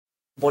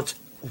What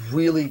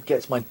really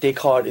gets my dick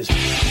hard is...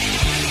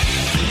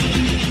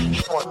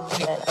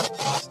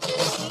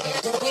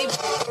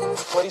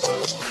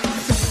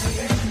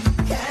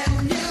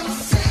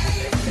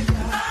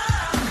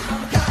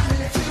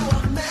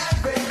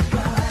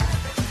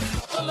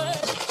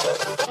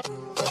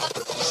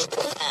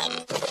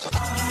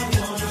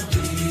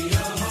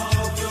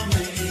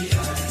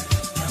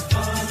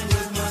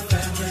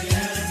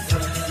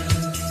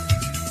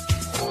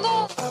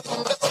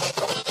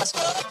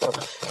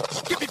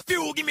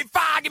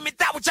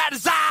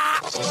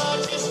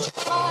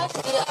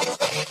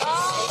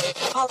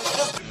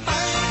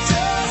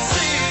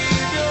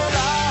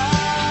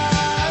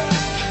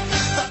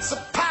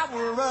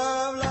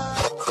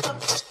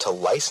 To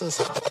license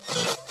it.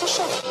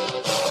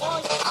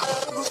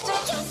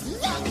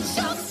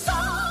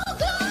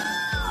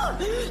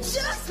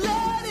 Just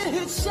let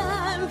it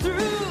shine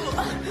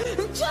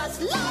through.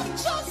 Just let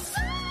your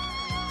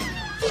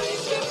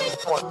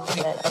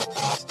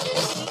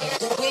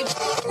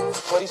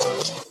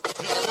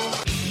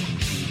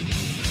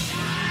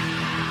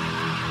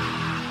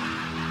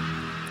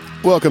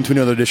Welcome to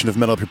another edition of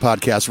Metal Up Your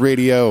Podcast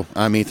Radio.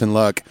 I'm Ethan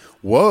Luck.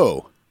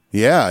 Whoa.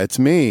 Yeah, it's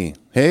me.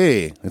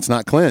 Hey, it's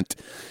not Clint.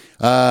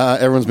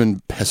 Everyone's been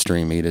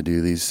pestering me to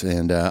do these,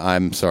 and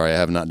I'm sorry I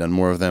have not done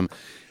more of them.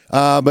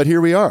 But here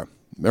we are.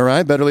 All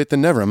right, better late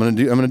than never. I'm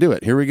gonna do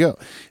it. Here we go.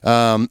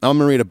 I'm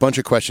gonna read a bunch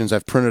of questions.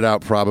 I've printed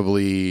out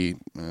probably,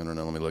 I don't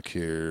know, let me look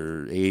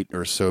here, 8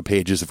 or so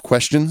pages of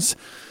questions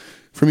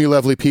from you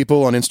lovely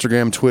people on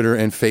Instagram, Twitter,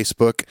 and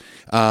Facebook.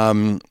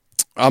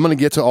 I'm going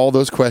to get to all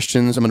those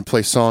questions. I'm going to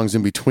play songs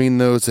in between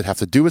those that have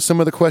to do with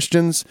some of the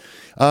questions.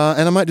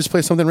 And I might just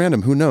play something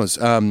random. Who knows?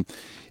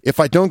 If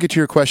I don't get to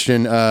your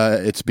question,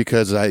 it's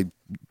because I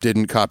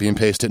didn't copy and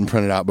paste it and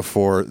print it out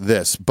before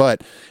this.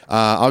 But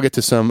I'll get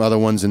to some other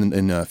ones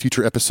in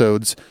future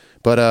episodes.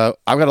 But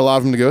I've got a lot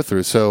of them to go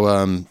through.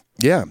 So,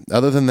 yeah,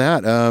 other than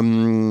that,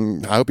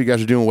 I hope you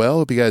guys are doing well. I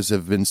hope you guys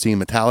have been seeing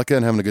Metallica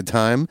and having a good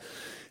time.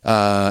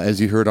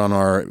 As you heard on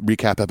our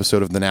recap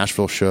episode of the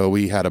Nashville show,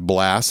 we had a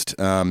blast.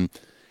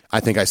 I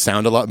think I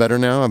sound a lot better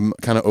now. I'm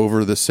kind of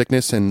over the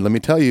sickness, and let me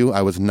tell you,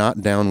 I was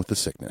not down with the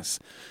sickness.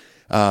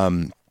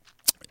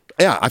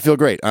 Yeah, I feel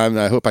great.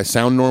 I hope I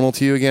sound normal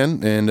to you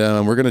again, and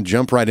we're going to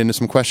jump right into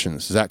some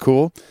questions. Is that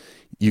cool?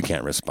 You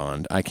can't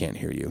respond. I can't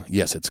hear you.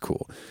 Yes, it's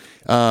cool.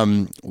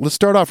 Let's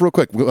start off real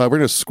quick. We're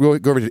going to go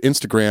over to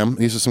Instagram.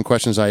 These are some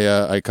questions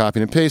I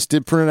copied and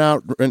pasted, print it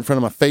out in front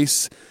of my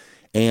face.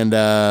 And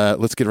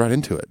let's get right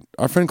into it.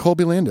 Our friend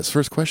Colby Landis,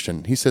 first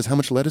question. He says, how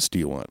much lettuce do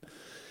you want?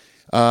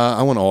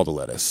 I want all the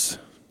lettuce.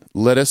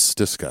 Let us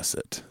discuss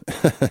it.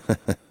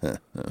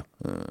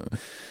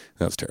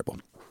 That's terrible.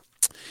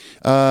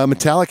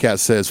 Metallica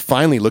says,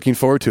 finally looking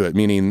forward to it,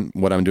 meaning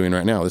what I'm doing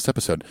right now, this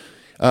episode.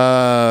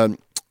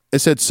 It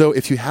said, so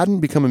if you hadn't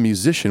become a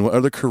musician, what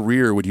other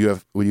career would you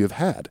have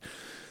had?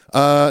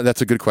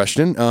 That's a good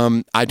question.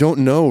 I don't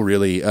know,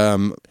 really.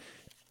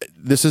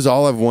 This is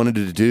all I've wanted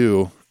to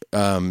do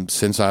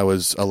since I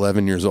was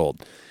 11 years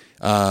old.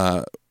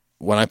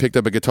 When I picked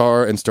up a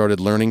guitar and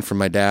started learning from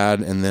my dad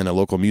and then a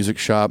local music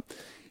shop,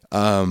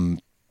 I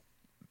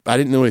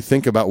didn't really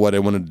think about what I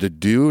wanted to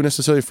do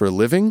necessarily for a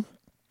living,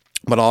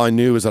 but all I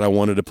knew was that I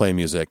wanted to play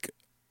music,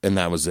 and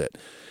that was it.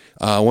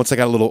 Once I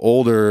got a little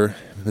older,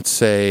 let's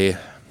say,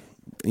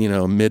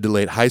 mid to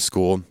late high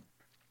school,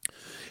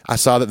 I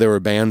saw that there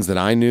were bands that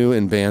I knew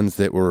and bands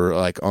that were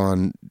like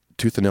on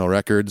Tooth and Nail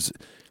Records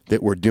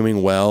that were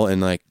doing well and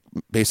like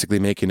basically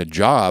making a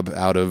job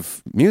out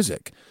of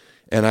music.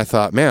 And I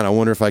thought, man, I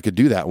wonder if I could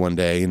do that one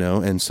day,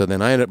 And so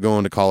then I ended up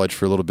going to college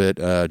for a little bit,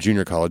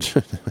 junior college.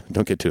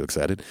 Don't get too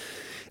excited.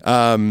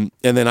 And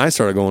then I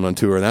started going on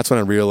tour, and that's when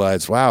I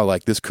realized, wow,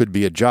 like this could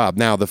be a job.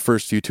 Now, the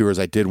first few tours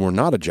I did were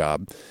not a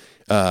job,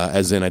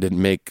 as in I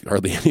didn't make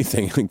hardly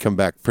anything and come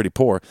back pretty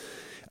poor.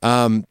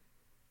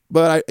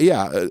 But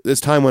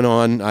as time went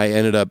on, I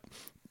ended up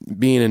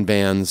being in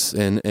bands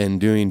and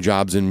doing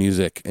jobs in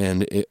music,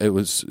 and it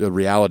was a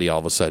reality all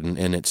of a sudden,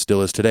 and it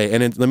still is today.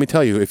 And let me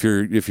tell you, if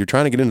you're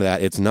trying to get into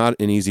that, it's not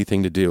an easy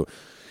thing to do.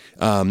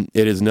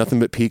 It is nothing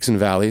but peaks and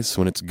valleys.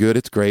 When it's good,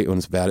 it's great. When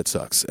it's bad, it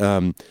sucks.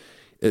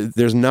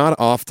 There's not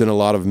often a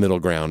lot of middle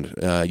ground.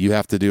 You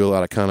have to do a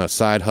lot of kind of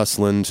side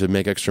hustling to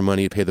make extra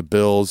money, pay the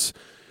bills.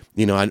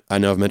 I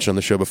know I've mentioned on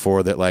the show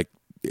before that like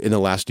in the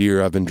last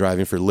year I've been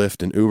driving for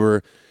Lyft and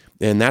Uber.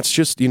 And that's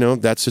just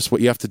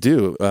what you have to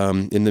do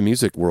in the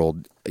music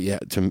world,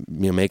 to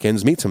make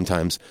ends meet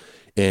sometimes,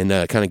 and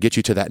kind of get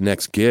you to that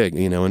next gig.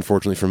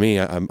 Unfortunately for me,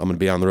 I'm going to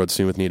be on the road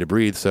soon with Need to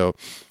Breathe, so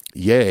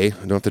yay, I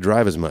don't have to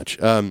drive as much.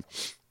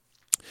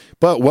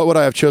 But what would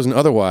I have chosen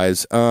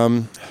otherwise?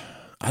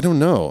 I don't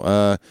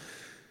know.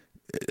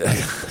 Like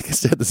I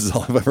said, this is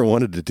all I've ever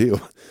wanted to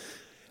do.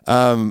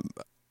 I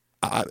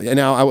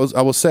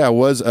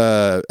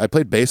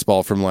played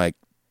baseball from like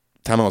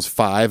time I was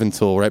 5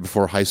 until right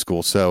before high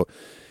school. So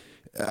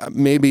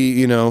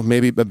maybe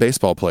a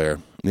baseball player.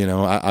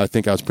 I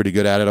think I was pretty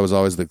good at it. I was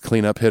always the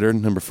cleanup hitter,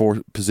 number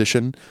 4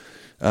 position.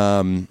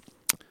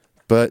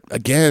 But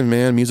again,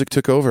 man, music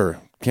took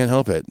over. Can't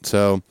help it.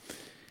 So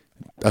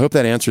I hope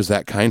that answers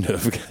that kind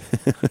of.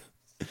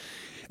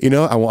 You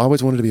know, I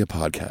always wanted to be a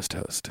podcast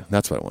host.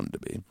 That's what I wanted to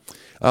be.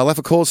 Life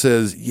of Cole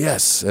says,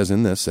 yes, as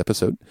in this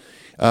episode.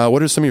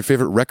 What are some of your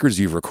favorite records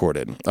you've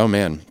recorded? Oh,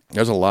 man,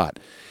 there's a lot.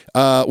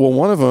 Well,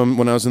 one of them,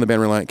 when I was in the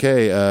band Reliant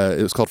K,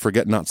 it was called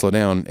Forget Not Slow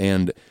Down,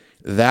 and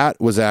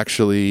that was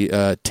actually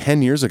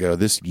 10 years ago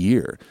this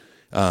year.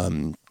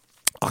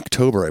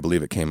 October, I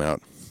believe it came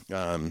out.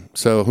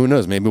 So who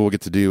knows? Maybe we'll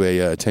get to do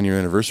a 10-year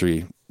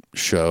anniversary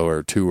show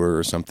or tour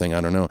or something.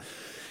 I don't know.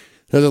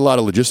 There's a lot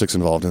of logistics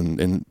involved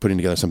in putting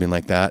together something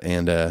like that,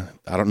 and I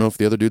don't know if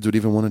the other dudes would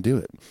even want to do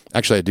it.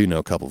 Actually, I do know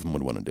a couple of them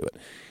would want to do it,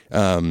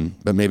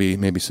 but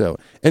maybe so.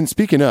 And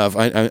speaking of,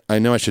 I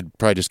know I should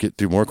probably just get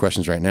through more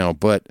questions right now,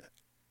 but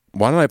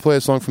why don't I play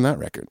a song from that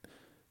record?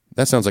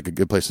 That sounds like a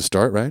good place to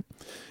start, right?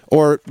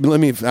 Or let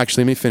me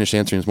finish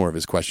answering more of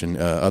his question.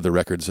 Other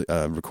records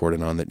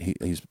recorded on that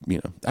he's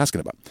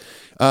asking about.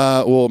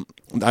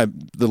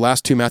 The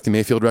last two Matthew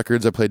Mayfield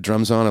records I played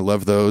drums on. I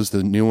love those.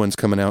 The new one's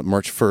coming out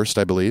March 1st,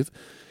 I believe.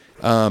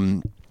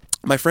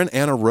 My friend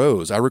Anna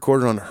Rose, I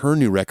recorded on her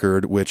new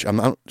record, which I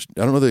don't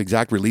know the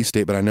exact release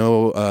date, but I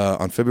know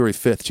on February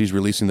 5th she's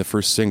releasing the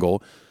first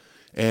single,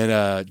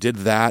 and did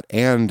that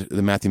and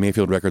the Matthew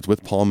Mayfield records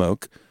with Paul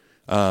Moak.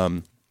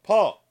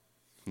 Paul,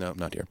 no,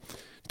 not here.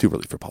 Too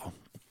early for Paul.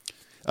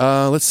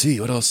 Let's see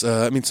what else.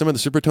 Some of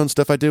the Supertone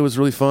stuff I did was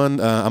really fun.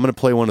 I'm going to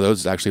play one of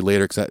those actually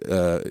later because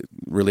that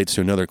relates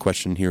to another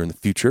question here in the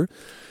future.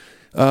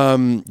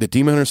 The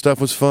Demon Hunter stuff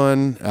was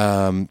fun.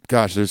 I've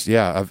got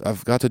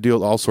to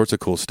do all sorts of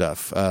cool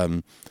stuff.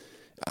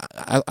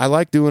 I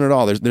like doing it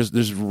all.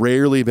 There's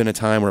rarely been a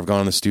time where I've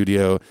gone in the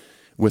studio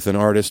with an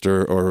artist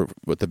or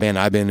with the band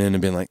I've been in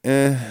and been like,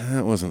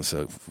 that wasn't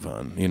so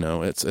fun. You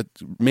know, it's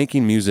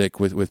making music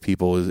with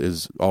people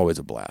is always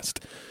a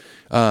blast.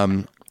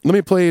 Let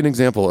me play an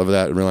example of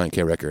that Reliant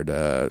K record.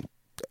 I'm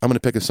going to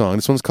pick a song.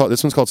 This one's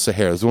called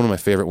Sahara. This is one of my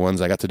favorite ones.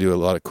 I got to do a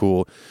lot of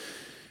cool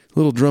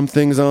little drum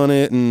things on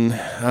it, and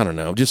I don't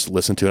know, just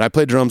listen to it. I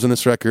play drums on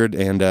this record,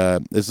 and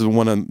this is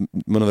one of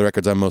the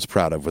records I'm most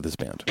proud of with this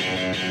band.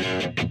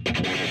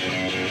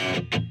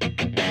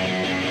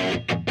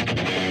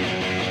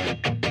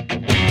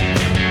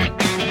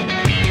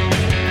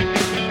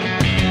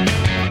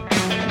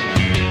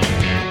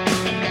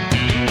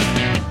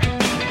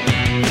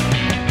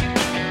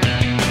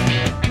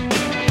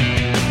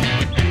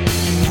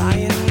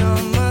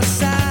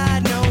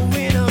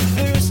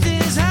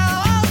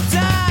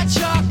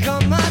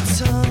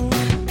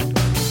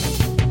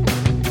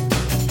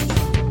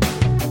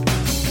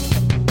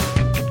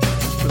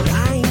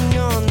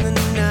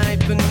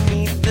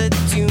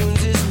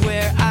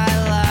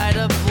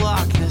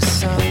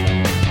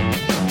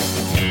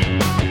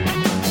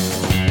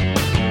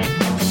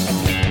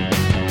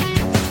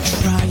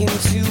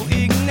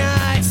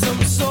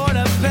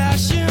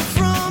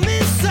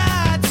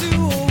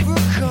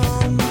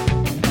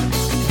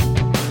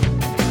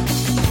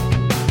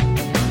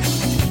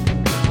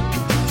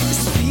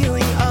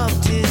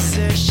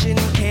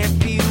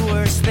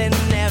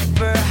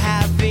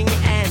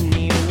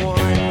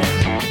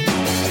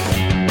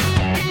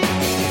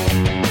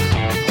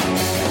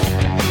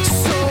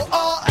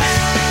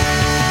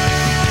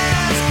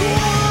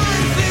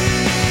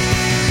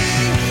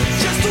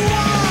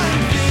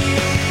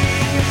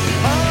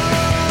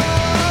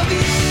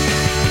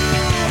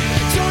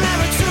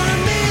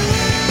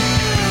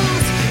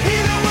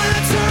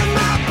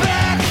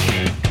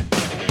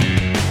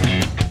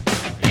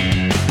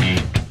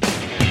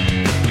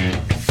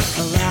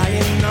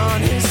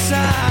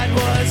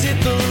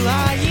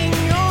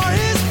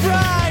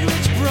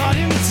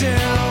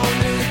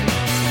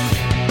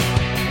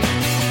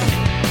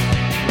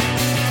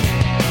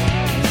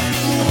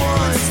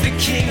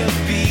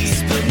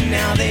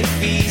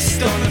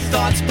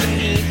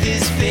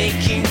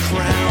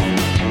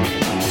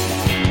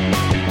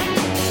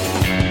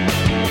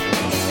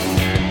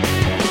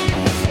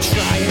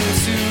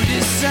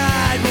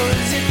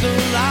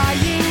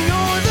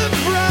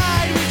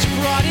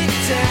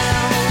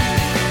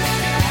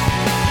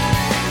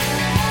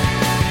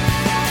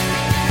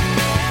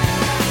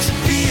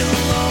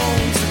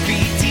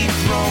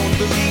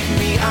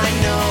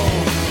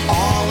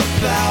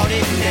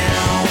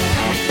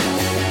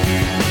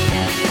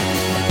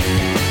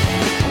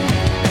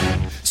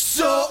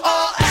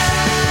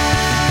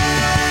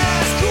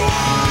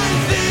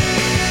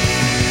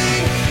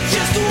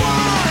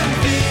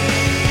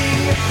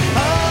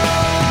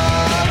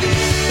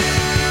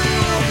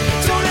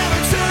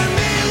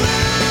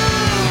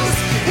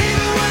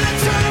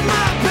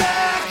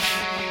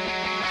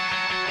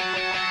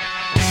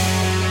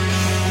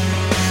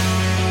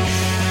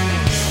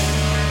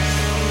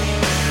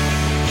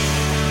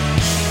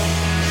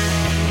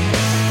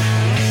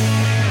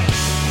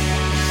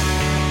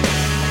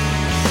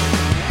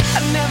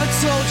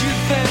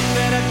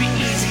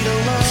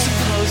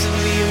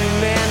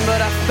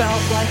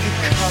 felt like a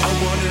cub. I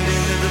wandered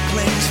into the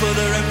plains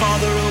further and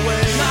farther away,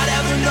 not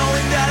ever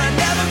knowing that I'd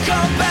never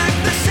come back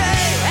the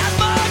same. As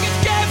my organs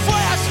gave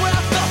way, I swear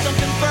I felt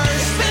something burst.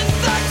 It's been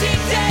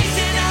 13 days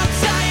and I'm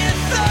dying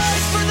of thirst.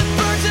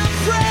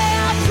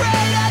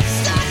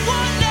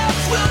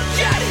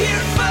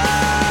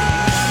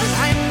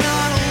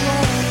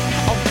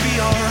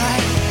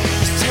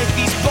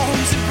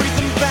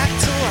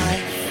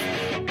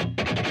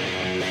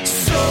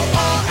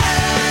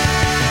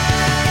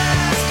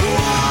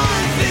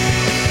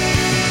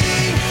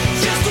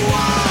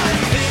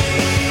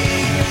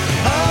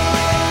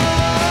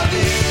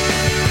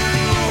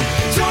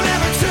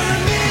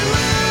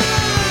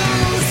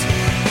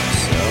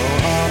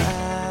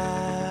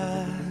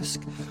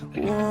 ask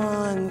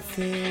one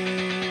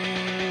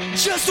thing,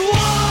 just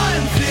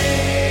one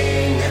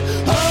thing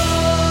of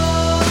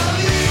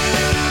you.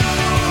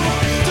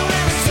 Don't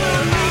ever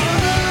turn me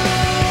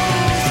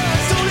loose.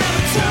 Don't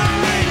ever turn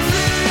me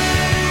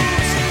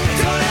loose.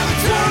 Don't ever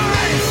turn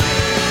me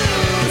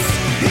loose.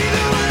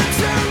 Even when I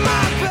turn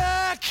my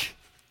back.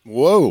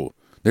 Whoa.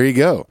 There you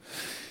go.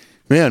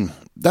 Man,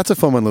 that's a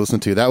fun one to listen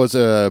to. That was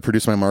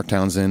produced by Mark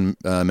Townsend,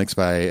 mixed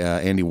by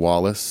Andy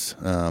Wallace.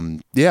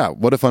 Yeah,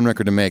 what a fun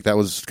record to make. That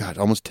was, God,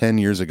 almost 10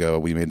 years ago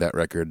we made that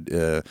record.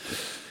 I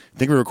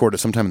think we recorded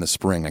sometime in the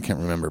spring. I can't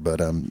remember.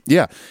 But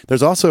yeah,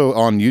 there's also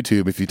on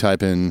YouTube, if you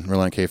type in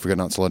Relient K, Forget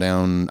Not, Slow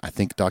Down, I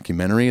think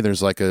documentary,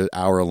 there's like an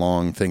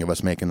hour-long thing of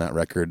us making that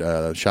record,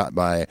 shot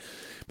by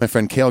my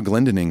friend Cale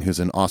Glendening, who's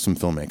an awesome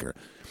filmmaker.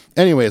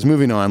 Anyways,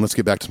 moving on. Let's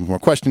get back to some more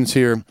questions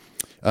here.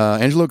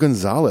 Angelo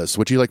Gonzalez,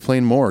 would you like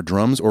playing more,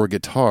 drums or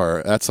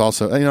guitar? That's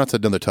also, that's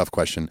another tough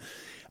question.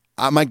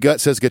 My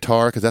gut says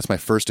guitar because that's my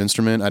first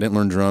instrument. I didn't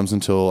learn drums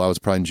until I was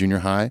probably in junior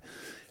high.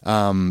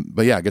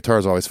 But yeah, guitar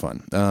is always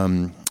fun.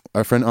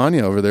 Our friend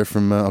Anya over there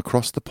from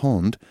across the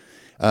pond,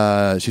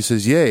 she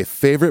says, yay,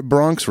 favorite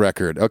Bronx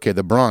record. Okay,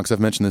 the Bronx, I've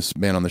mentioned this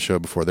band on the show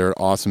before. They're an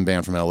awesome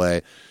band from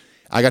LA.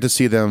 I got to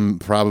see them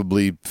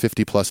probably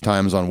 50 plus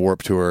times on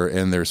Warped Tour,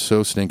 and they're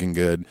so stinking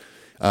good.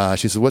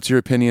 She says, what's your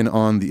opinion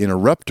on the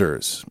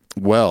Interrupters?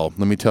 Well,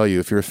 let me tell you,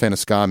 if you're a fan of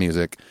ska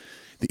music,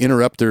 the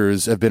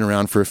Interrupters have been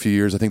around for a few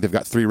years. I think they've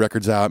got 3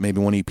 records out,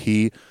 maybe 1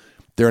 EP.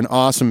 They're an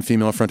awesome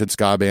female-fronted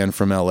ska band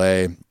from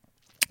LA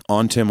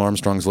on Tim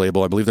Armstrong's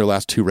label. I believe their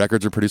last 2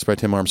 records are produced by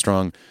Tim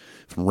Armstrong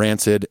from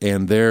Rancid,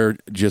 and they're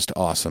just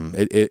awesome.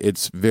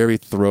 It's very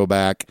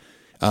throwback,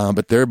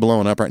 but they're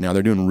blowing up right now.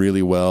 They're doing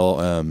really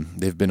well.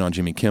 They've been on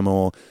Jimmy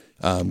Kimmel,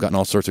 gotten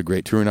all sorts of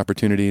great touring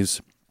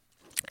opportunities.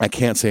 I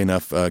can't say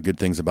enough good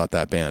things about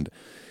that band.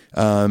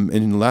 And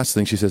the last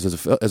thing she says,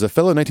 as a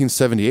fellow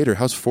 1978er,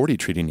 how's 40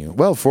 treating you?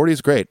 Well, 40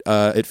 is great.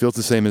 It feels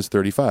the same as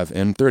 35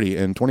 and 30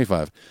 and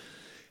 25.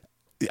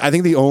 I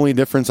think the only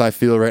difference I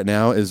feel right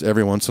now is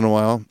every once in a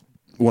while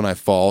when I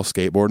fall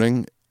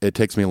skateboarding, it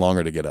takes me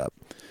longer to get up.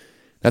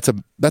 That's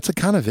a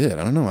kind of it.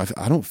 I don't know.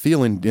 I don't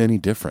feel any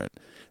different.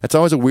 It's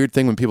always a weird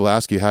thing when people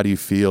ask you, how do you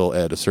feel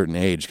at a certain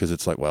age? Because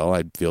it's like, well,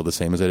 I feel the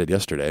same as I did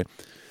yesterday.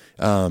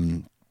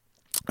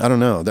 I don't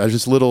know. There's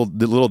just little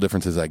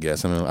differences, I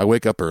guess. I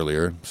wake up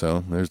earlier,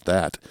 so there's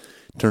that.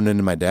 Turned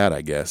into my dad,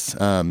 I guess.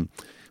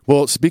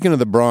 Well, speaking of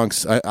the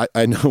Bronx,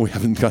 I know we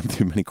haven't gone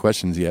through many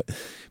questions yet,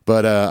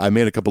 but I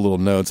made a couple little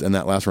notes, and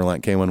that last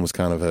Relient K one was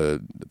kind of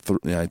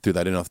I threw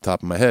that in off the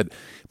top of my head.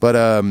 But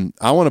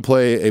I want to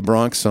play a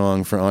Bronx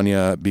song for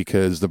Anya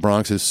because the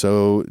Bronx is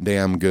so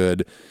damn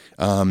good.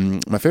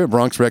 My favorite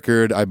Bronx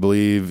record, I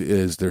believe,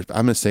 is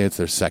I'm going to say it's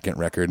their second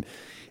record.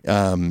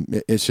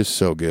 It's just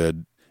so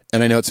good.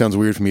 And I know it sounds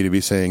weird for me to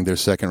be saying their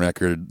second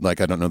record, like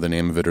I don't know the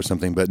name of it or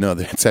something, but no,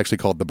 it's actually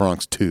called The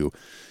Bronx 2.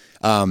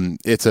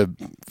 It's a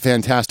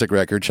fantastic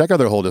record. Check out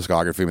their whole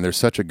discography. I mean, they're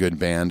such a good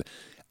band.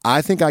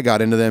 I think I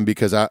got into them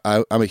because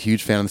I'm a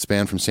huge fan of this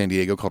band from San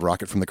Diego called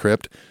Rocket from the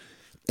Crypt.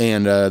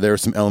 And there were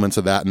some elements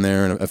of that in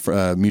there. And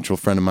a mutual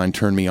friend of mine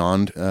turned me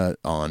on.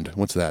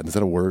 What's that? Is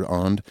that a word?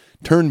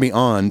 Turned me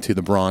on to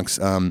the Bronx.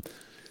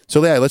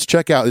 So yeah, let's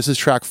check out. This is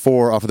track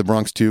 4 off of The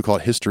Bronx 2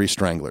 called History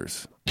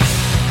Stranglers.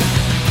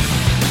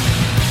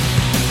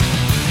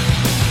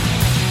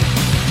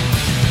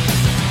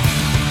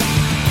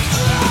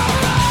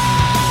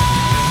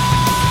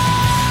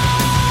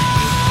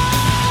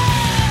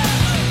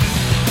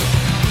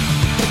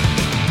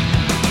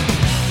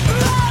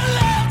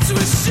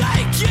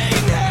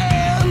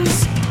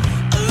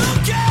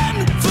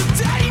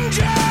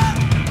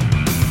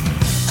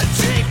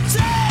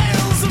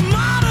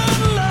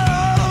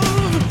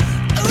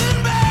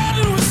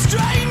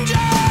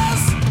 Strangers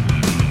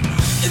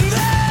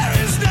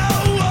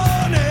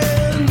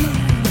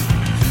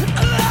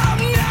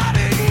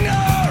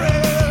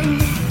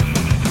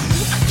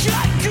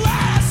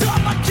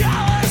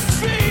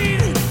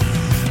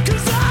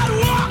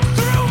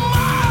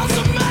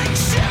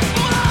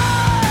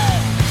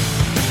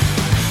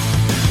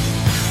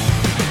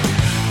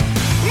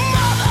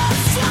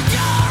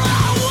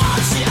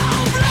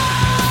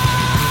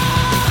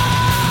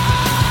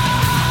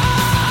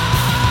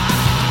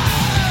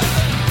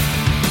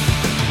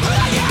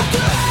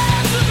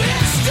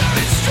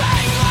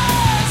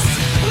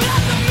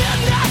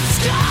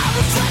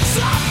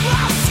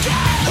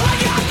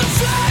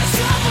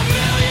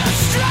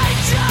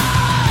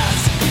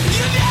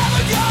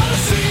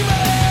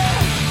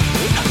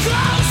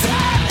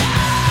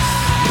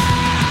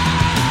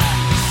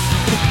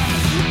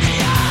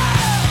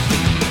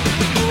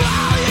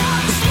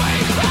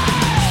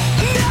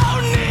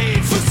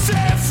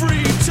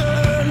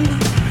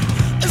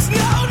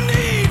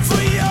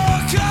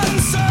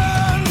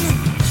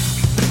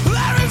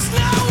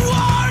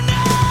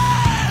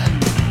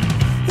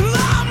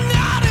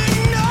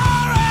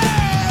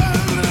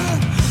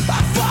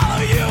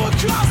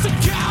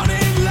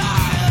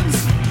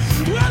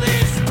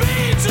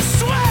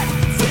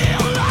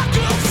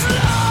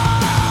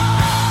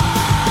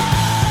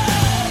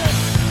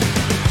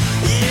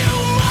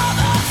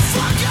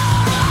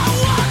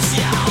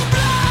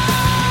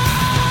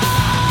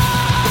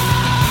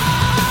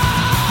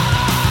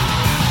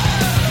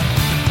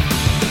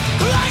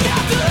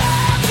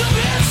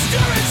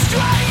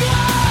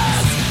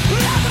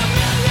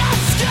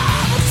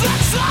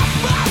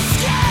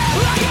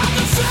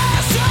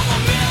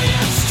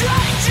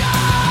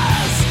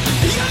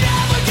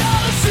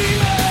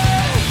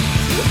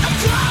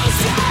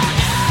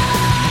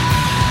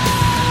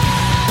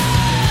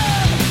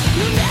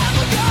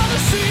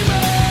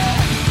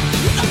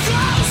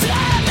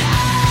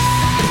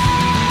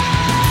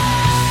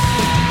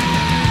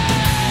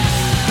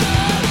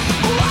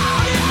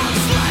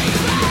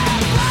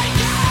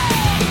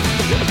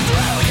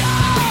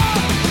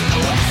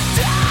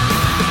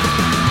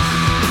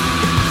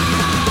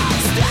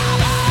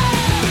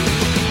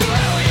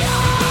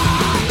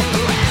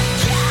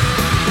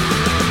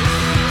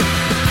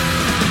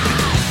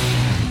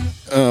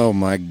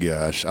my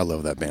gosh. I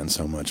love that band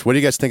so much. What do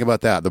you guys think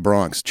about that? The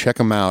Bronx. Check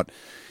them out.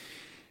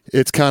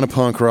 It's kind of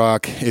punk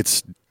rock.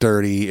 It's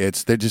dirty.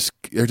 They're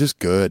just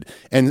good.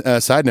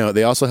 And side note,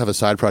 they also have a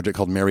side project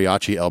called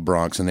Mariachi El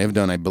Bronx, and they've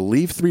done, I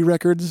believe, 3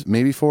 records,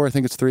 maybe 4. I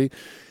think it's 3.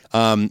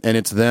 And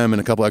it's them and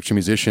a couple extra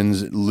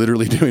musicians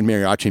literally doing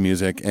mariachi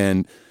music.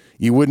 And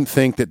you wouldn't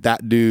think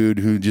that dude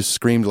who just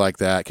screamed like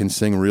that can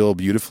sing real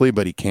beautifully,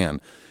 but he can.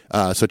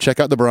 So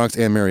check out the Bronx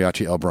and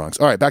Mariachi El Bronx.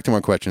 All right, back to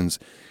more questions.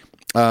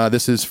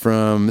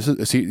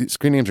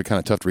 Screen names are kind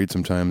of tough to read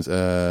sometimes.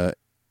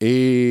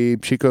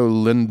 Abe Chico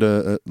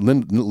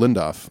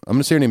Lindoff. I'm going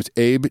to say her name is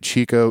Abe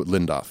Chico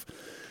Lindoff.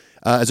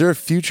 Is there a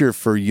future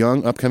for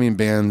young upcoming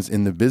bands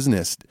in the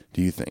business,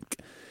 do you think?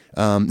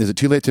 Is it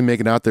too late to make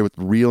it out there with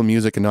real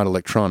music and not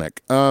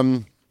electronic?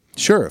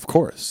 Sure, of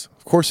course.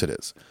 Of course it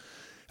is.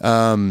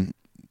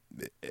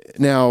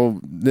 Now,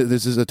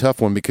 this is a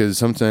tough one because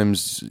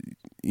sometimes,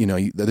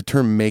 the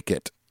term make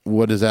it,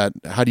 what is that?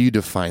 How do you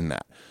define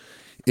that?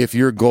 If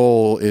your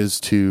goal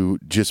is to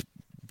just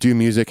do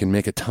music and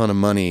make a ton of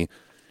money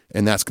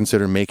and that's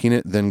considered making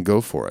it, then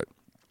go for it.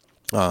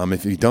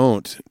 If you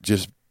don't,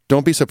 just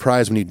don't be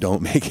surprised when you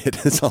don't make it.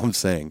 That's all I'm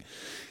saying.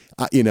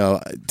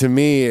 To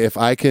me, if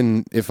I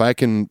can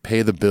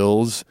pay the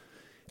bills,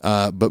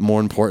 but more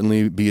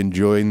importantly, be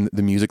enjoying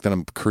the music that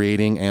I'm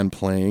creating and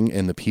playing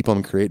and the people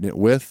I'm creating it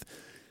with,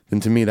 then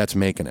to me, that's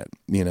making it.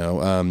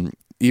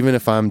 Even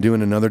if I'm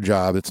doing another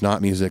job, it's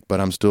not music, but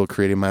I'm still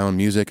creating my own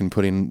music and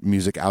putting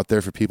music out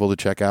there for people to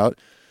check out.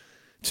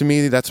 To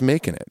me, that's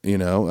making it.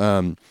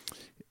 And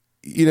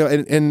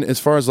as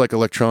far as like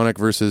electronic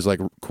versus like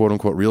quote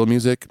unquote real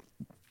music,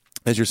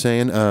 as you're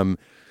saying,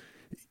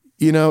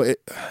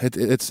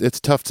 it's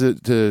tough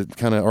to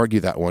kind of argue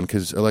that one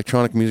because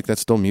electronic music,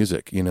 that's still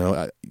music.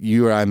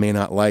 You or I may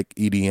not like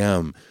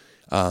EDM,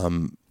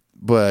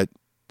 but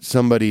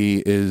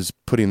somebody is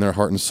putting their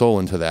heart and soul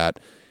into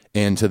that,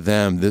 and to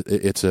them,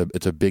 it's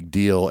a big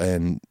deal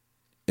and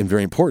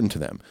very important to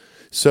them.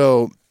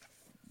 So,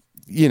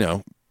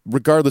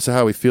 regardless of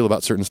how we feel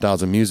about certain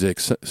styles of music,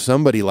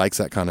 somebody likes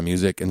that kind of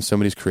music and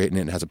somebody's creating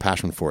it and has a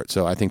passion for it.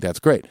 So I think that's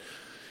great.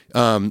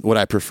 Would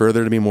I prefer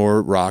there to be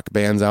more rock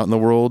bands out in the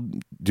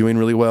world doing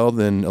really well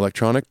than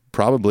electronic?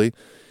 Probably.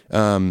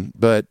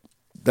 But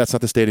that's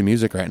not the state of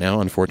music right now,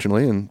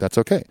 unfortunately, and that's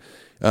okay.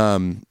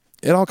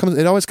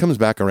 It always comes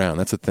back around.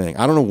 That's the thing.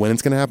 I don't know when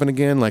it's going to happen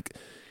again. Like,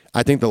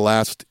 I think the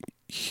last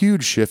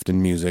huge shift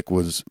in music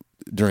was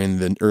during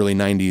the early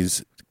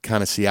 90s,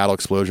 kind of Seattle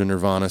explosion,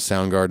 Nirvana,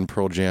 Soundgarden,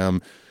 Pearl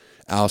Jam,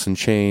 Alice in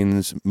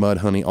Chains,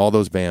 Mudhoney, all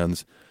those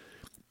bands.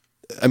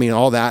 I mean,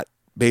 all that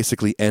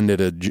basically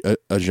ended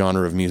a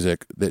genre of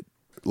music that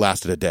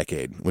lasted a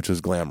decade, which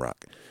was glam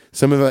rock.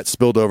 Some of it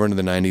spilled over into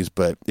the 90s,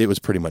 but it was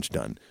pretty much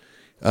done.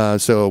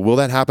 So will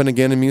that happen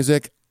again in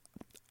music?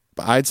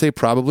 I'd say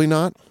probably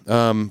not,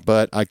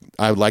 but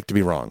I would like to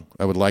be wrong.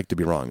 I would like to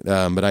be wrong.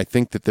 But I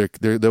think that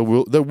there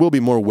will be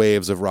more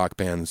waves of rock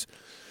bands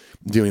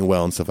doing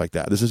well and stuff like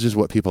that. This is just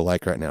what people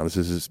like right now. This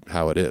is just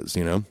how it is,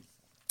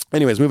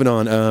 Anyways, moving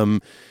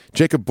on.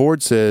 Jacob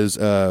Board says,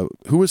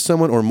 who is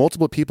someone or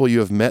multiple people you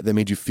have met that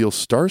made you feel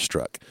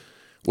starstruck?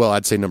 Well,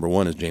 I'd say number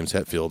one is James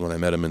Hetfield when I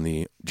met him in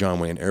the John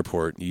Wayne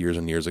Airport years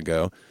and years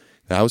ago.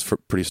 I was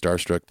pretty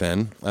starstruck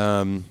then.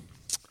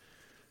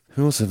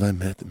 Who else have I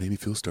met that made me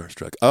feel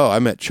starstruck? Oh, I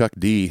met Chuck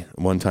D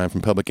one time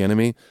from Public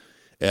Enemy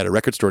at a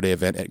Record Store Day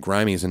event at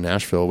Grimey's in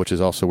Nashville, which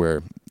is also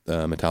where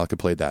Metallica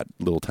played that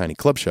little tiny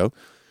club show.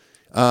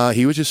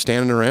 He was just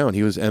standing around.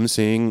 He was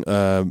emceeing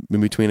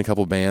in between a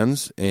couple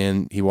bands,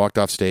 and he walked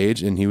off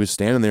stage, and he was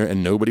standing there,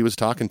 and nobody was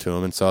talking to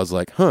him. And so I was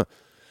like, I'm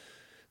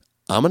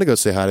going to go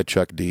say hi to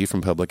Chuck D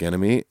from Public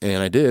Enemy.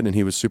 And I did, and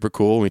he was super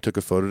cool. We took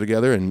a photo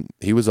together, and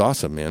he was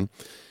awesome, man.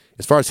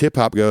 As far as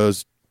hip-hop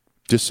goes,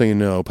 just so you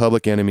know,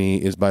 Public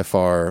Enemy is by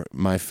far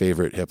my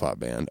favorite hip-hop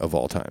band of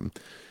all time.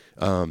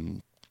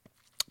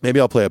 Maybe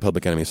I'll play a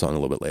Public Enemy song a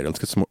little bit later. Let's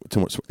get some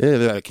more.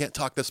 I can't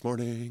talk this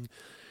morning.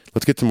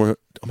 Let's get to more.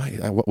 Oh my!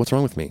 What's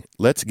wrong with me?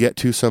 Let's get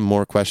to some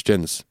more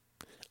questions.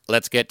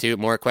 Let's get to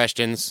more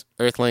questions,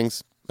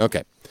 Earthlings.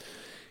 Okay.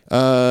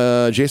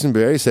 Jason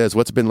Berry says,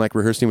 "What's it been like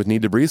rehearsing with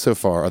Need to Breathe so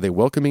far? Are they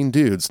welcoming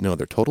dudes? No,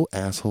 they're total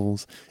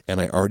assholes, and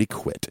I already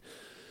quit."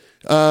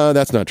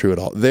 That's not true at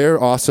all.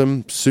 They're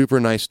awesome, super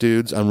nice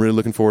dudes. I'm really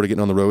looking forward to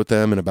getting on the road with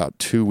them in about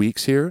 2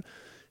 weeks here.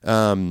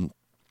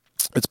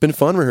 It's been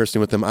fun rehearsing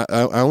with them. I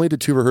only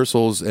did 2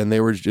 rehearsals, and they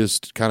were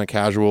just kind of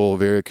casual,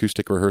 very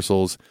acoustic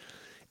rehearsals.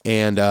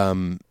 And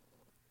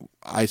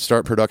I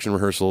start production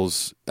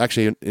rehearsals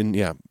actually in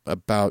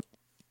about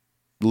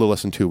a little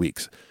less than 2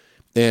 weeks.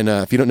 And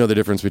if you don't know the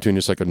difference between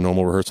just like a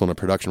normal rehearsal and a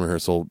production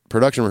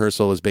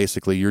rehearsal is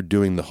basically you're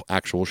doing the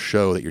actual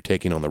show that you're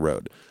taking on the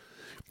road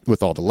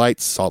with all the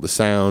lights, all the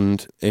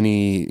sound,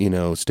 any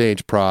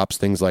stage props,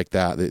 things like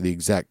that, the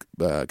exact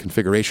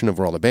configuration of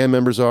where all the band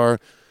members are.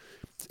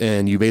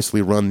 And you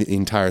basically run the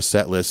entire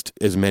set list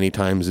as many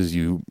times as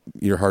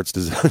your heart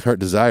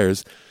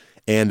desires.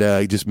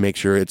 And just make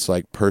sure it's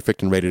like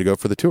perfect and ready to go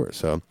for the tour.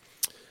 So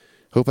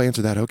hope I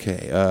answered that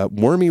okay.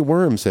 Wormy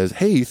Worm says,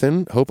 "Hey,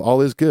 Ethan, hope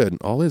all is good."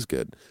 All is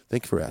good.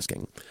 Thank you for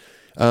asking.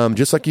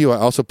 Just like you, I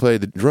also play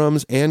the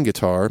drums and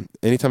guitar.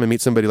 Anytime I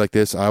meet somebody like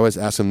this, I always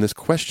ask them this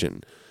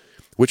question.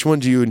 Which one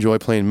do you enjoy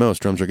playing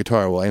most, drums or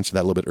guitar? Well, I answered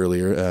that a little bit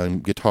earlier.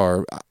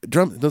 Guitar.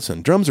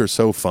 Drums are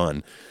so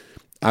fun.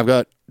 I've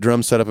got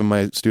drums set up in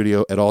my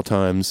studio at all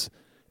times,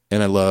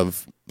 and I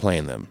love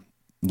playing them.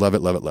 Love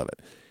it, love it, love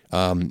it.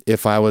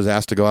 If I was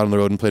asked to go out on the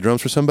road and play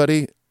drums for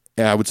somebody,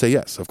 I would say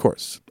yes, of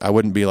course. I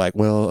wouldn't be like,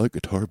 well, I like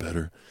guitar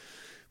better.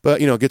 But,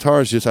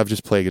 guitar is just, I've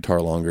just played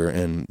guitar longer,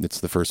 and it's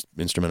the first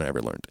instrument I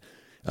ever learned.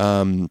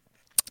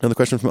 Another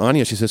question from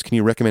Anya. She says, can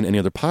you recommend any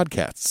other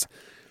podcasts?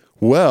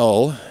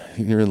 Well,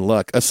 you're in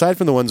luck. Aside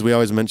from the ones we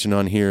always mention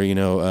on here,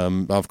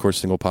 of course,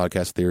 Single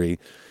Podcast Theory,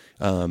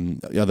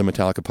 the other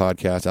Metallica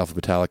podcast, Alpha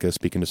Metallica,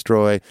 Speak and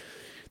Destroy,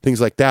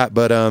 things like that.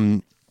 But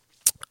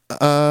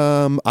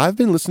I've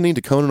been listening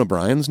to Conan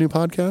O'Brien's new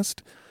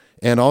podcast,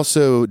 and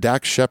also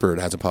Dax Shepard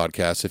has a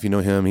podcast. If you know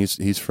him,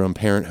 he's from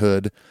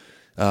Parenthood.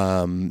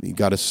 He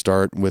got his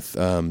start with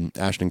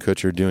Ashton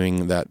Kutcher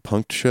doing that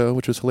Punk'd show,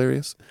 which was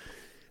hilarious.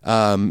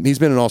 He's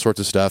been in all sorts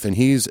of stuff, and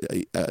he's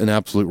an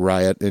absolute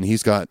riot, and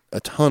he's got a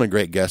ton of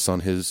great guests on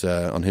his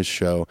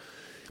show.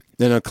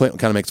 And Clint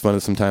kind of makes fun of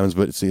it sometimes,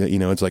 but it's,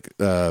 it's like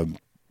a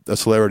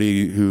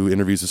celebrity who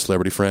interviews his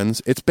celebrity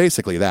friends. It's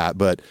basically that,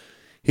 but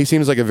he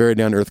seems like a very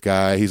down-to-earth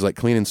guy. He's like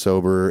clean and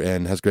sober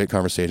and has great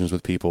conversations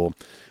with people.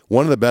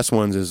 One of the best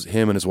ones is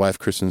him and his wife,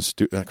 Kristen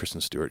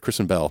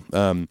Bell.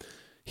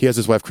 He has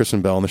his wife,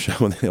 Kristen Bell, on the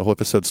show, and the whole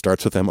episode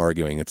starts with them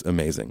arguing. It's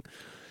amazing.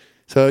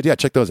 So, yeah,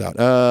 check those out.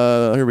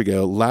 Here we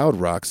go. Loud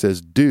Rock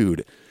says,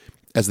 dude,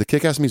 as the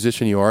kick-ass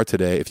musician you are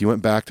today, if you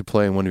went back to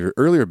play in one of your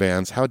earlier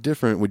bands, how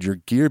different would your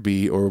gear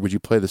be, or would you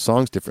play the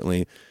songs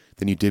differently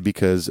than you did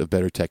because of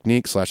better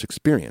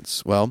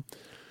technique/experience? Well,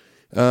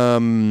 I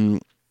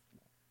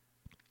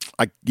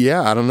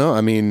don't know.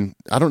 I mean,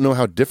 I don't know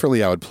how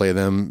differently I would play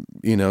them,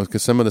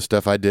 because some of the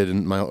stuff I did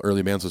in my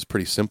early bands was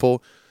pretty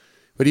simple.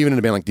 But even in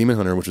a band like Demon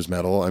Hunter, which was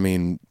metal, I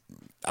mean,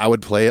 I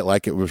would play it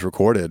like it was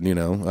recorded,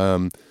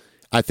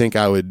 I think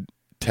I would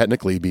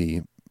technically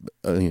be,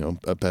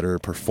 a better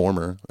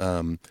performer.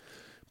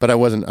 But I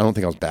don't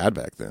think I was bad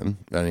back then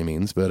by any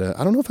means. But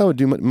I don't know if I would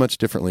do much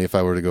differently if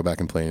I were to go back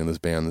and play in those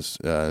bands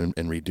and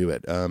redo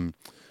it.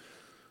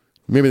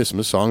 Maybe there's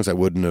some songs I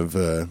wouldn't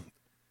have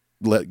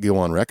let go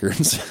on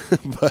records,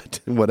 but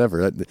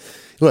whatever.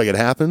 Look, it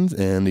happens,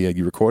 and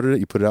you recorded it,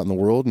 you put it out in the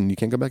world, and you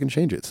can't go back and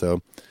change it.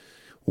 So,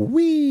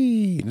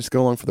 just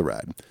go along for the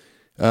ride.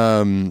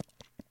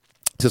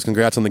 Says,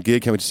 congrats on the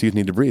gig. Can't wait to see you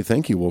Need to Breathe.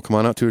 Thank you. We'll come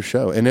on out to a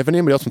show. And if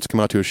anybody else wants to come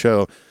out to a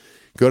show,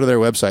 go to their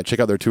website, check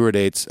out their tour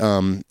dates.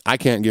 I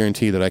can't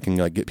guarantee that I can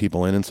get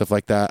people in and stuff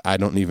like that. I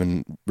don't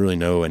even really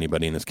know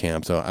anybody in this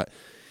camp. So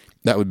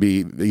that would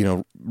be,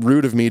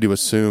 rude of me to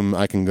assume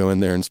I can go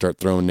in there and start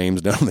throwing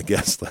names down on the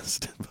guest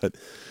list.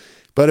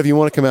 But if you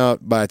want to come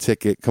out, buy a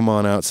ticket, come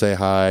on out, say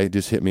hi,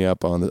 just hit me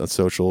up on the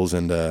socials,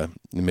 and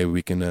maybe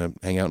we can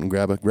hang out and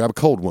grab a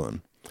cold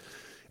one.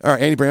 All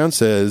right, Andy Brown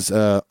says,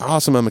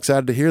 awesome, I'm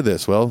excited to hear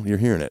this. Well, you're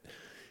hearing it.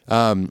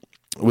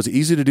 Was it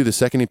easy to do the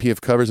second EP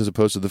of covers as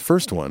opposed to the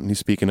first one? He's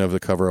speaking of the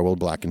cover of Old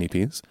Blackened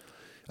EPs.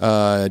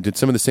 Did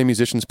some of the same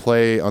musicians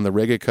play on the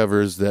reggae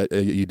covers that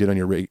you did on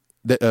your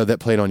that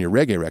played on your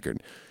reggae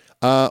record?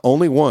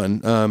 Only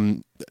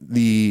one.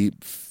 The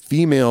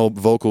female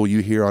vocal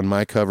you hear on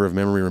my cover of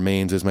Memory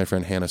Remains is my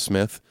friend Hannah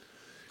Smith,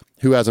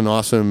 who has an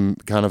awesome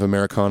kind of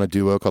Americana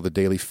duo called the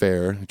Daily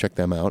Fair. Check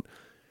them out.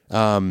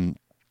 I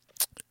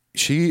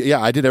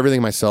did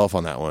everything myself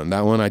on that one.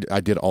 That one I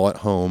did all at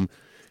home.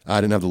 I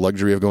didn't have the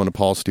luxury of going to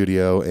Paul's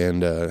studio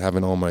and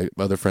having all my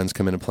other friends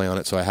come in and play on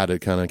it, so I had to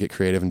kind of get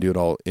creative and do it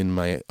all in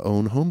my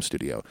own home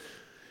studio.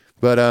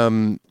 But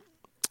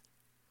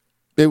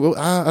it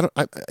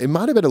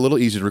might have been a little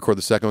easier to record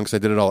the second one because I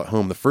did it all at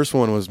home. The first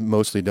one was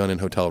mostly done in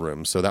hotel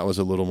rooms, so that was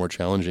a little more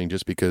challenging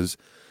just because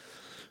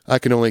I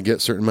can only get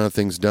a certain amount of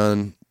things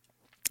done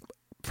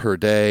per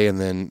day and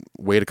then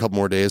wait a couple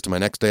more days to my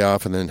next day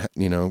off and then,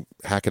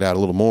 hack it out a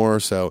little more.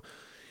 So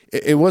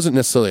it wasn't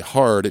necessarily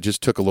hard. It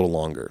just took a little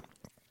longer.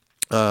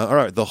 All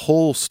right. The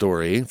whole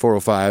story,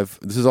 405,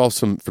 this is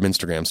also from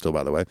Instagram still,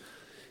 by the way,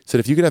 said,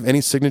 if you could have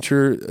any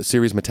signature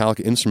series Metallica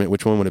instrument,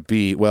 which one would it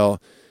be?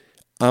 Well,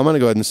 I'm going to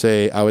go ahead and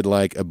say I would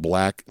like a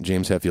black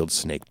James Hetfield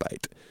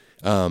Snakebite.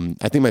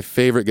 I think my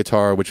favorite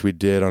guitar, which we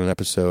did on an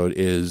episode,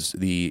 is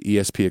the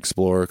ESP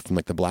Explorer from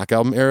the Black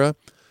Album era.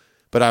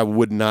 But I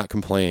would not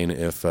complain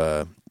if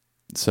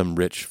some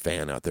rich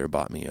fan out there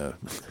bought me a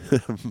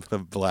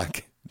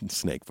black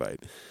Snakebite.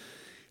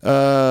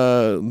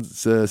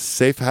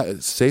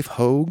 Safe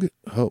Hogue.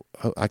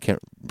 I can't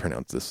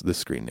pronounce this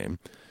screen name.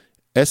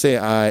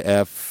 SAIFHOQUE.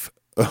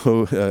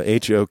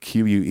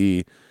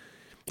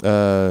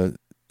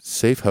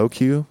 Safe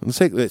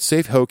Hoque.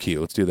 Safe Hoque.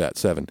 Let's do that.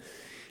 7.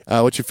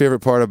 What's your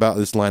favorite part about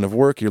this line of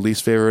work? Your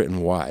least favorite,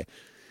 and why?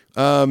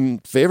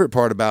 Favorite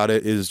part about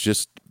it is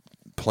just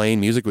playing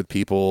music with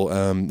people.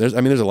 There's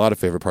a lot of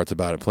favorite parts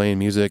about it. Playing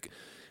music,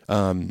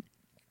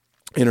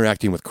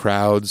 interacting with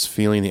crowds,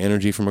 feeling the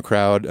energy from a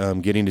crowd,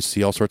 getting to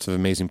see all sorts of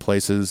amazing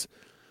places,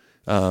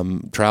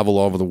 travel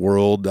all over the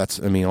world.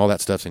 All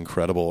that stuff's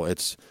incredible.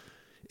 It's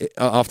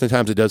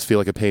oftentimes it does feel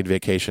like a paid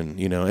vacation,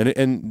 you know,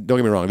 and don't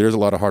get me wrong, there's a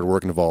lot of hard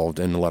work involved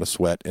and a lot of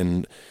sweat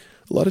and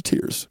a lot of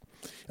tears.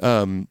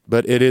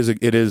 But it is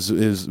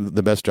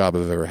the best job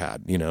I've ever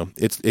had. You know,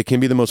 it can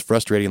be the most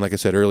frustrating. Like I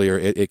said earlier,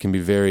 it can be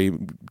very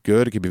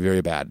good. It can be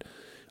very bad.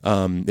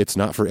 It's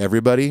not for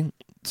everybody.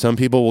 Some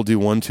people will do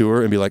one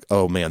tour and be like,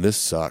 oh man, this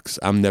sucks.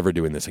 I'm never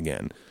doing this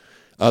again.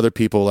 Other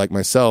people like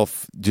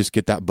myself just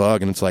get that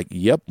bug and it's like,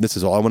 yep, this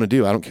is all I want to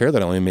do. I don't care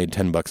that I only made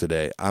 $10 a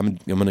day. I'm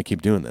going to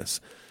keep doing this.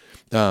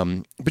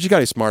 But you got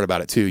to be smart about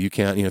it too. You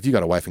can't, you know, if you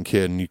got a wife and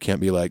kid and you can't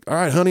be like, all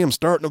right, honey, I'm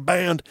starting a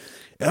band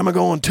and I'm going to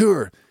go on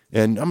tour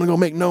and I'm going to go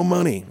make no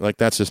money. Like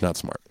that's just not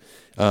smart.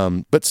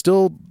 But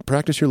still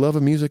practice your love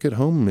of music at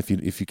home. If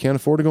you can't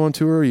afford to go on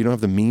tour, you don't have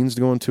the means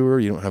to go on tour,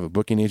 you don't have a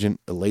booking agent,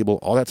 a label,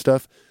 all that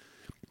stuff,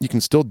 you can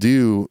still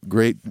do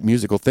great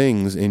musical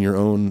things in your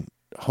own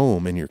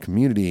home, in your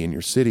community, in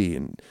your city,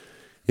 and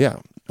yeah,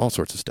 all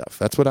sorts of stuff.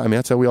 That's what I mean.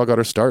 That's how we all got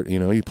our start. You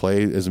know, you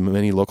play as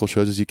many local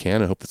shows as you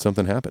can and hope that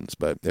something happens.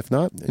 But if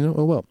not, you know,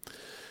 oh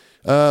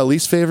well.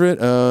 Least favorite,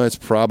 it's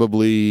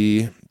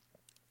probably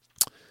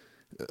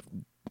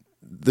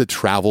the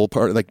travel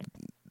part. Like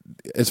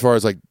as far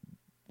as like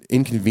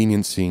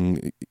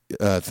inconveniencing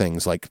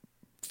things, like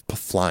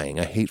flying.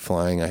 I hate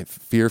flying. I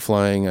fear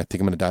flying. I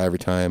think I'm going to die every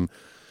time.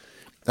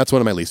 That's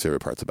one of my least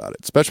favorite parts about it,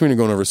 especially when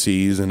you're going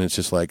overseas and it's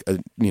just like a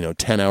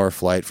 10-hour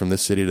flight from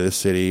this city to this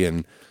city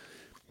and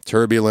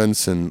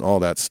turbulence and all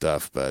that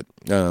stuff. But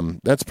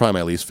that's probably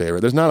my least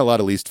favorite. There's not a lot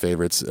of least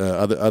favorites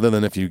other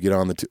than if you get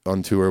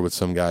on tour with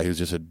some guy who's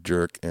just a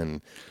jerk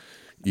and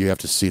you have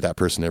to see that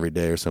person every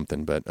day or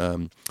something. But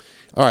all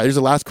right, here's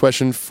the last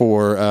question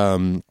for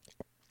the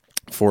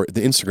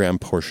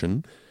Instagram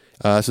portion.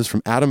 This is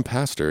from Adam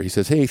Pastor. He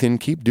says, "Hey Ethan,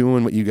 keep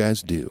doing what you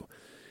guys do.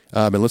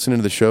 I've been listening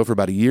to the show for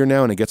about a year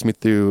now, and it gets me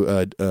through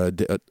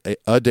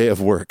a day of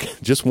work,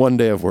 just one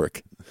day of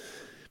work.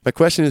 My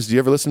question is, do you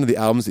ever listen to the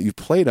albums that you've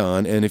played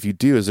on? And if you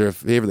do, is there a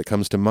favorite that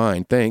comes to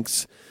mind?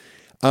 Thanks."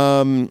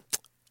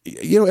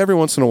 Every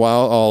once in a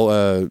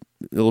while,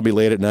 it'll be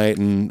late at night,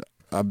 and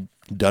I'm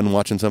done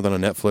watching something on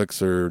Netflix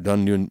or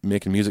done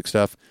making music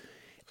stuff.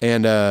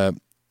 And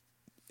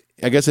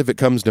I guess if it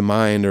comes to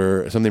mind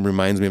or something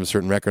reminds me of a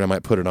certain record, I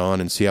might put it on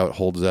and see how it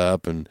holds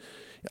up. And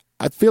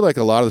I feel like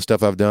a lot of the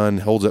stuff I've done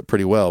holds up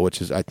pretty well,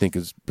 which I think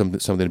is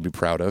something to be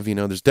proud of. You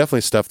know, there's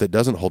definitely stuff that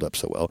doesn't hold up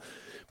so well,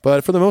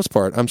 but for the most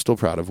part, I'm still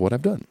proud of what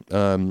I've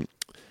done.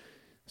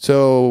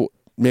 So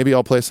maybe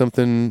I'll play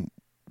something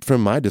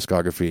from my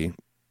discography,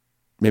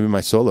 maybe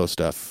my solo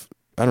stuff.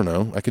 I don't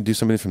know. I could do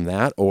something from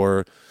that,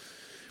 or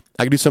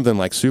I could do something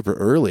like super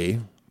early.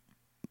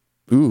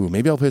 Ooh,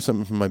 maybe I'll play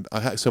something from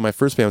my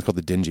first band was called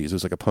the Dingies. It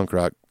was like a punk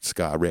rock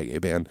ska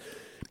reggae band.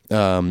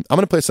 I'm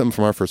going to play something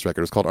from our first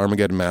record. It's called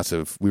Armageddon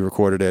Massive. We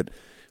recorded it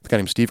with a guy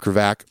named Steve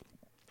Kravac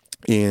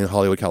in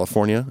Hollywood,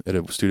 California, at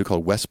a studio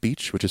called West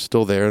Beach, which is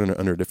still there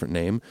under a different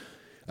name.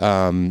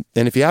 And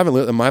if you haven't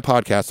listened to my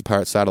podcast, The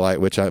Pirate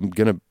Satellite, which I'm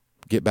going to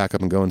get back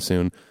up and going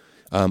soon,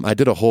 I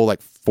did a whole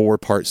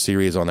 4-part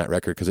series on that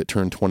record because it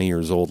turned 20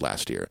 years old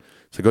last year.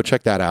 So go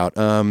check that out.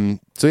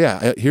 So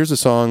yeah, here's a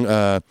song.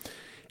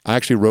 I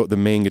actually wrote the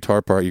main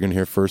guitar part you're going to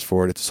hear first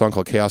for it. It's a song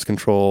called Chaos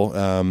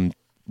Control.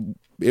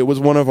 It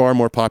was one of our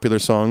more popular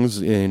songs.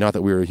 Not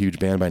that we were a huge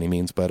band by any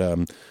means, but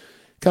kind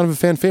of a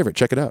fan favorite.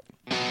 Check it out.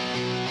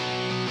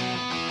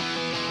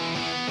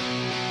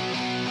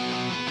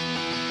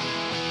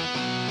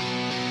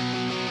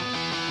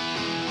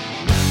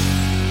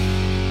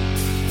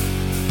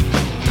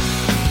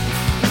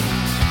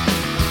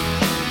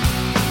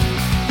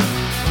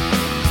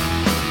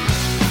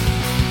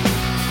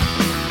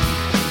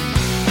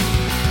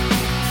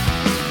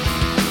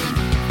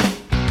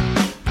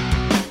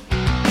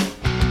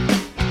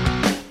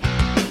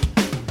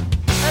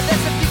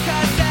 There's a few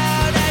cars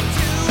out at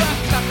 2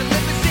 o'clock, the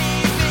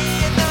limousine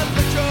being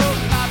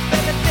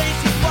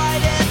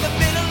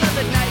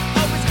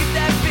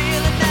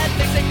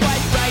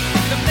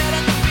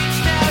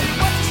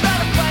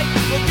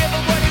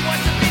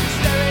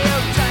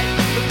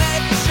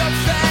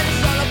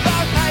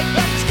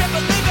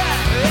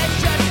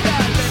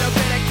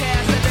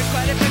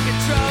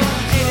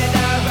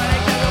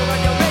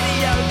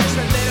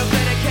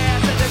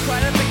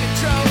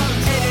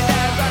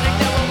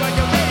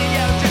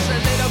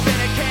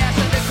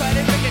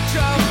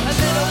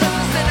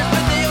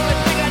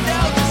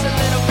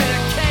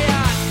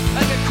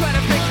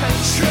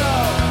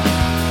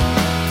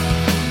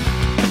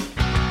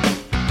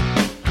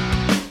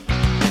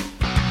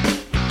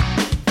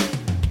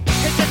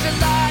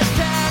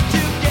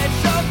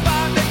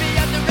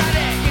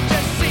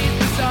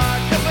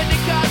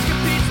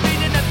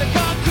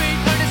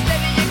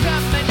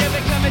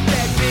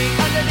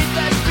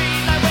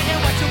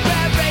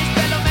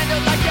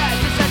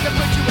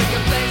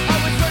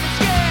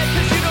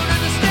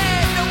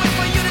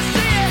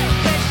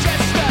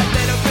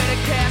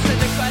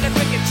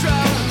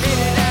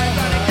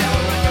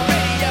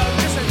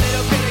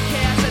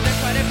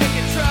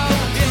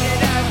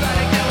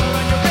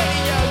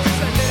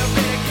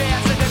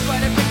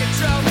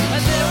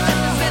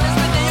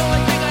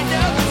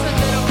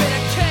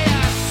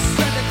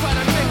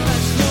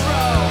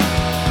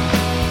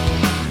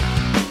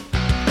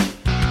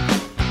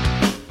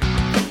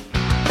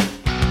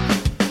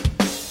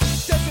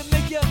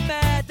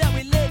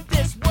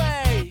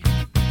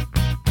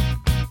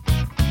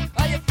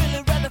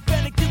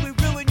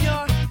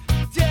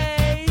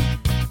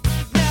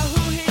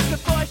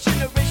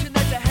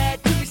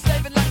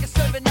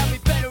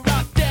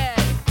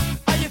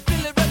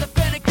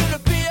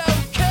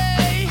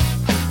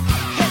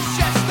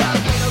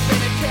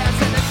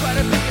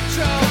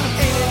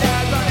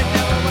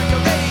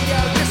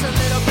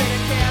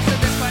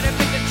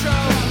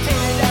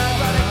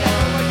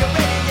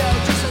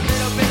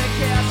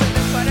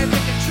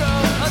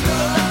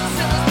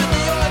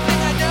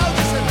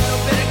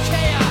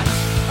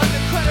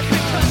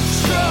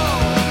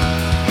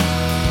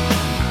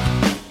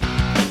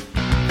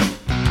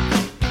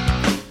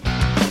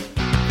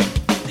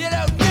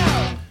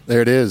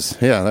There it is.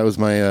 Yeah, that was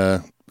one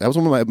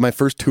of my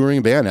first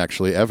touring band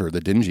actually ever, the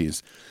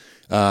Dingies.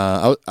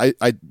 I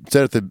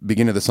said at the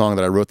beginning of the song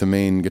that I wrote the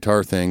main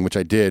guitar thing, which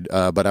I did,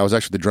 but I was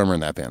actually the drummer in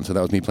that band, so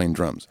that was me playing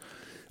drums.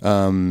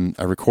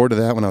 I recorded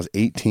that when I was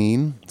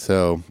 18,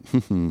 so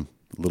a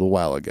little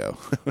while ago.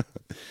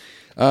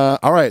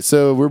 All right,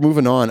 so we're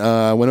moving on.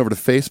 I went over to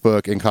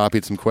Facebook and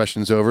copied some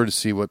questions over to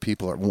see what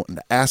people are wanting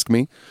to ask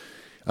me.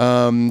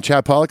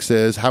 Chad Pollock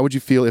says, how would you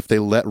feel if they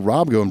let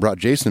Rob go and brought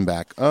Jason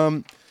back?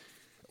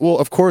 Well,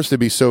 of course, it'd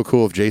be so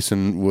cool if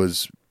Jason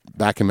was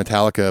back in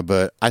Metallica,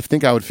 but I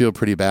think I would feel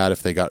pretty bad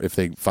if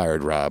they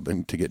fired Rob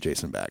and to get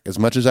Jason back. As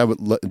much as I would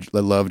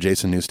love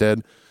Jason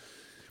Newsted,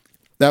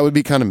 that would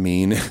be kind of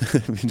mean. I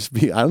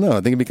don't know.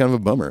 I think it'd be kind of a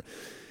bummer.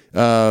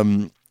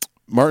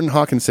 Martin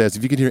Hawkins says,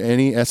 if you could hear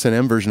any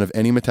S&M version of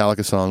any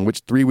Metallica song, which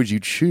 3 would you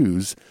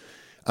choose?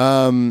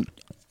 I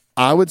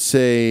would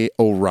say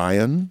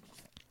Orion,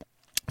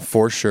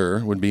 for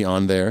sure, would be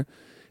on there.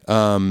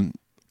 And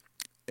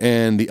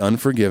The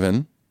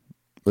Unforgiven,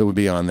 it would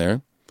be on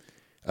there.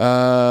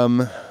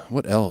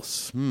 What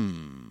else?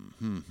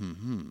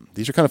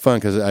 These are kind of fun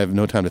because I have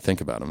no time to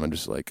think about them. I'm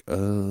just like,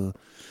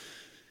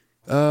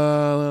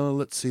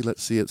 let's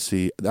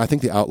see. I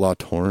think The Outlaw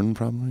Torn,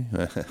 probably.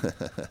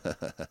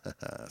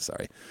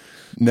 Sorry.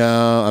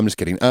 No, I'm just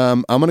kidding.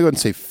 I'm going to go ahead and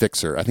say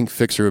Fixer. I think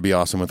Fixer would be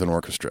awesome with an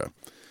orchestra.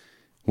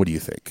 What do you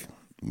think?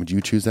 Would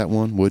you choose that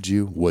one? Would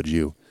you?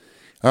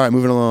 All right,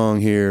 moving along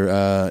here.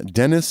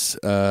 Dennis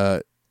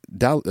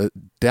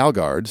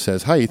Dalgard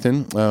says, hi,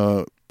 Ethan.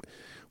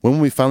 When will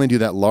we finally do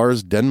that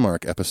Lars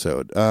Denmark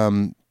episode?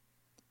 I'm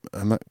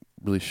not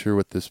really sure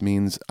what this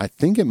means. I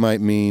think it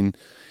might mean...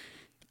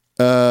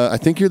 I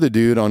think you're the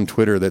dude on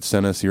Twitter that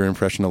sent us your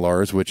impression of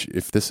Lars, which,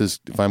 if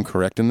I'm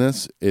correct in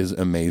this, is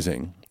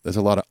amazing. There's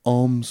a lot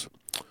of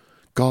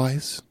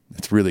guys.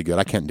 It's really good.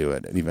 I can't do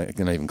it.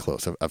 Not even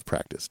close. I've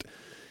practiced.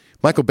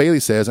 Michael Bailey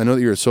says, I know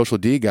that you're a Social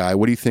D guy.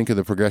 What do you think of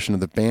the progression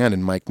of the band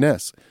and Mike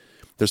Ness?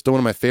 They're still one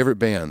of my favorite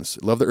bands.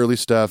 Love the early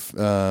stuff.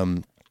 I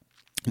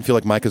feel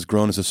like Mike has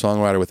grown as a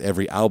songwriter with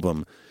every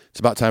album. It's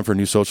about time for a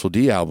new Social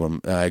D album.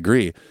 I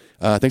agree.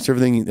 Thanks for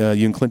everything,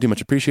 you and Clint do.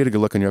 Much appreciated.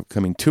 Good luck on your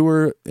upcoming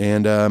tour.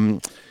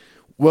 And,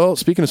 well,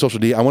 speaking of Social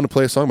D, I want to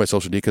play a song by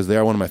Social D because they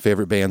are one of my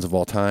favorite bands of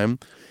all time.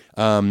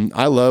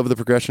 I love the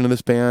progression of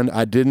this band.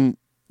 I didn't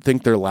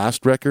think their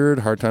last record,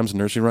 Hard Times and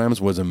Nursery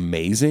Rhymes, was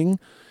amazing.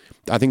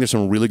 I think there's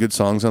some really good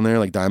songs on there,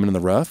 like Diamond in the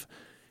Rough.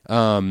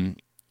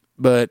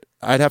 But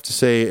I'd have to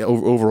say,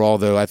 overall,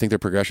 though, I think their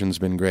progression's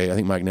been great. I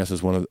think Mike Ness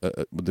is one of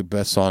the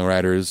best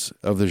songwriters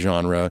of the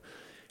genre.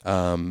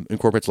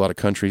 Incorporates a lot of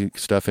country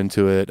stuff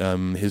into it.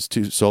 His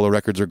 2 solo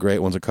records are great.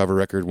 One's a cover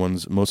record,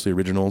 one's mostly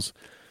originals.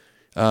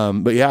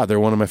 But yeah, they're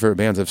one of my favorite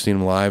bands. I've seen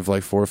them live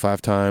like 4 or 5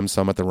 times,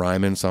 some at the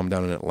Ryman, some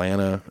down in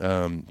Atlanta.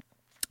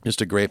 Just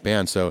a great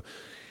band. So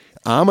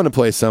I'm going to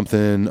play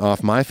something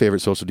off my favorite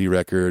Social D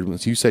record.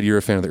 Since you said you're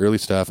a fan of the early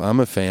stuff, I'm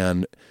a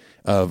fan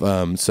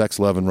of Sex,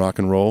 Love, and Rock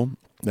and Roll.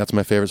 That's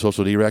my favorite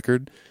Social D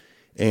record.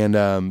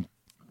 And,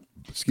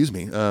 excuse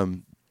me,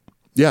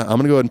 yeah, I'm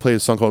going to go ahead and play a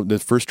song called, the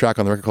first track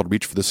on the record called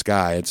Reach for the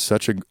Sky. It's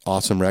such an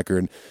awesome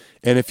record.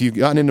 And if you've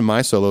gotten into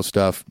my solo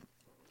stuff,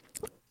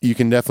 you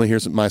can definitely hear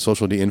my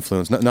Social D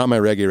influence. Not my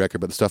reggae record,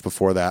 but the stuff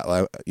before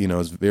that,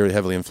 is very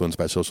heavily influenced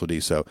by Social D.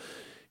 So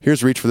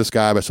here's Reach for the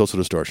Sky by Social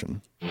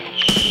Distortion.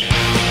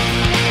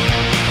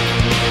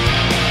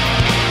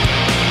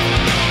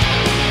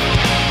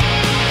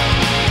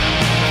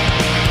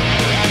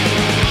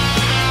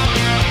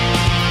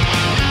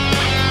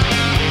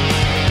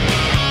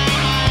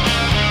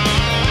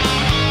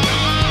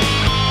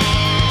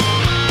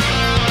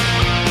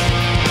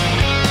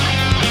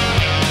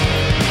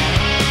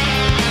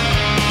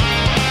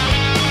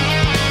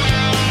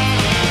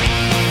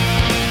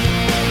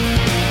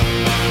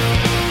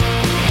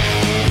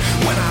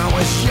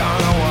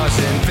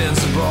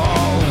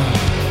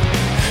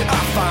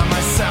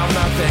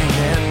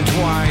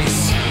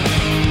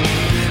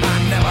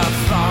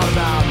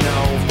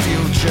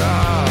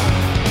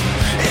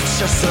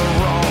 Just a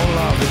roll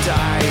of the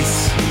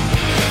dice.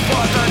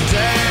 But the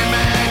day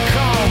may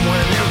come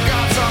when you've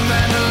got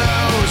something to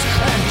lose,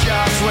 and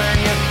just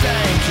when you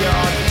think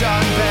you're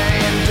done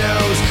paying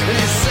dues,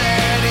 you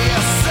say to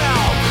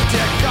yourself,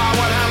 dear God,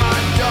 what have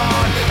I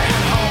done?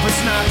 And hope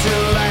it's not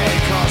too late,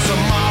 'cause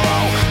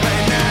tomorrow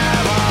may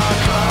never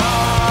come.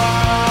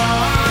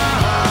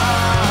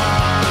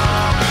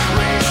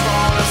 Reach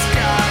for the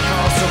sky,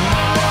 'cause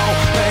tomorrow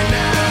may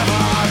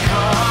never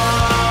come.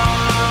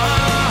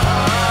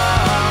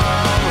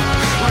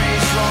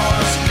 Reach for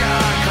the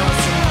sky, 'cause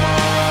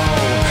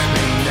tomorrow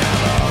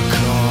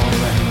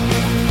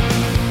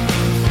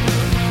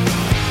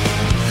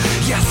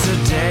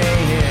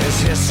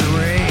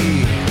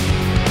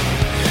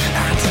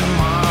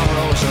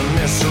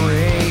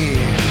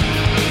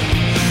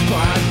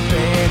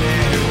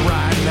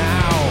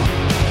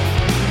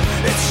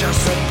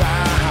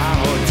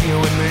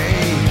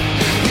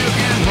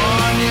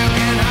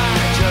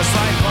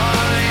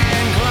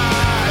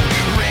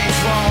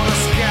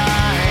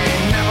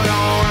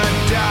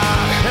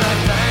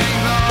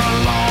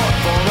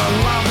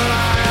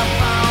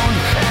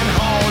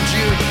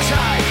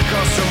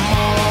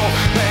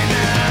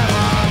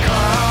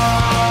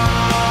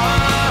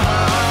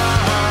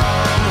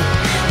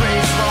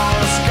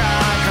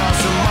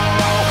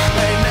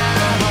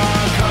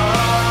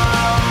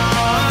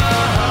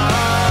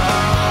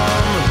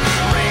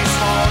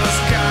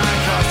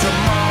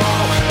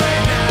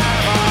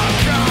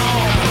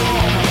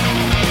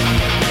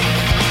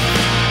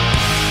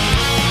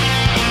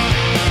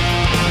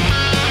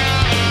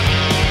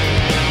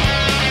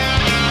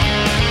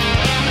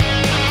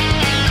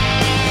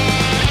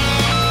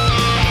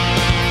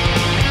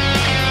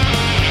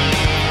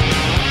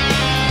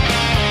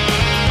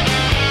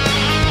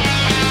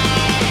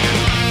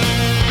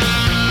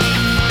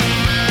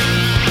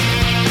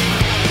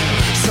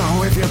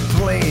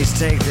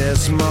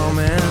this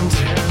moment.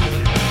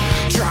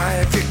 Try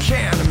if you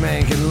can to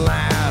make it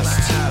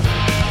last.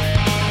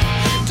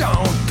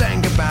 Don't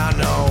think about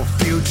no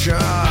future,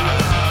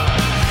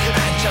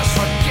 and just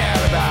forget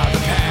about the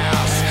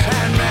past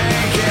and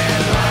make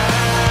it last.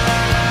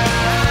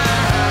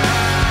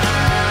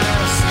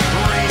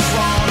 Reach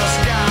for the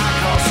sky,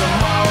 'cause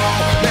tomorrow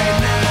may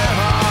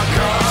never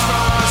come. Reach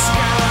for the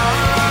sky,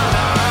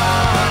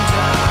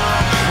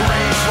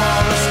 reach for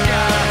the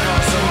sky,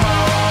 'cause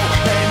tomorrow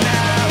may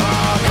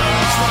never come.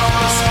 Reach for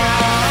the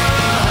sky,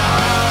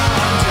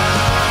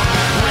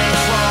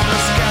 reach for the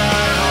sky,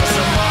 'cause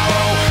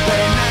tomorrow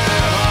may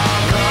never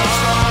come. Reach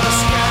for the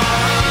sky,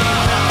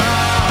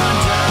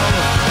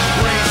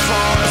 reach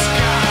for the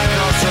sky,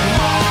 'cause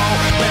tomorrow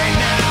may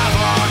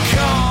never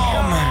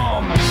come.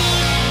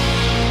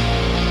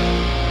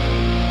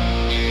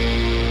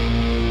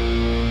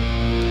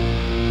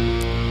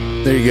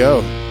 There you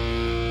go.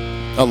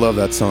 I love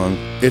that song.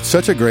 It's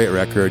such a great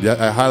record.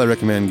 I highly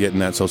recommend getting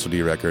that Social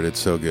D record. It's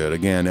so good.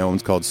 Again, that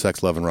one's called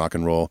Sex, Love, and Rock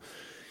and Roll.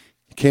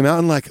 It came out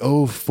in like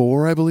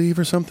 04, I believe,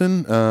 or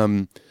something.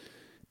 And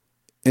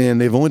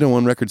they've only done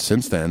one record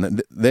since then.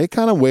 They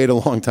kind of wait a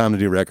long time to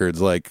do records.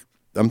 Like,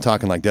 I'm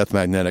talking like Death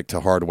Magnetic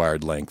to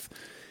Hardwired length.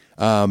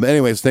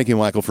 Anyways, thank you,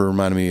 Michael, for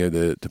reminding me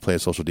to play a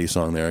Social D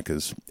song there,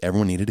 because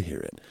everyone needed to hear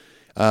it.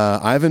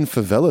 Ivan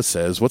Favela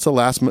says, "What's the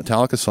last song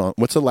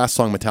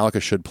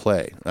Metallica should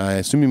play?" I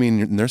assume you mean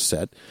in their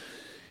set,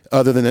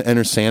 other than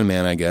Enter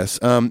Sandman, I guess.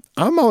 I'm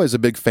always a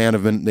big fan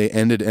of when they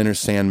ended Enter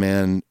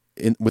Sandman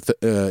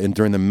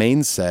during the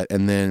main set,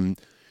 and then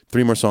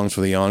 3 more songs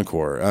for the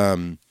encore.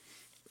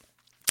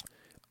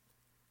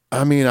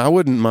 I mean, I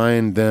wouldn't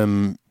mind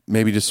them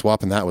maybe just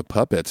swapping that with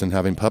Puppets and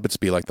having Puppets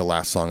be like the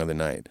last song of the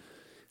night.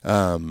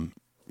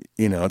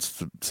 It's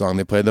the song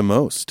they play the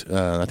most.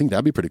 I think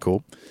that'd be pretty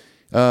cool.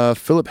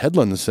 Philip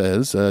Headland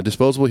says,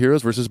 Disposable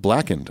Heroes versus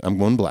Blackened. I'm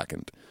going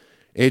Blackened.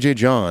 AJ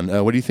John,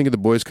 what do you think of the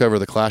boys' cover of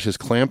The Clash's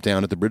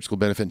Clampdown at the Bridge School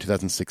benefit in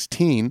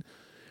 2016?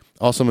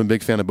 Also, I'm a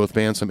big fan of both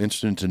bands, so I'm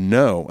interested to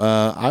know.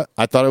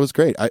 I thought it was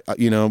great.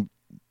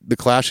 The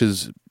Clash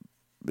is,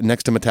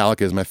 next to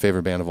Metallica, is my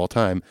favorite band of all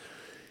time.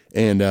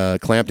 And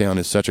Clampdown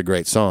is such a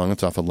great song.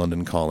 It's off of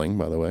London Calling,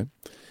 by the way.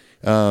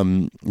 If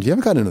you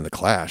haven't gotten into The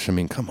Clash, I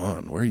mean, come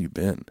on, where have you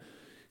been?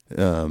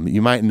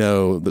 You might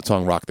know the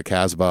song Rock the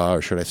Casbah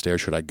or Should I Stay or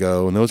Should I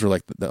Go? And those were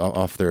like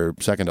off their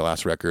second to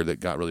last record that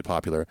got really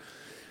popular.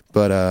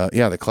 But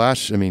The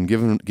Clash, I mean,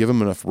 give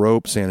them enough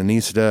rope,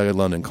 Sandinista,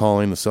 London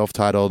Calling, the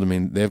self-titled. I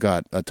mean, they've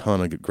got a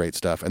ton of great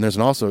stuff. And there's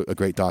also a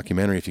great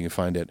documentary, if you can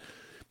find it,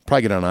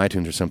 probably get it on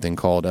iTunes or something,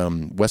 called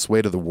West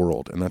Way to the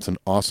World. And that's an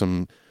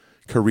awesome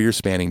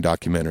career-spanning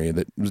documentary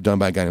that was done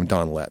by a guy named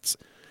Don Letts.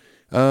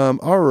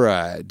 All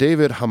right.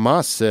 David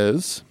Hamas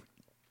says,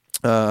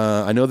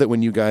 I know that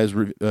when you guys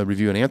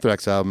review an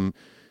Anthrax album,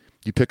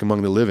 you pick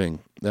Among the Living.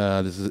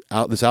 This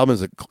album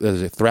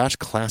is a thrash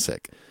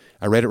classic.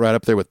 I rate it right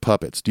up there with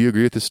Puppets. Do you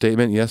agree with this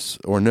statement? Yes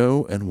or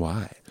no, and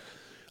why?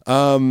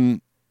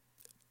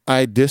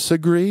 I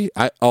disagree.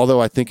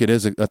 Although I think it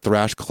is a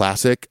thrash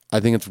classic,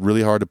 I think it's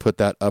really hard to put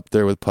that up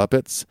there with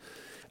Puppets.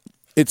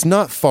 It's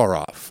not far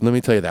off. Let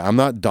me tell you that. I'm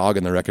not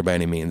dogging the record by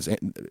any means.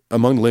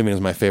 Among the Living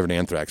is my favorite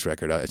Anthrax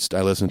record.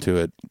 I listen to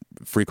it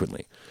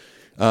frequently.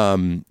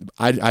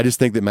 I just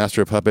think that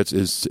Master of Puppets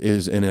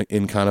is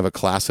in kind of a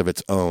class of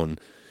its own,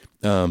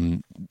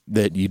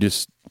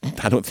 that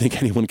I don't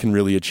think anyone can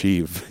really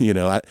achieve.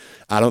 I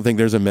don't think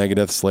there's a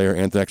Megadeth, Slayer,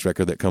 Anthrax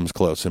record that comes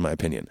close, in my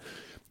opinion.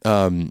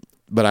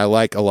 But I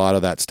like a lot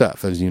of that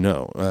stuff, as you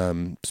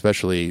know,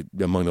 especially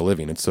Among the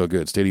Living. It's so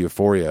good. State of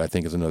Euphoria, I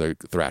think, is another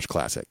thrash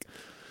classic.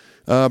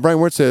 Brian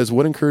Ward says,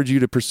 what encouraged you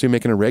to pursue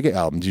making a reggae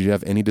album? Did you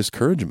have any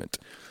discouragement?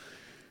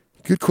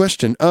 Good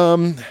question.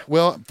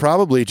 Well,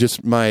 probably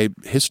just my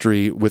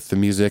history with the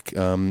music.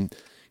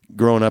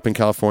 Growing up in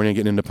California,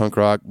 getting into punk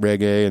rock,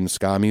 reggae, and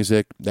ska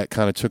music, that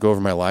kind of took over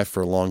my life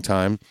for a long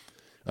time.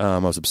 I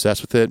was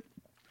obsessed with it.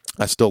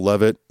 I still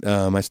love it.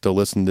 I still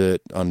listen to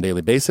it on a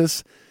daily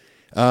basis.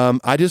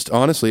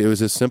 Honestly, it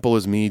was as simple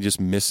as me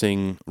just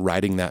missing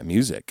writing that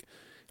music.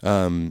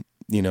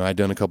 I'd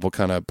done a couple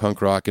kind of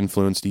punk rock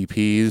influenced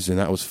EPs, and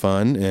that was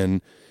fun,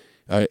 and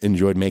I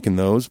enjoyed making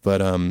those. But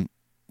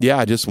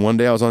just one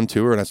day I was on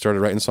tour and I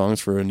started writing songs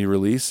for a new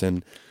release,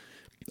 and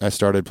I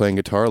started playing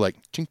guitar like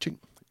ching ching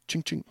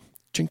ching ching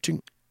ching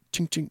ching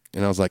ching ching,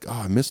 and I was like,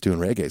 oh, I miss doing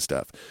reggae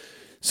stuff.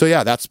 So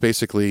yeah, that's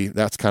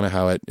kind of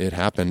how it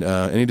happened.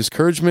 Any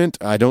discouragement?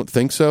 I don't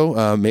think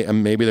so.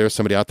 Maybe there was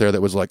somebody out there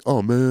that was like,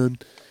 oh man,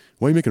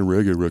 why are you making a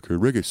reggae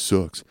record? Reggae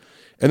sucks.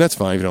 And that's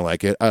fine if you don't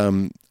like it.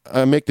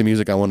 I make the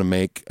music I want to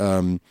make.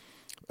 I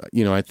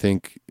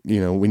think,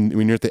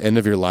 when you're at the end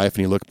of your life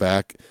and you look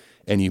back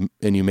and you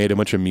made a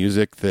bunch of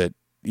music that,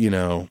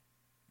 you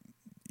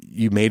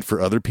made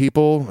for other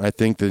people, I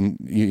think then,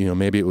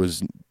 maybe it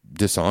was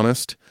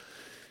dishonest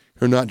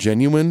or not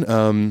genuine.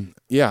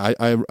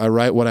 I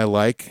write what I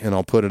like and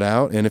I'll put it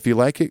out. And if you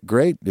like it,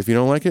 great. If you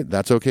don't like it,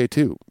 that's okay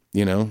too.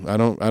 I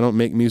don't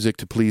make music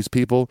to please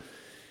people.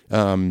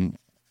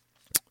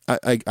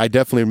 I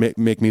definitely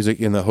make music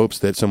in the hopes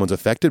that someone's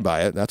affected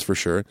by it. That's for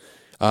sure.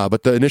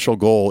 But the initial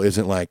goal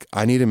isn't like,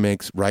 I need to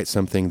write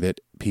something that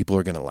people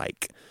are going to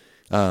like.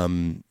 I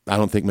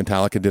don't think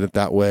Metallica did it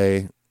that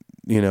way,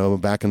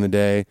 back in the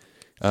day.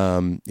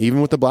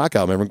 Even with the Black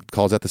Album, everyone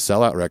calls that the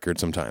sellout record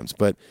sometimes.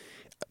 But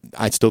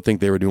I still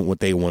think they were doing what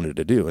they wanted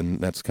to do, and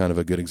that's kind of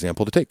a good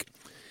example to take.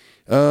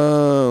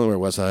 Where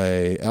was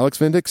I? Alex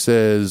Vindic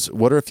says,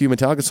 what are a few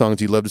Metallica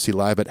songs you'd love to see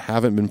live but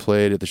haven't been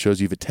played at the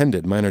shows you've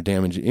attended? Mine are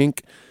Damage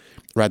Inc.,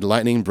 Ride the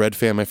Lightning, Bread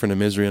Fan, My Friend of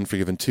Misery,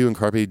 Unforgiven 2, and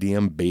Carpe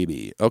Diem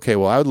Baby. Okay,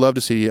 well, I would love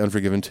to see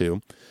Unforgiven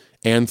 2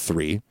 and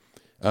 3.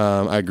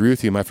 I agree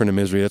with you, My Friend of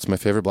Misery. That's my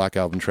favorite Black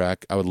Album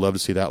track. I would love to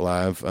see that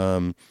live.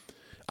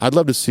 I'd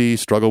love to see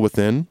Struggle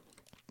Within.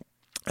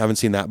 I haven't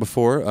seen that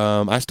before.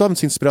 I still haven't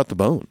seen Spit Out the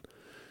Bone.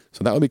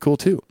 So that would be cool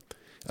too.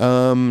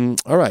 All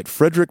right.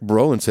 Frederick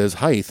Brolin says,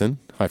 hi, Ethan.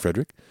 Hi,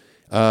 Frederick.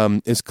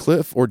 If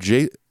Cliff or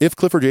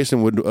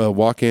Jason would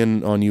walk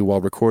in on you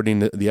while recording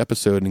the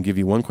episode and give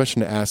you one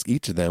question to ask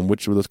each of them,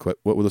 what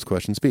would those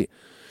questions be?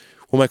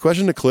 Well, my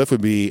question to Cliff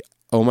would be,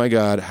 oh my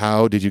God,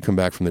 how did you come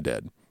back from the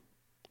dead?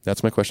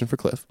 That's my question for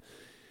Cliff.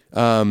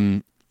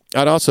 I'd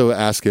also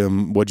ask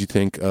him, what'd you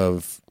think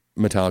of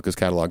Metallica's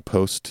catalog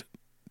post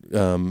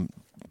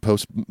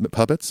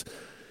Puppets?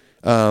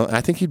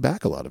 I think he'd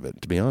back a lot of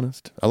it, to be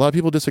honest. A lot of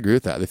people disagree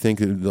with that. They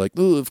think like,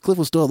 "Oh, if Cliff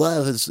was still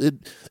alive,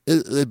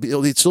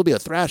 it'd still be a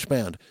thrash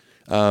band."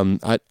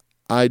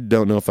 I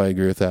don't know if I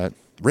agree with that.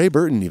 Ray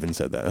Burton even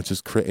said that. That's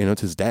just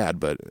it's his dad,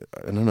 but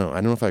I don't know. I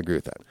don't know if I agree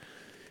with that.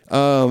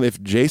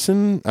 If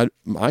Jason,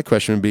 my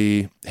question would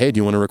be, "Hey, do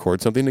you want to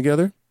record something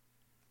together?"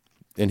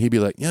 And he'd be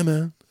like, "Yeah,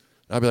 man."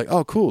 I'd be like,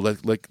 "Oh, cool.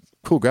 Like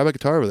cool. Grab a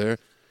guitar over there.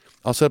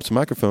 I'll set up some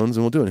microphones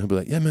and we'll do it." And he'll be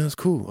like, "Yeah, man, it's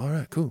cool. All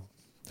right, cool."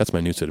 That's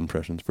my new Sid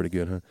impression. It's pretty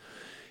good, huh?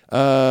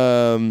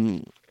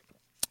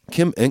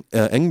 Kim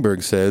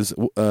Engberg says,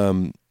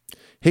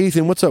 hey,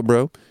 Ethan, what's up,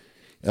 bro?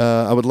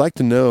 I would like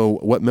to know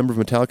what member of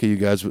Metallica you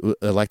guys would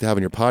like to have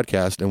on your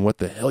podcast and what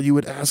the hell you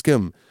would ask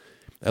him.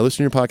 I listen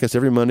to your podcast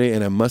every Monday,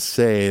 and I must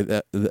say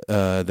that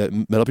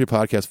Metal Up Your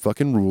Podcast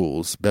fucking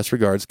rules. Best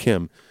regards,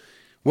 Kim.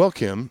 Well,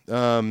 Kim,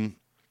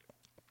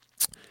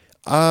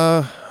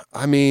 I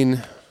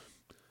mean,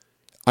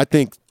 I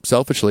think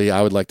selfishly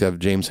I would like to have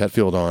James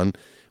Hetfield on,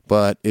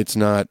 but it's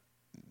not,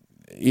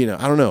 I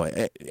don't know.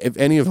 If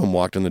any of them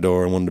walked in the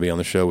door and wanted to be on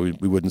the show, we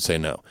wouldn't say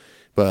no.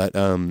 But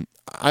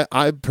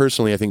I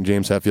personally, I think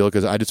James Hetfield,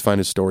 because I just find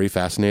his story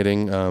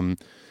fascinating.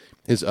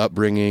 His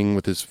upbringing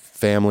with his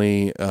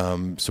family,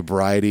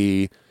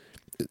 sobriety,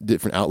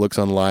 different outlooks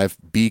on life,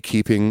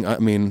 beekeeping. I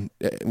mean,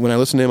 when I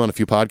listened to him on a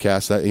few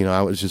podcasts,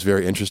 I was just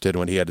very interested in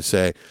what he had to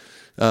say.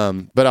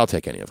 But I'll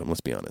take any of them, let's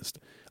be honest.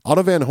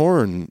 Otto Van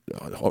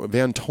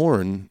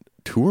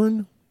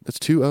Toorn? That's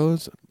 2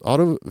 O's.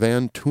 Otto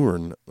Van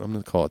Toorn. I'm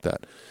going to call it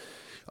that.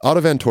 Otto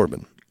Van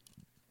Torben.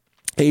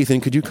 Hey,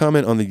 Ethan, could you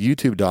comment on the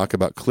YouTube doc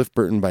about Cliff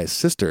Burton by his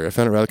sister? I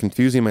found it rather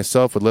confusing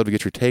myself. Would love to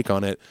get your take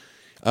on it.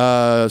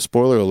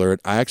 Spoiler alert,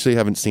 I actually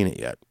haven't seen it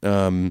yet.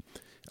 I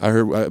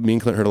heard me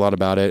and Clint heard a lot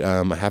about it.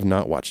 I have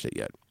not watched it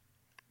yet,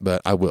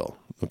 but I will.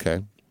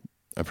 Okay,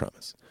 I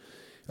promise.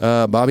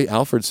 Bobby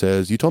Alford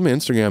says, you told me on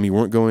Instagram you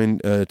weren't going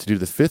to do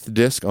the 5th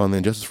disc on the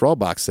Injustice for All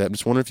box set. I'm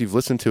just wondering if you've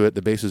listened to it.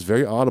 The bass is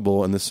very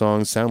audible, and the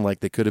songs sound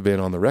like they could have been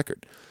on the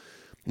record.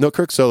 No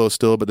Kirk solo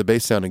still, but the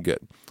bass sounded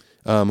good.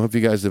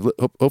 Hopefully you guys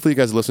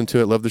have listened to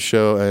it. Love the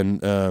show,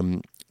 and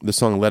the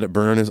song "Let It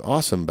Burn" is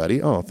awesome,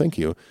 buddy. Oh, thank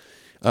you.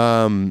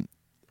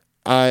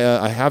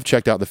 I have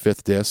checked out the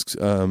 5th disc.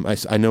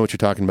 I know what you're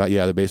talking about.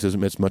 Yeah, the bass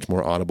it's much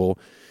more audible.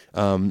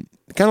 Kind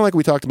of like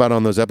we talked about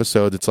on those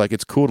episodes. It's like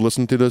it's cool to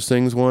listen to those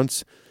things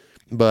once,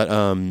 but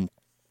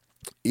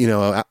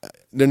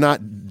they're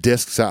not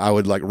discs I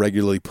would like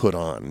regularly put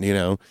on.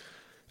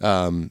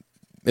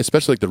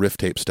 Especially like the riff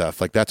tape stuff.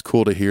 Like that's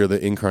cool to hear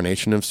the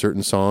incarnation of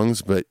certain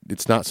songs, but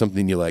it's not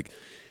something you like.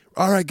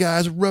 All right,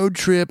 guys, road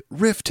trip,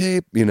 riff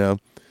tape. And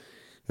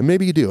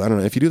maybe you do. I don't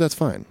know. If you do, that's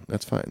fine.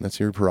 That's fine. That's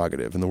your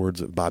prerogative, in the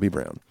words of Bobby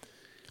Brown.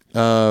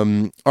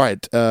 All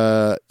right.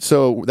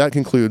 So that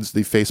concludes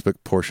the Facebook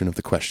portion of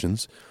the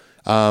questions.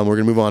 We're going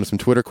to move on to some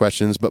Twitter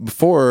questions. But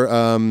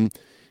before,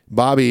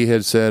 Bobby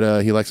had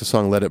said he likes the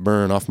song "Let It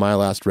Burn" off my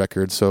last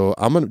record. So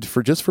I'm going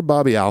to, for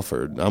Bobby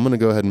Alford, I'm going to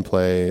go ahead and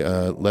play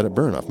 "Let It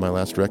Burn" off my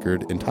last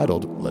record,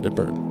 entitled "Let It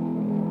Burn."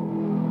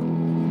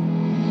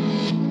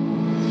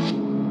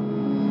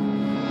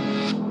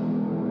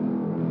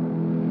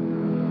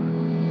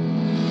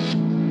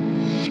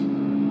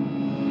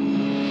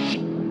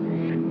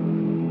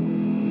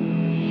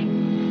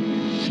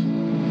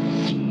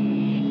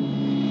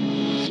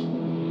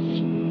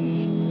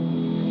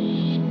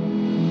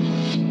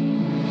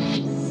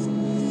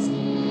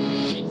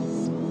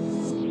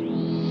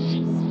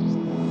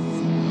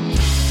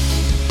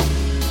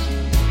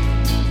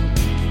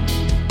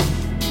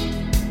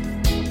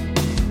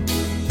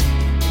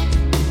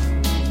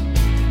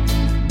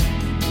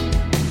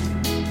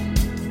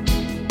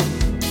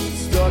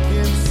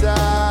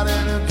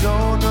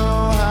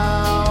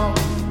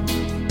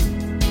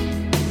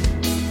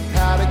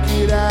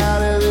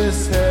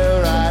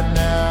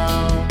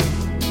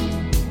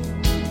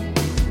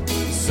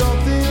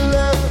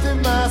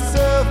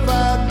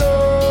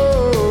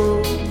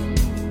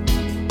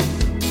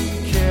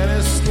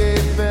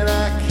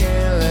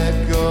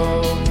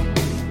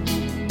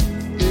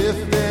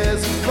 If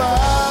there's a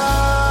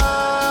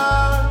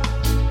fire,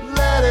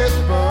 let it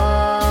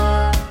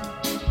burn.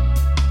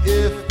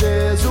 If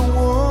there's a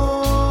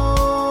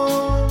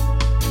wound,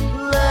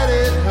 let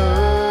it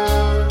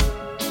hurt.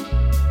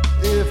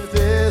 If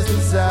there's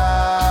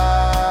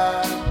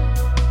desire,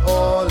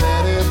 oh,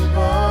 let it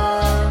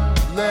burn,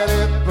 let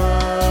it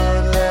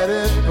burn, let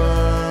it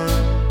burn.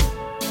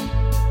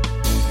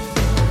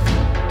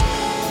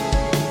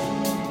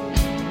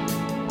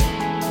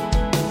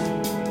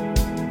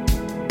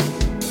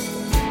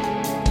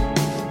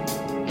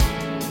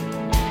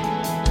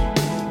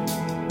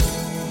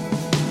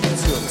 It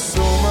took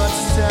so much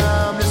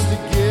time just to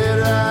get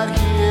right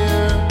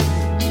here.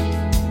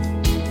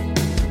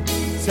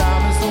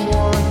 Time is the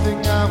one thing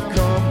I've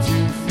come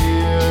to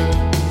fear.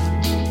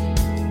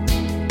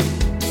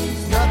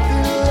 There's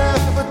nothing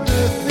left but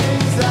the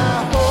things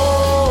I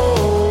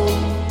hold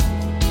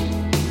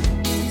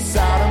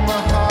inside of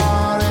my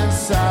heart,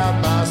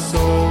 inside my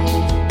soul.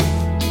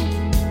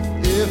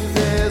 If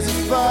there's a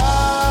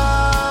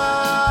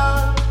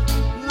fire,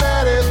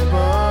 let it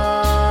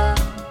burn.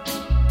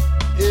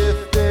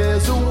 If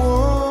there's a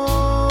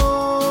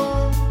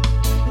wound,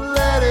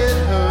 let it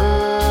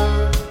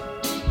hurt.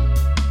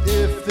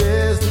 If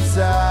there's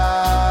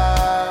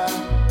desire,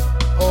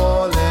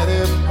 oh, let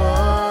it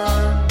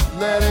burn,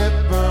 let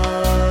it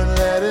burn,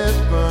 let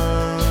it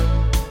burn.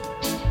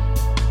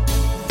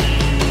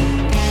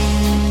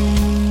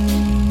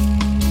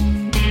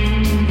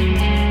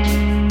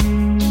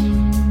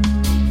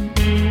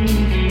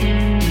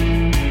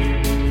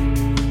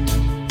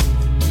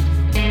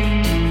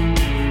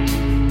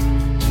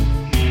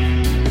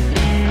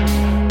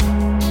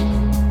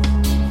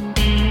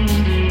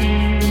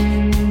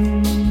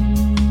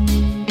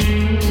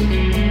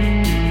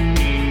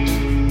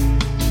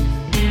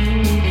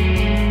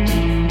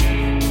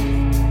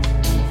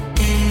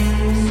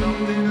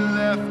 Something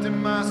left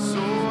in my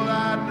soul,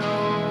 I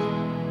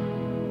know.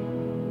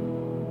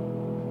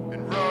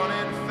 And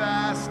running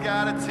fast,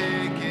 gotta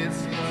take it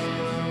slow.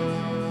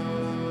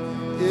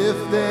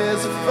 If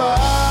there's a fire,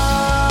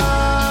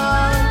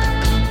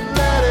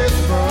 let it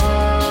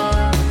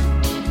burn.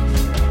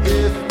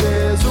 If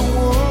there's a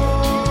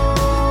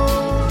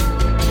wound,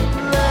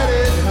 let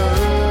it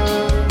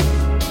hurt.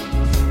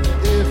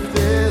 If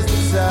there's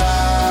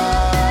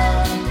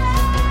desire,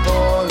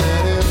 oh,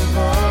 let it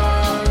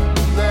burn,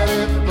 let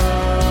it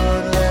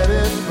burn, let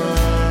it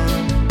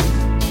burn.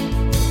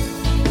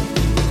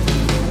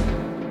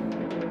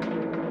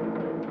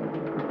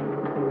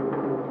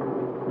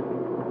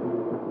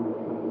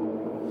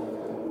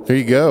 There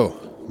you go.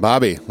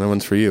 Bobby, that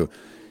one's for you.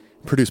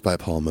 Produced by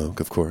Paul Moak,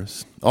 of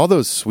course. All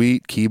those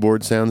sweet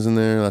keyboard sounds in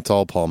there, that's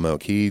all Paul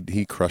Moak.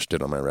 He crushed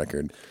it on my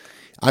record.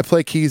 I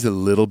play keys a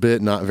little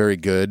bit, not very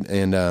good,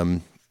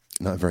 and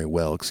not very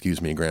well,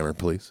 excuse me, grammar,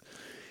 please.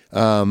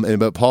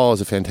 But Paul is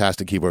a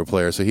fantastic keyboard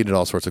player, so he did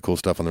all sorts of cool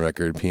stuff on the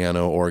record.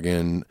 Piano,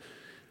 organ,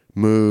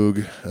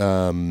 Moog,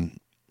 some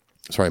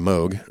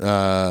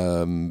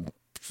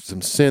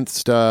synth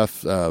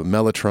stuff,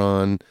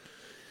 Mellotron.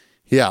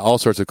 Yeah, all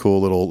sorts of cool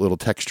little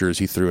textures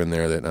he threw in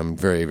there that I'm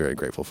very, very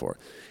grateful for.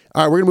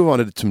 All right, we're going to move on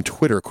to some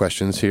Twitter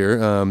questions here.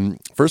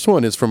 First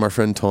one is from our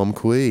friend Tom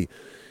Kui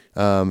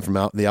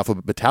from the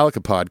Alphabet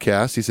Metallica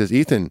podcast. He says,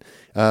 Ethan,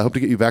 hope to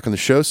get you back on the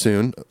show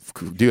soon.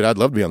 Dude, I'd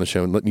love to be on the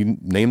show and let you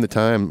name the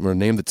time or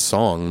name the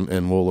song,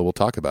 and we'll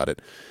talk about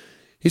it.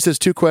 He says,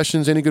 2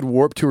 questions, any good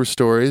Warped Tour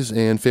stories,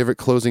 and favorite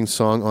closing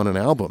song on an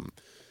album?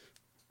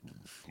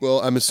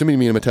 Well, I'm assuming you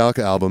mean a Metallica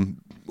album,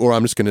 or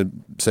I'm just going to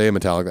say a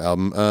Metallica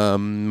album.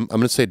 I'm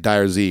going to say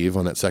Dyer's Eve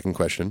on that second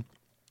question.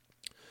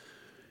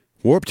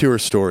 Warped Tour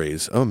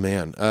stories. Oh,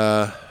 man.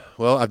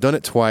 Well, I've done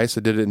it twice.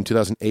 I did it in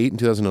 2008 and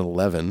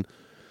 2011.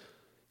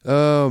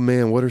 Oh,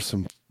 man, what's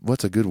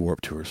a good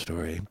Warped Tour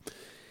story?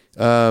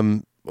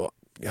 Well,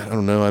 I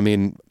don't know. I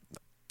mean,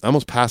 I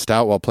almost passed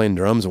out while playing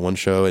drums at one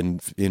show in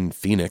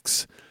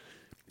Phoenix.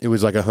 It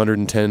was like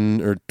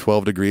 110 or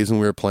 12 degrees when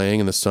we were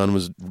playing, and the sun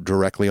was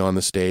directly on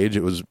the stage.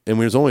 It was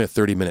only a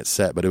 30-minute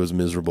set, but it was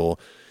miserable.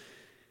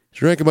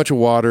 Drank a bunch of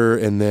water,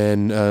 and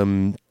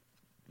then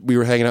we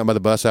were hanging out by the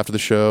bus after the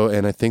show,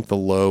 and I think the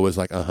low was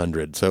like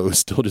 100, so it was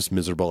still just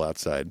miserable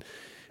outside.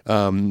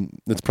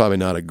 It's probably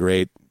not a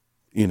great,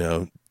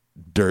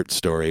 dirt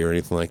story or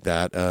anything like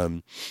that.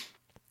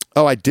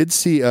 I did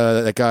see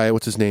that guy,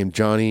 what's his name?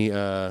 Johnny,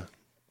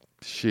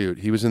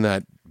 he was in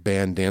that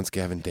band Dance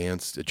Gavin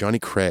Dance, Johnny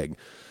Craig.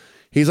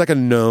 He's like a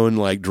known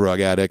like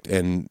drug addict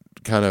and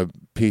kind of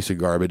piece of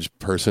garbage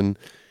person.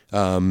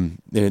 And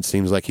it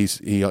seems like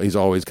he's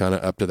always kind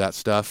of up to that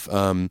stuff.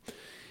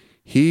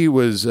 He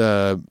was,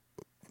 from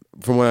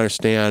what I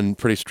understand,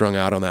 pretty strung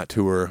out on that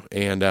tour.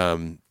 And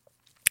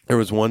there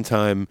was one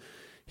time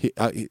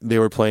they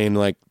were playing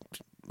like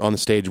on the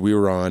stage we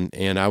were on,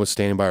 and I was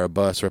standing by our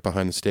bus right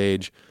behind the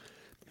stage,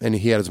 and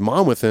he had his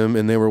mom with him,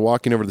 and they were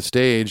walking over to the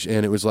stage,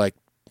 and it was like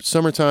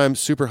summertime,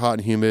 super hot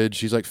and humid.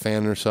 She's like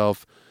fanning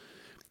herself,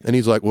 and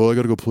he's like, well, I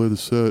got to go play the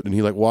set. And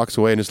he like walks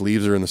away and just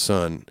leaves her in the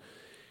sun.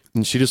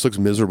 And she just looks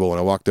miserable. And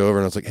I walked over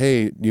and I was like,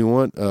 hey, do you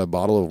want a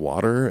bottle of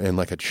water and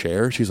like a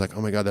chair? She's like,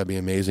 oh my God, that'd be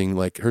amazing.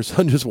 Like her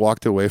son just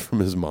walked away from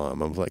his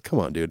mom. I was like, come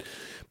on, dude.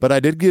 But I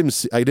did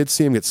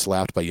see him get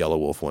slapped by Yellow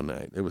Wolf one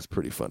night. It was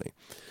pretty funny.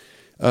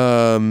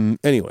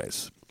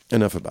 Anyways,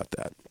 enough about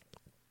that.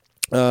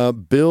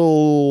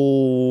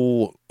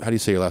 Bill, how do you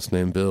say your last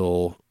name?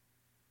 Bill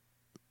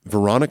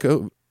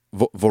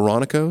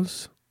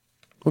Veronicos?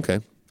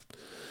 Okay.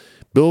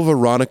 Bill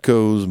Veronica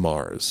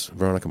Mars.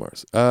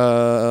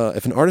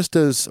 If an artist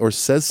does or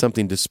says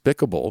something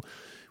despicable,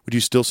 would you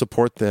still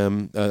support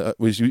them?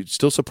 Would you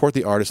still support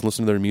the artist and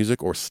listen to their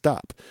music, or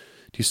stop?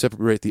 Do you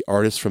separate the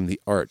artist from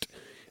the art?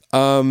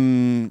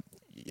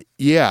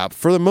 Yeah,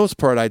 for the most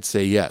part, I'd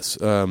say yes.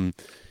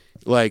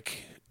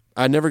 Like,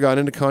 I never got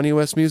into Kanye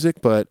West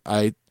music, but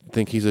I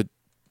think he's a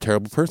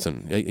terrible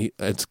person.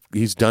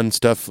 He's done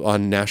stuff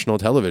on national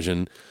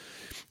television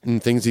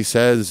and things he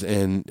says,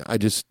 and I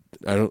don't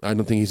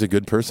think he's a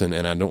good person,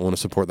 and I don't want to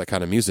support that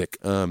kind of music.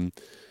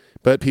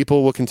 But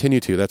people will continue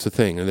to. That's the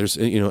thing. And there's,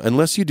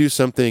 unless you do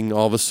something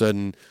all of a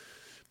sudden,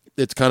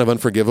 it's kind of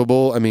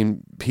unforgivable. I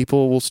mean,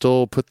 people will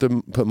still put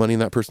money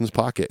in that person's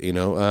pocket.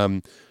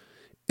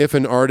 If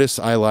an artist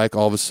I like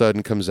all of a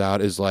sudden comes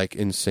out as like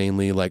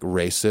insanely like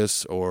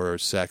racist or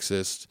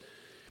sexist,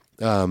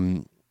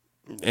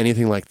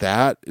 anything like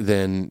that,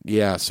 then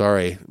yeah,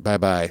 sorry,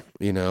 bye.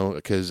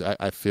 Because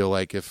I feel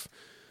like if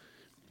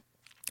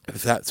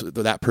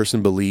that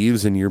person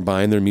believes and you're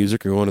buying their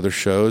music or going to their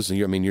shows,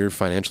 and you're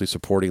financially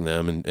supporting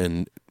them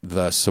and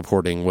thus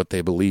supporting what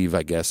they believe,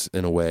 I guess,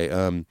 in a way.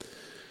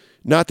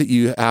 Not that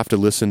you have to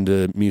listen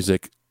to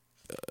music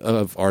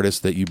of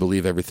artists that you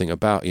believe everything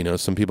about.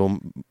 Some people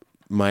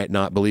might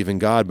not believe in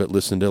God, but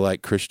listen to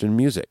like Christian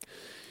music.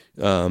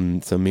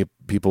 Some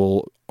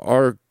people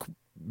are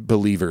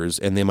believers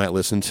and they might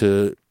listen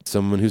to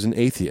someone who's an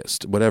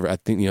atheist, whatever. I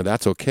think,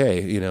 that's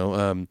okay,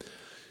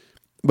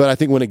 but I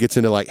think when it gets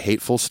into like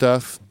hateful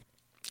stuff,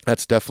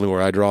 that's definitely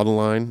where I draw the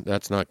line.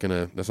 That's not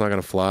gonna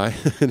fly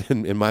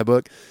in my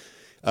book.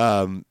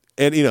 So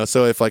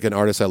if like an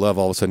artist I love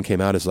all of a sudden came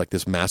out as like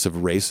this massive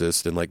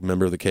racist and like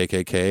member of the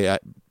KKK,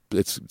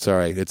 it's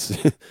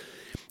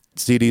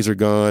CDs are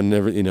gone.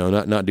 Never,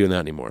 not doing that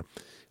anymore.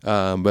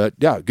 But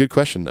yeah, good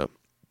question though.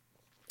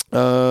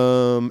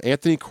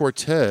 Anthony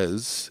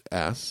Cortez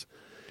asks,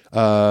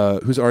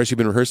 whose artist you've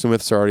been rehearsing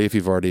with? Sorry if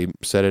you've already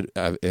said it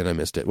and I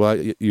missed it. Well,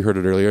 you heard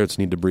it earlier. It's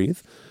Need to Breathe.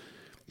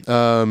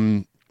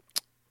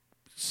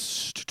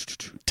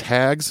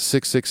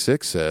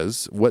 Tags666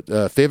 says, what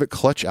favorite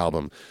Clutch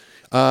album?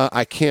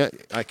 I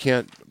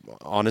can't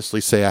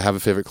honestly say I have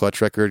a favorite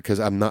Clutch record because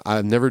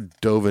I've never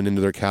dove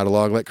into their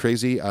catalog like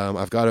crazy.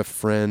 I've got a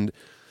friend,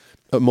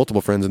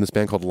 multiple friends in this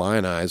band called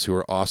Lion Eyes who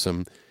are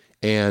awesome,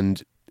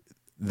 and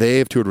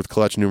they've toured with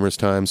Clutch numerous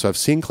times. So I've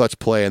seen Clutch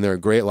play, and they're a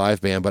great live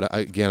band. But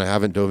I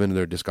haven't dove into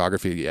their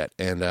discography yet,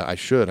 and I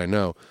should. I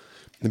know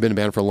they've been a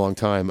band for a long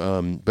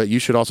time. But you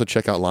should also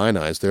check out Lion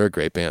Eyes. They're a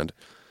great band.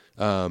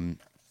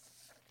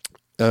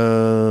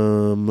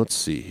 Let's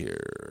see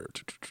here.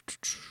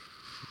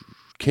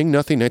 King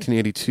Nothing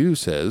 1982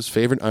 says,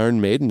 favorite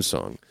Iron Maiden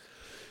song?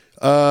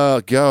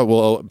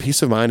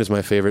 Peace of Mind is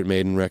my favorite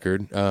Maiden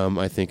record.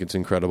 I think it's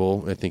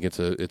incredible. I think it's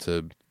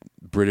a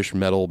British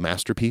metal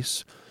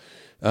masterpiece.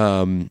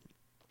 I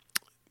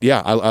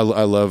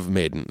love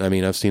Maiden. I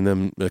mean, I've seen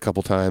them a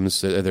couple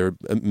times. They're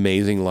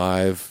amazing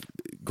live,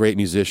 great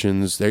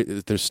musicians.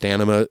 They're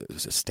stamina.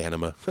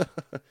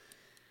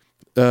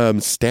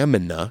 I'm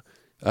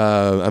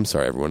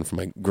sorry, everyone, for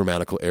my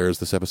grammatical errors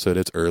this episode.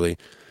 It's early.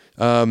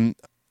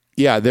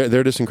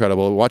 They're just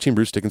incredible. Watching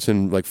Bruce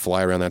Dickinson like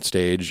fly around that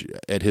stage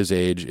at his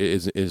age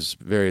is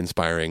very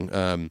inspiring.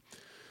 I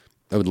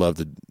would love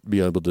to be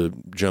able to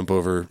jump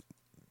over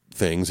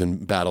things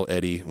and battle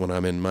Eddie when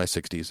I'm in my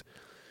 60s.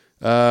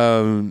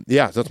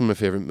 That's one of my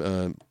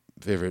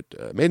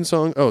favorite Maiden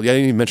song. Oh yeah, I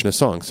didn't even mention a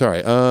song.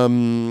 Sorry.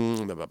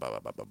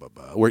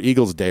 Where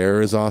Eagles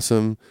Dare is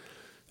awesome.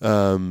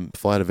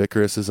 Flight of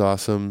Icarus is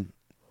awesome.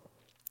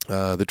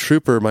 The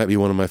Trooper might be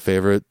one of my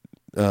favorite.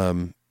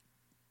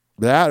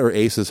 That or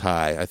Aces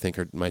High, I think,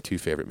 are my two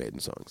favorite Maiden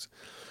songs,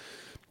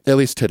 at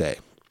least today.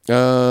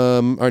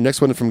 Our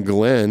next one is from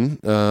Glenn.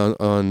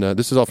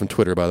 This is all from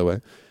Twitter, by the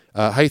way.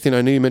 How you think?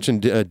 I know you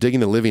mentioned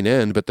Digging the Living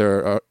End, but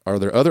are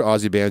there other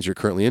Aussie bands you're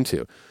currently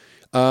into?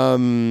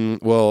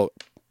 Well,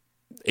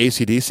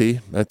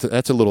 AC/DC.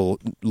 That's a little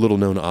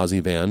known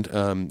Aussie band.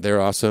 They're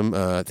awesome.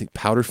 I think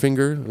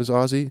Powderfinger is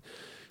Aussie.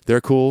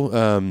 They're cool.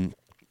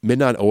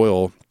 Midnight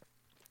Oil.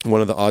 One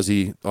of the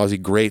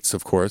Aussie greats,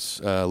 of course.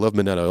 Love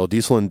Midnight Oil.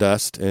 Diesel and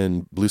Dust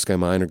and Blue Sky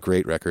Mine are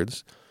great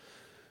records.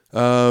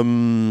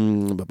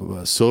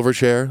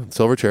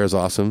 Silverchair is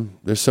awesome.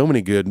 There's so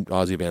many good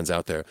Aussie bands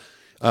out there.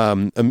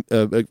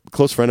 A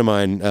close friend of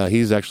mine,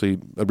 he's actually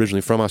originally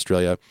from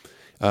Australia,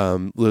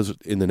 lives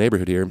in the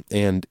neighborhood here,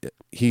 and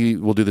he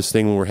will do this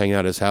thing when we're hanging out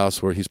at his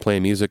house where he's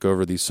playing music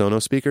over these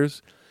Sonos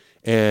speakers,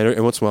 and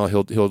once in a while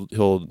he'll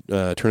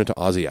turn it to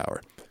Aussie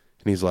Hour,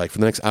 and he's like, for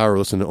the next hour,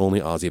 listen to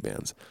only Aussie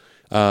bands.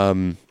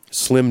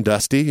 Slim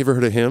Dusty, you ever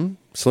heard of him?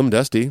 Slim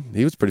Dusty,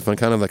 he was pretty fun,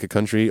 kind of like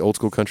a old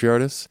school country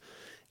artist.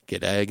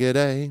 G'day,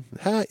 g'day.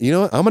 Hi. You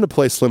know what? I'm going to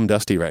play Slim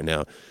Dusty right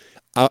now.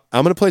 I'm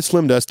going to play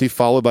Slim Dusty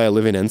followed by a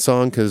Living End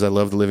song because I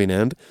love the Living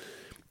End.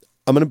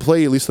 I'm going to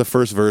play at least the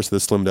first verse of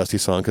the Slim Dusty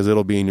song because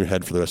it'll be in your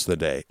head for the rest of the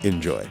day.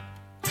 Enjoy.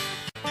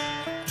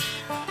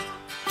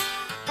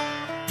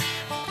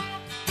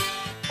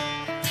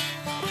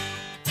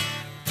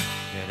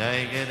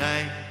 G'day,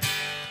 g'day,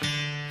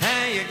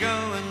 how you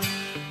going?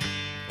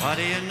 What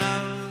do you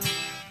know?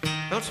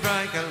 Don't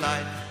strike a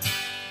light.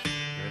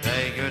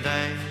 G'day,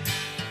 g'day,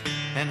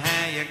 and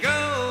how you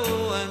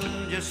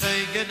going? Just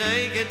say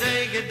g'day,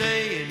 g'day,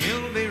 g'day, and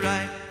you'll be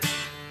right.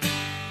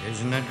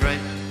 Isn't it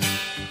great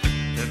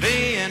to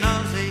be an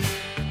Aussie,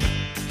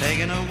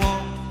 taking a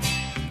walk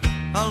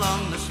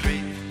along the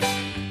street,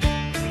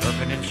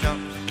 looking in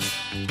shops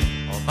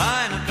or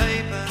buying a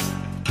paper,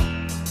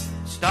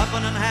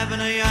 stopping and having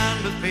a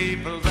yarn with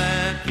people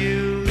that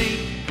you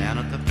meet down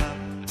at the pub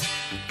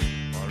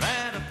or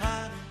at a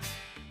party.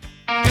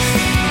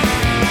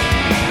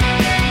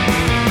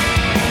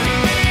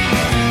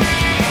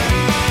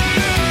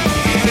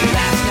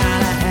 Last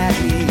night I had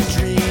me a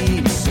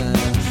dream, son.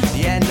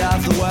 The end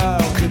of the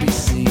world could be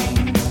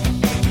seen.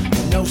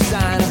 No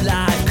sign of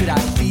life could I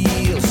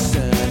feel,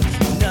 son.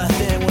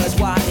 Nothing was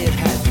what it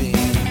had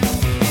been.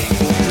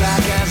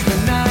 Black as the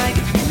night,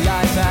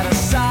 life out of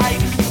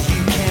sight.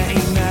 You can't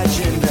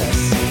imagine the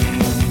scene.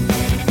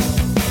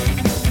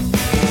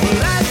 Well,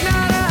 last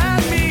night I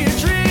had me a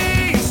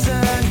dream,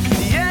 son.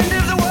 The end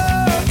of the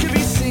world could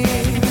be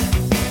seen.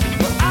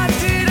 But I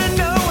didn't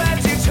know where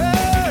to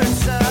turn,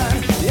 son.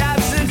 The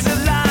absence of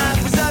life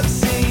was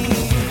obscene.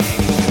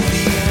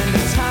 The end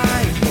of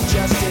time,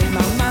 just in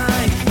my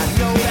mind. I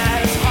know that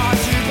it's hard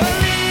to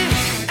believe,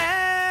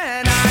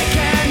 and I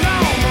can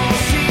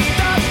almost see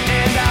the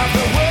end of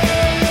the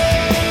world.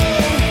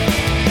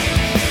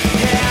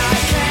 Yeah, I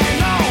can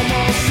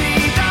almost see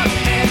the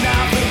end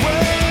of the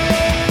world.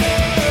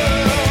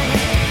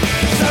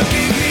 So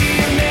give me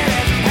a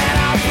minute, and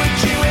I'll put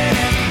you in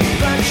it,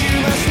 but you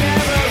must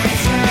never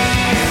return.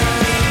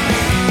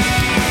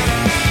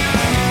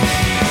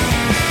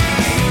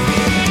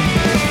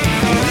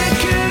 It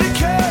could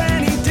occur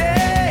any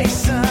day,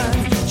 son.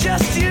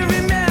 Just you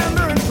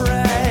remember and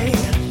pray.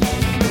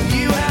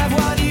 You have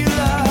what you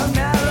love,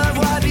 now love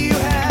what you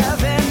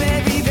have, and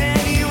maybe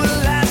then you will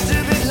last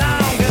a bit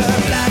longer.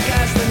 Black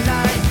as the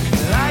night,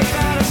 life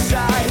out of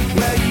sight,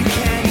 where you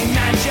can't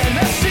imagine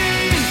the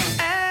scene.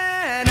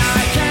 And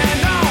I can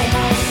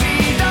almost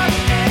see the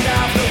end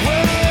of the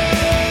world.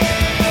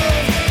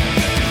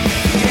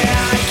 Yeah,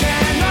 I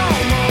can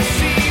almost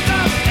see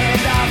the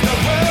end of the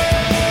world.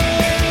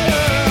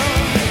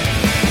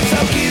 So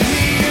give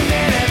me a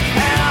minute,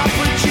 and I'll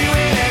put you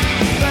in it,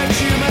 but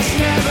you must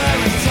never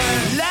return.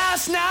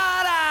 Last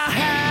night I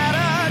had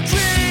a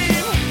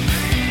dream,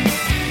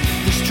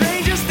 the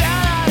strangest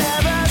that I'd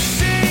ever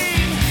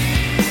seen.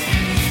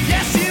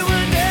 Yes, you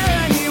were there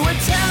and you were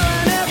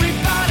telling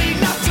everybody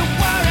not to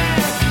worry,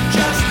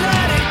 just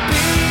let it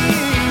be.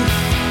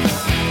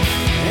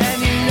 And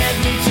you led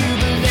me to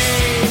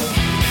believe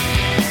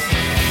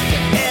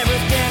that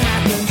everything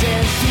happens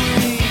in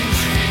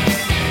threes.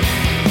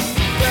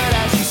 But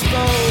as you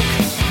spoke,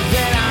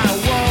 then I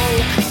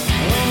awoke,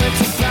 only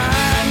to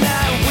find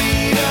that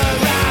we'd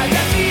arrived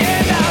at the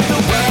end of the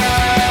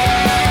world.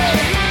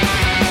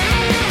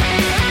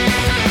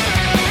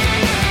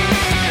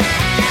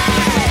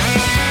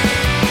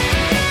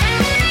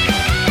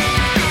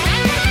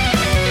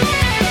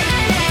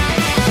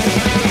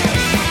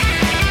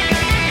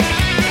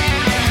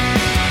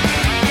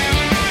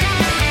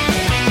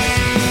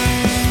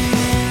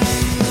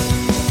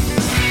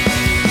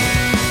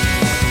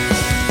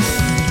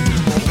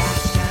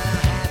 Last night I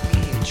had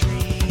me a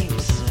dream,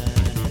 son.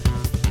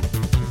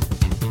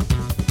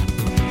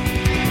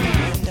 The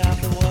end of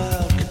the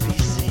world could be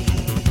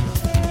seen.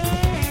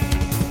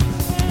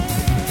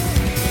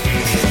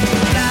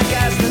 Black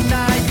as the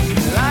night,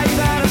 life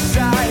out of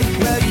sight,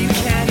 where you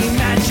can't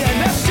imagine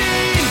the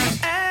scene.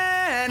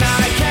 And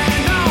I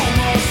can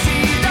almost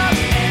see the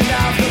end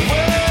of the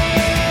world.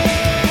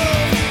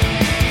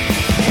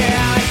 Yeah,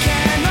 I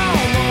can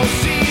almost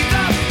see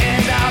the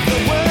end of the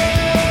world.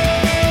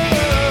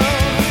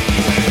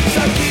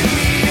 So give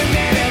me a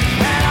minute,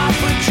 and I'll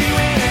put you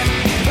in it,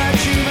 but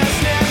you must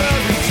never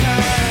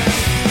return.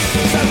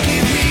 So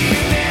give me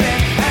a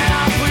minute, and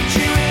I'll put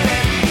you in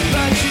it,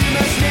 but you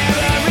must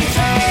never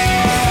return.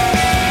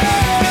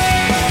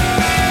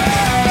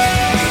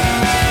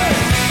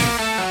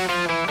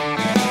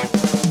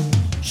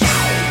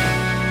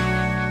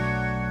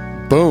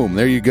 Boom.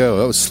 There you go.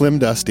 That was Slim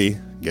Dusty.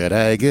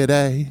 G'day,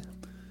 g'day.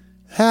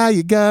 How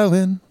you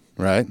going?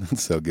 Right?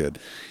 That's so good.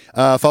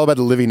 Followed by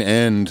The Living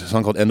End, a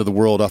song called End of the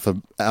World off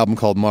an album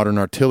called Modern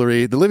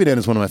Artillery. The Living End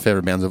is one of my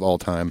favorite bands of all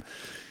time.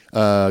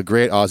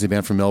 Great Aussie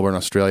band from Melbourne,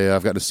 Australia.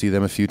 I've got to see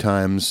them a few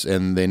times,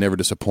 and they never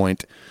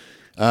disappoint.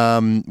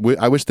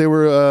 I wish they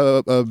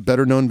were a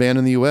better known band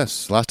in the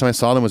U.S. Last time I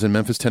saw them was in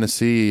Memphis,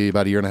 Tennessee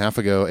about a year and a half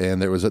ago,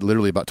 and there was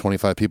literally about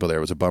 25 people there.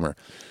 It was a bummer.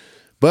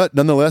 But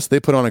nonetheless,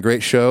 they put on a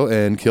great show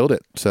and killed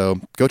it.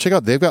 So go check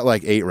out. They've got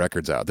like 8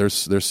 records out. They're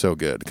so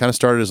good. Kind of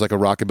started as like a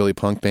rockabilly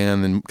punk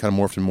band, and kind of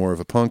morphed into more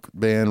of a punk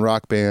band,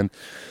 rock band.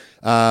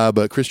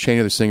 But Chris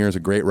Chaney, the singer, is a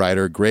great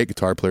writer, great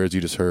guitar player, as you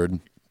just heard.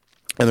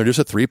 And they're just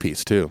a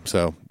 3-piece too.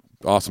 So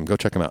awesome. Go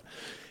check them out.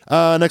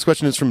 Next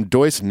question is from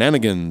Doyce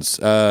Nanigans.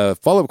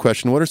 Follow-up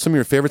question. What are some of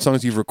your favorite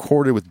songs you've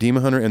recorded with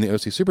Demon Hunter and the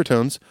OC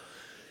Supertones?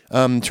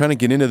 Trying to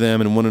get into them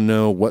and want to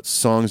know what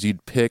songs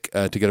you'd pick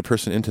to get a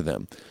person into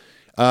them.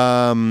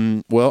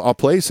 Well, I'll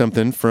play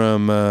something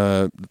from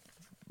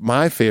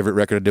my favorite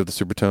record I did with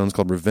the Supertones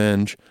called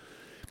Revenge.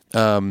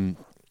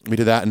 We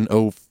did that in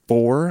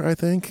 2004, I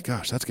think.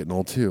 Gosh, that's getting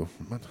old too.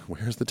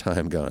 Where's the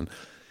time gone?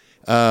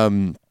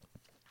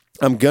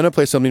 I'm going to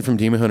play something from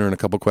Demon Hunter in a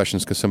couple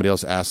questions because somebody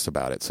else asked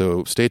about it.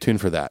 So stay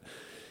tuned for that.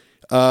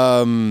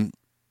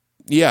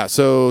 Yeah,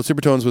 so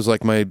Supertones was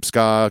like my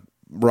ska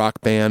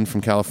rock band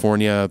from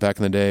California back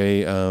in the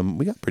day.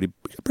 We got pretty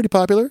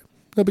popular.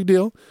 No big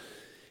deal.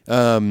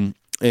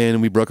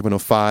 And we broke up in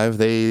 2005.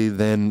 They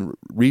then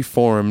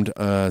reformed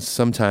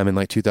sometime in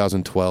like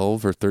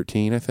 2012 or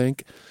 13, I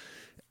think.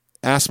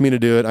 Asked me to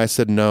do it. I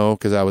said no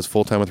because I was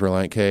full-time with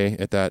Reliant K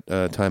at that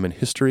time in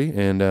history.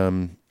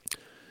 And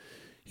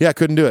yeah,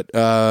 couldn't do it.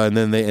 And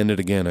then they ended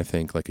again, I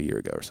think, like a year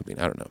ago or something.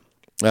 I don't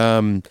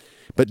know.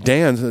 But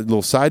Dan, a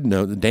little side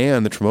note,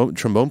 Dan, the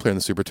trombone player in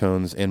the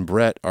Supertones, and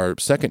Brett, our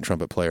second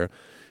trumpet player,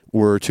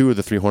 were 2 of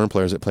the 3 horn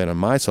players that played on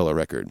my solo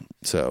record.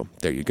 So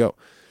there you go.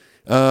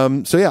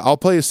 So yeah, I'll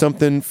play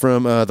something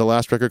from the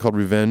last record called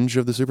Revenge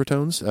of the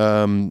Supertones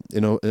in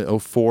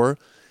 2004.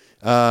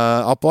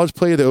 I'll just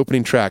play you the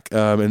opening track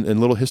and a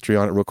little history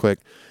on it real quick.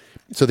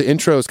 So the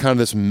intro is kind of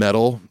this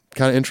metal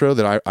kind of intro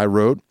that I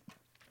wrote.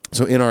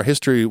 So in our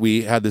history,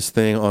 we had this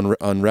thing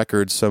on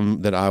records,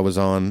 some that I was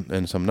on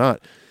and some not,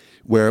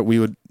 where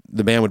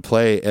the band would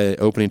play an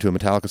opening to a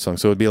Metallica song.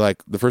 So it would be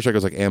like, the first record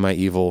was like Am I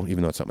Evil,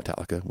 even though it's not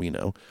Metallica, we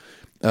know.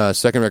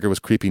 Second record was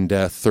Creeping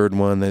Death. Third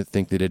one, I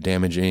think they did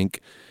Damage Inc.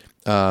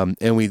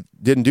 And we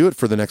didn't do it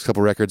for the next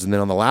couple records. And then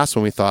on the last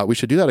one, we thought we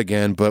should do that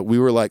again. But we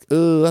were like, I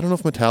don't know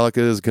if Metallica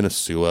is going to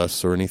sue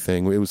us or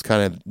anything. It was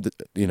kind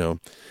of,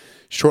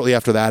 shortly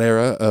after that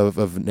era of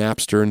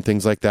Napster and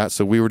things like that.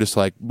 So we were just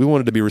like, we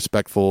wanted to be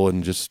respectful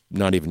and just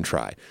not even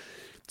try.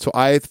 So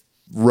I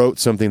wrote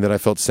something that I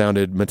felt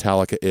sounded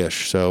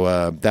Metallica-ish.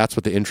 So that's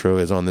what the intro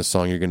is on this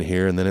song you're going to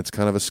hear. And then it's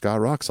kind of a ska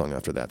rock song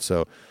after that.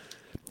 So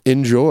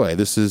enjoy.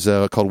 This is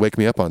called Wake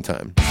Me Up on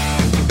Time.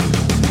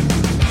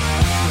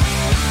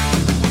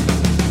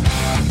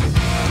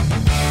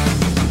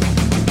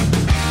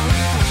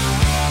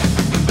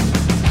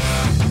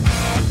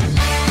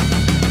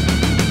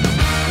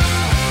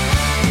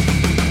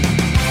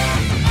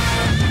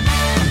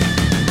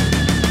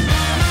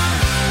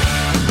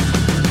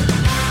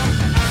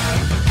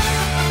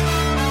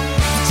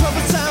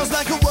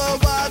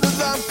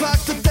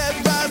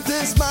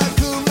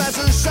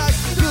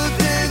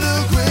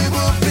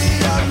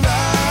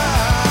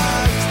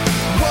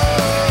 What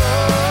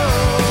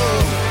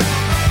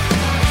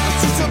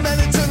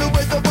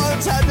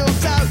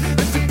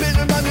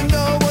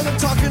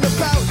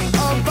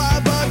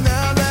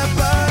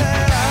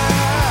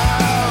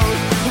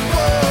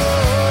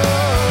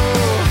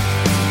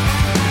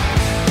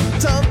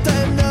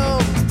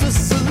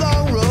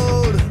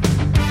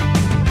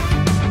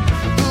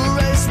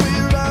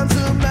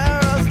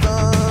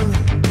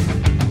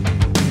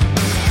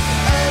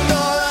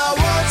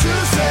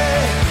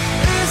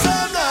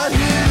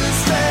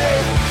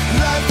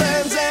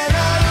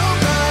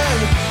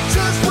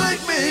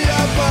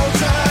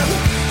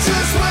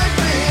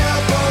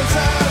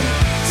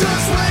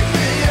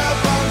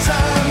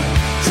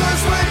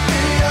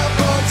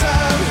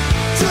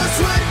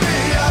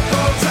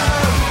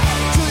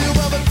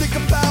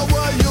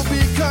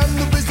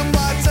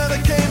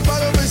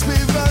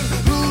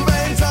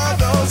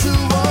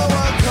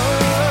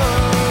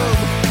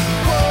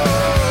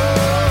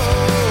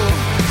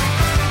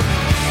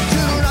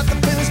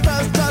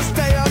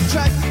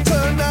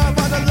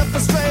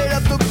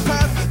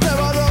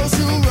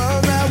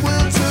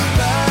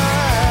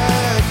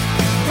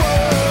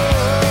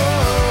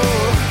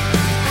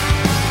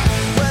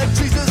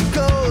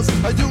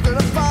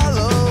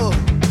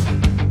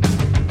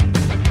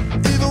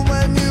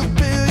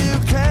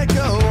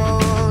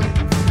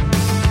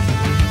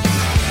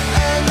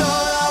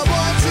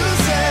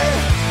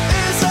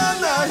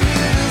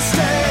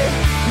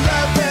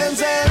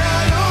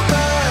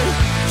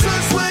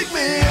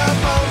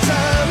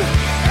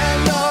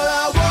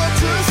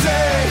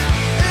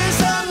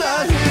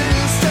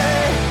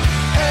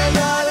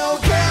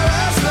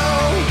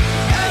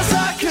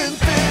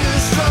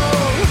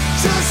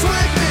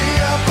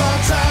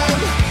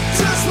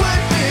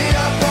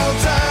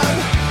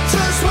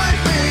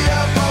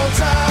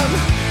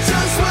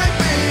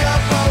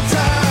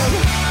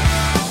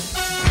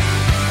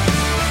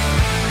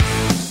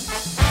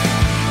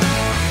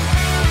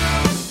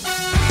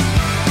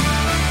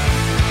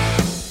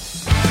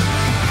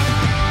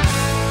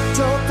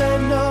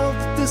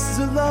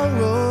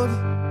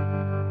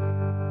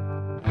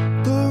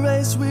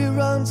race, we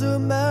run's a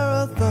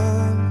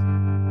marathon.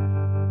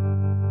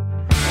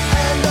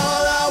 And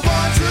all I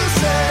want to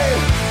say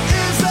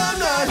is I'm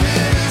not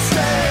here to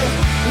stay.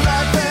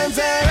 Life ends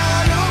and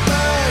I don't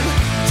mind.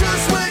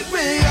 Just wake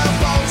me up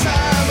on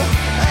time.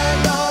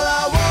 And all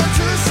I want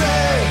to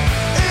say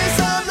is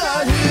I'm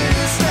not here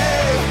to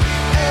stay.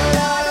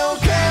 And I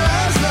don't care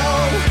as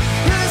long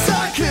as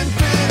I can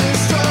finish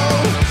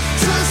strong.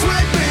 Just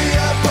wake me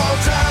up on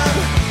time.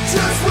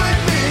 Just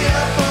wake me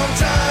up on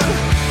time.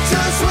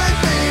 Just wake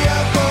me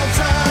up on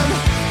time.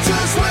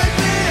 Just wake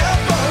me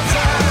up on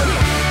time.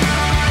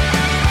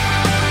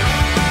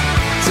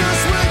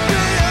 Just wake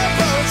me up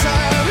on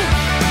time.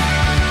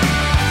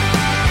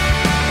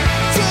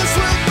 Just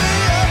wake me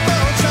up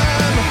on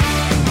time.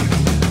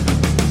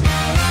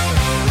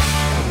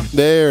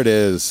 There it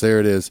is. There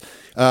it is.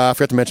 I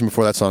forgot to mention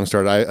before that song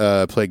started,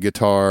 I played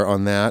guitar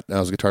on that. I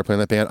was a guitar player in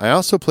that band. I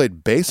also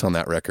played bass on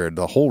that record,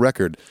 the whole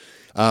record.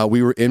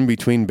 We were in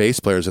between bass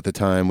players at the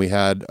time. We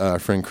had our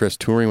friend Chris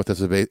touring with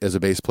us as a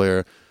bass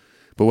player,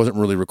 but wasn't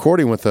really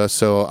recording with us,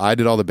 so I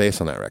did all the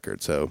bass on that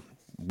record. So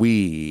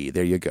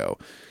there you go.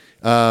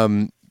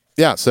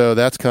 Yeah, so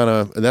that's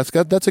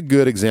a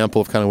good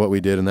example of kind of what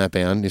we did in that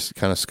band. Just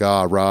kind of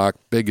ska, rock,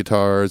 big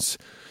guitars,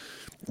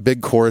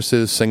 big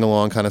choruses, sing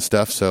along kind of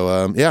stuff.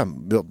 So yeah,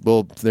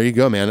 well, there you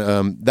go,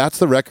 man. That's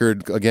the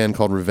record again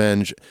called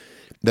Revenge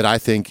that I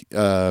think.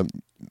 I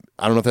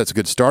don't know if that's a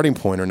good starting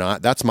point or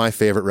not. That's my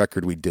favorite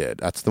record we did.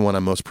 That's the one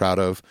I'm most proud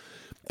of.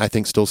 I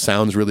think still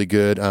sounds really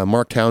good.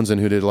 Mark Townsend,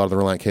 who did a lot of the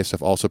Reliant K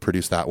stuff, also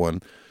produced that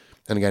one.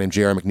 And a guy named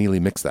J.R. McNeely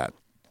mixed that.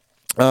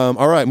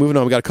 All right, moving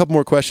on. We got a couple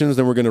more questions,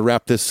 then we're going to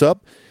wrap this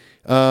up.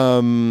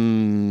 Brett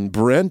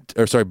Miolin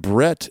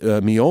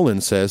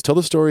says, tell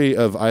the story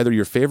of either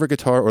your favorite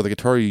guitar or the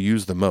guitar you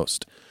use the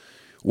most.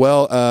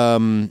 Well,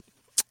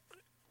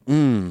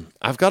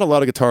 I've got a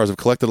lot of guitars. I've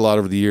collected a lot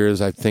over the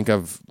years. I think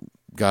I've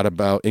got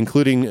about,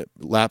 including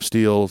lap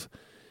steel,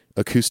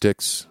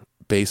 acoustics,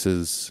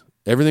 basses,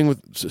 everything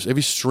with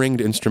every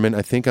stringed instrument.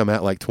 I think I'm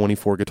at like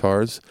 24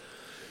 guitars.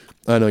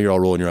 I know you're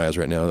all rolling your eyes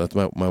right now. That's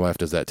my wife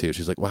does that too.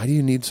 She's like, why do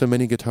you need so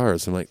many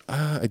guitars? I'm like,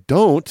 I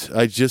don't.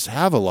 I just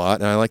have a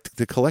lot and I like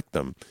to collect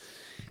them.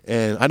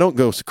 And I don't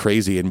go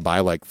crazy and buy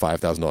like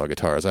 $5,000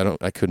 guitars.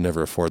 I could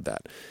never afford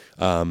that.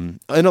 And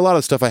a lot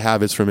of stuff I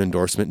have is from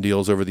endorsement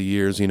deals over the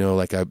years. You know,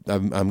 like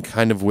I'm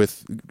kind of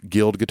with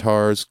Guild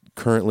Guitars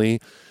currently,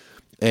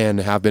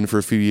 and have been for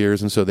a few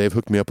years, and so they've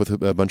hooked me up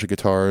with a bunch of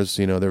guitars.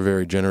 You know, they're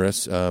very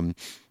generous, and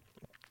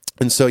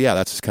so yeah,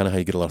 that's kind of how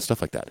you get a lot of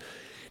stuff like that.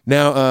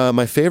 Now,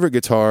 my favorite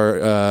guitar,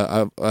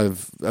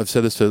 I've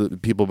said this to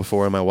people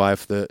before, and my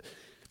wife, that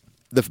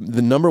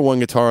the number one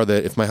guitar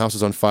that if my house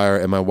is on fire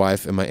and my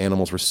wife and my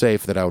animals were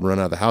safe, that I would run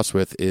out of the house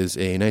with is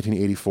a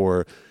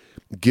 1984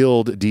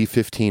 Guild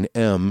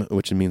D15M,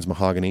 which means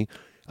mahogany.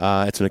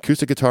 It's an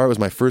acoustic guitar. It was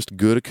my first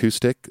good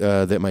acoustic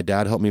that my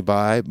dad helped me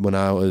buy when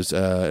I was,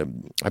 I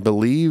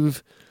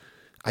believe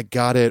I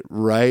got it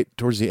right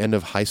towards the end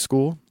of high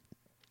school.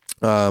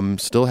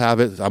 Still have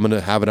it. I'm going to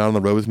have it out on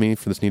the road with me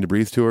for this Need to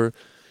Breathe tour.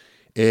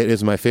 It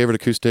is my favorite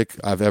acoustic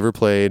I've ever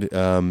played.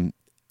 And,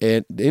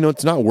 you know,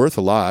 it's not worth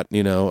a lot.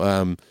 You know,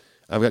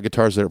 I've got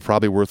guitars that are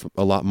probably worth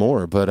a lot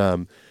more,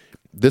 but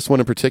this one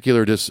in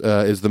particular just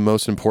is the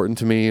most important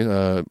to me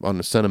on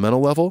a sentimental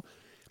level.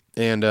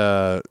 And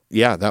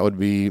yeah, that would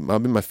be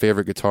my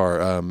favorite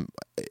guitar.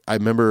 I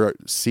remember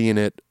seeing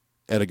it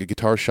at a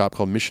guitar shop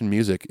called Mission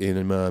Music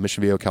in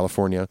Mission Viejo,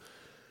 California.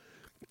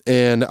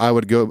 And I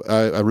would go.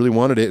 I really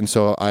wanted it, and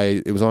so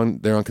it was on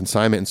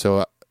consignment. And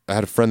so I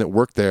had a friend that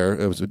worked there.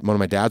 It was one of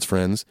my dad's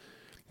friends,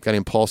 a guy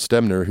named Paul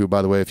Stebner. Who,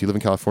 by the way, if you live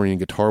in California and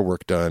get guitar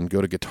work done,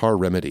 go to Guitar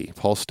Remedy.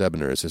 Paul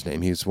Stebner is his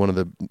name. He's one of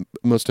the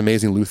most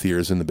amazing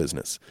luthiers in the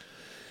business.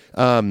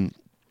 But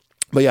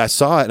yeah, I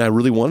saw it and I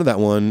really wanted that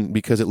one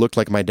because it looked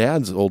like my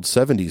dad's old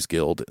 70s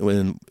Guild.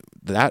 When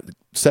that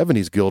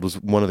 70s Guild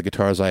was one of the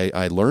guitars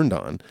I learned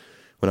on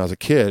when I was a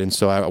kid. And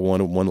so I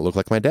wanted one that looked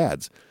like my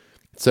dad's.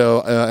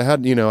 So I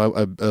had, you know,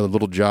 a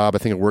little job. I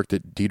think I worked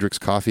at Diedrich's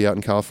Coffee out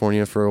in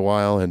California for a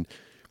while. And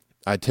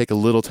I'd take a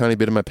little tiny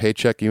bit of my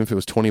paycheck, even if it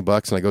was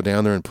 $20, and I go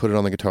down there and put it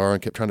on the guitar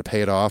and kept trying to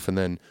pay it off. And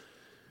then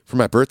for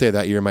my birthday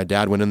that year, my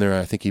dad went in there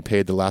and I think he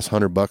paid the last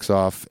 $100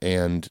 off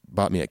and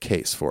bought me a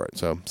case for it.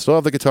 So still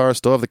have the guitar,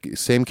 still have the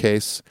same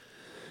case.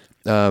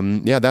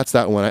 Yeah, that's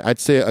that one. I'd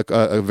say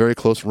a very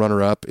close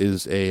runner-up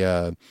is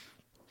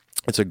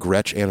it's a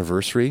Gretsch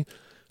Anniversary.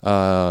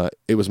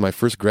 It was my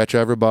first Gretsch I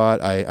ever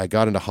bought. I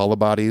got into hollow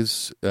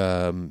bodies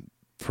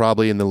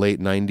probably in the late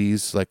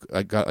 90s. Like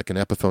I got like an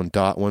Epiphone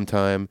Dot one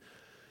time.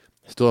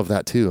 Still have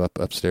that too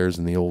upstairs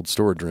in the old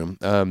storage room.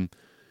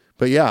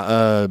 But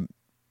yeah,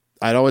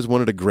 I'd always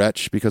wanted a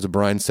Gretsch because of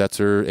Brian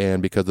Setzer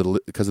and because of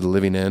the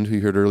Living End, who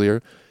you heard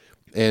earlier.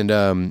 And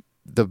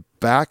the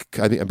back,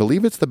 I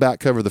believe it's the back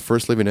cover of the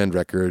first Living End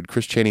record.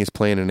 Chris Chaney is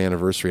playing an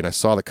anniversary, and I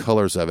saw the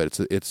colors of it.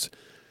 It's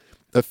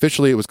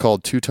officially it was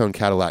called Two-Tone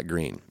Cadillac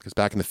Green because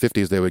back in the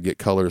 50s they would get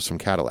colors from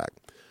Cadillac.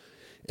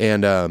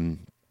 And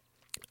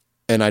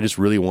I just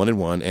really wanted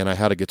one. And I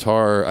had a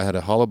guitar. I had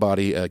a hollow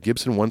body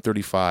Gibson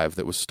 135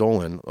 that was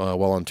stolen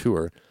while on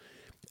tour.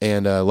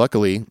 And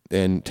luckily,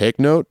 and take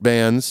note,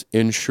 bands,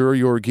 insure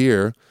your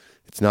gear.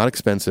 It's not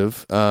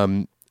expensive.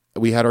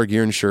 We had our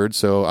gear insured,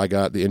 so I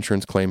got the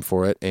insurance claim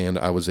for it, and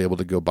I was able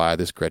to go buy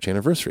this Gretsch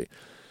Anniversary.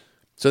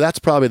 So that's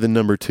probably the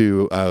number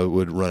 2 I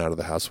would run out of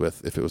the house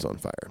with if it was on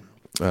fire.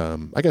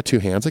 I got 2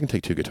 hands. I can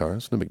take 2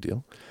 guitars. No big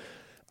deal.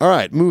 All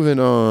right, moving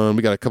on.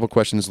 We got a couple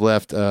questions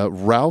left.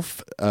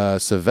 Ralph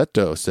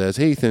Savetto says,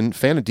 "Hey, Ethan,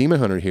 fan of Demon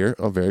Hunter here."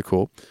 Oh, very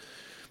cool.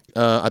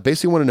 I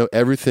basically want to know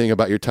everything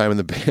about your time in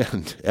the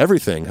band.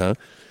 Everything, huh?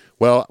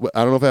 Well,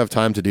 I don't know if I have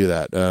time to do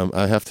that.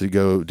 I have to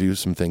go do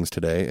some things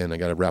today, and I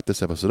got to wrap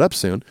this episode up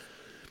soon.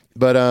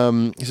 But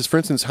he says, for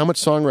instance, how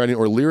much songwriting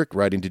or lyric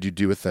writing did you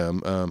do with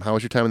them? How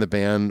was your time in the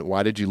band?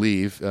 Why did you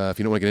leave? If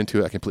you don't want to get into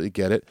it, I completely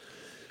get it.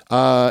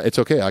 It's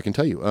okay. I can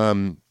tell you.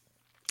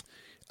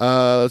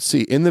 Let's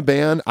see. In the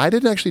band, I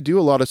didn't actually do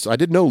a lot of... I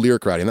did no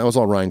lyric writing. That was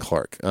all Ryan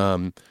Clark.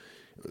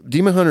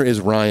 Demon Hunter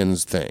is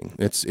Ryan's thing.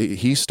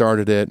 He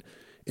started it.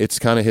 It's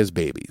kind of his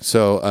baby.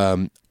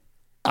 So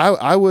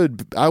I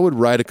would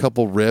write a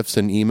couple riffs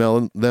and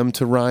email them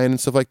to Ryan and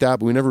stuff like that,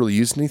 but we never really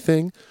used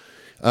anything.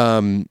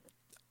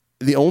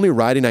 The only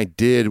writing I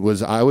did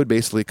was I would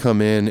basically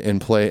come in and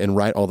play and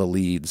write all the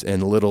leads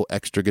and little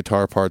extra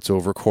guitar parts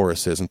over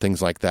choruses and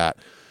things like that.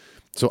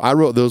 So I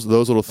wrote those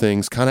little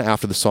things kind of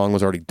after the song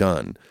was already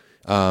done.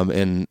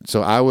 And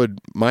so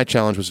my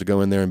challenge was to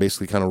go in there and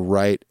basically kind of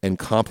write and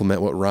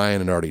complement what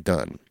Ryan had already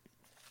done.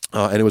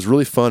 And it was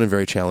really fun and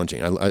very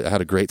challenging. I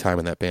had a great time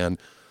in that band.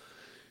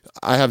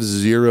 I have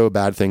zero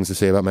bad things to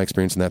say about my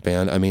experience in that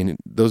band. I mean,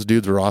 those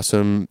dudes were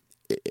awesome.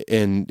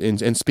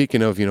 And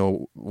speaking of,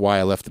 why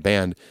I left the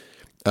band,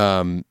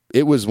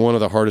 it was one of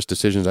the hardest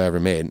decisions I ever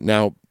made.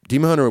 Now,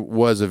 Demon Hunter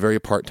was a very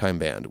part-time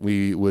band.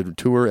 We would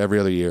tour every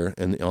other year,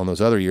 and on those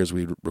other years,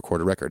 we'd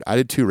record a record. I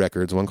did 2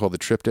 records, one called The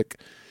Triptych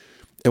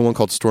and one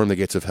called Storm the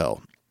Gates of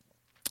Hell.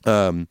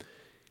 In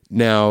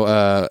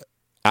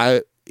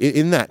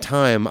that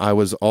time, I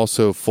was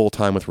also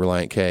full-time with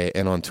Reliant K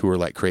and on tour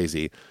like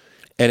crazy.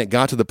 And it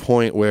got to the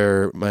point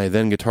where my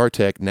then guitar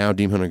tech, now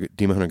Demon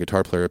Hunter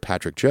guitar player,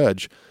 Patrick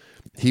Judge,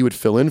 he would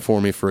fill in for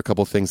me for a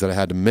couple of things that I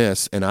had to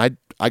miss. And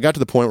I got to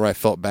the point where I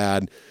felt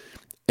bad.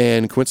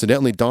 And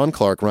coincidentally, Don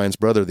Clark, Ryan's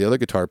brother, the other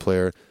guitar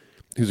player,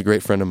 who's a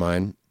great friend of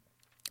mine,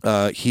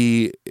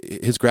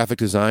 his graphic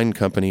design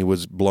company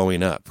was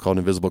blowing up called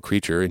Invisible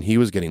Creature, and he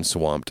was getting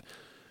swamped.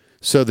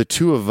 So the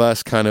 2 of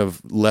us kind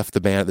of left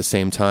the band at the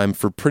same time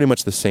for pretty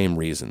much the same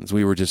reasons.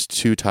 We were just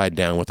too tied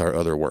down with our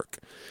other work.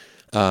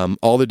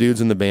 All the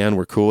dudes in the band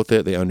were cool with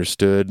it. They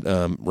understood.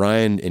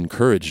 Ryan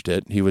encouraged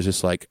it. He was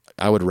just like,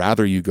 I would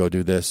rather you go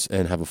do this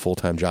and have a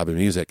full-time job in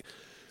music.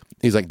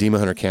 He's like, Demon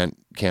Hunter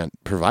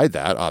can't provide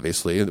that,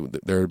 obviously.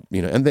 They're,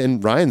 and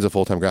then Ryan's a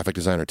full-time graphic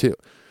designer too.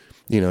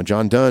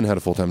 John Dunn had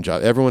a full-time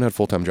job. Everyone had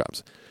full-time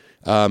jobs.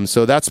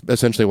 So that's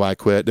essentially why I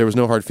quit. There was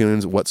no hard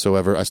feelings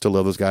whatsoever. I still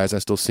love those guys. I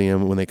still see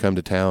them when they come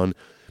to town,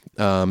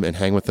 and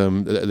hang with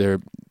them.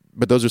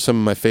 But those are some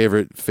of my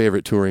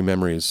favorite touring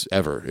memories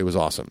ever. It was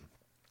awesome.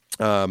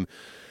 And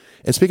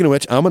speaking of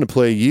which, I'm going to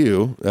play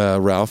you,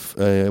 Ralph,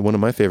 one of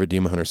my favorite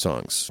Demon Hunter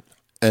songs.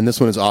 And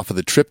this one is off of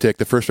The Triptych,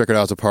 the first record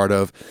I was a part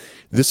of.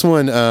 This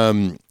one,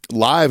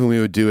 live when we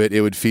would do it,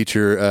 it would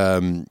feature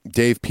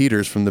Dave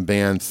Peters from the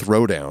band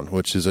Throwdown,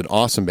 which is an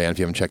awesome band if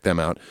you haven't checked them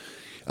out.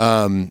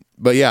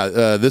 But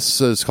yeah,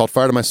 this is called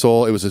Fire to My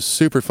Soul. It was a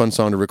super fun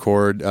song to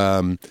record.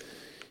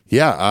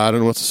 Yeah, I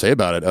don't know what to say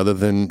about it other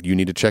than you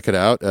need to check it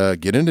out.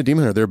 Get into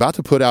Demon Hunter. They're about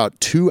to put out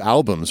 2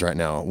 albums right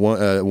now.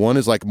 One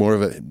is like more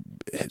of a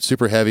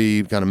super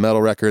heavy kind of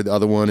metal record. The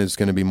other one is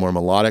going to be more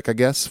melodic, I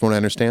guess, from what I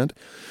understand.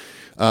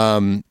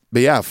 But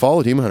yeah,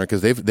 follow Demon Hunter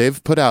because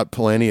they've put out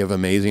plenty of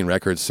amazing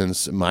records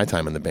since my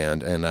time in the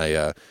band, and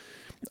I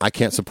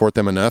can't support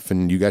them enough,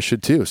 and you guys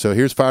should too. So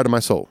here's Fire to My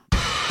Soul.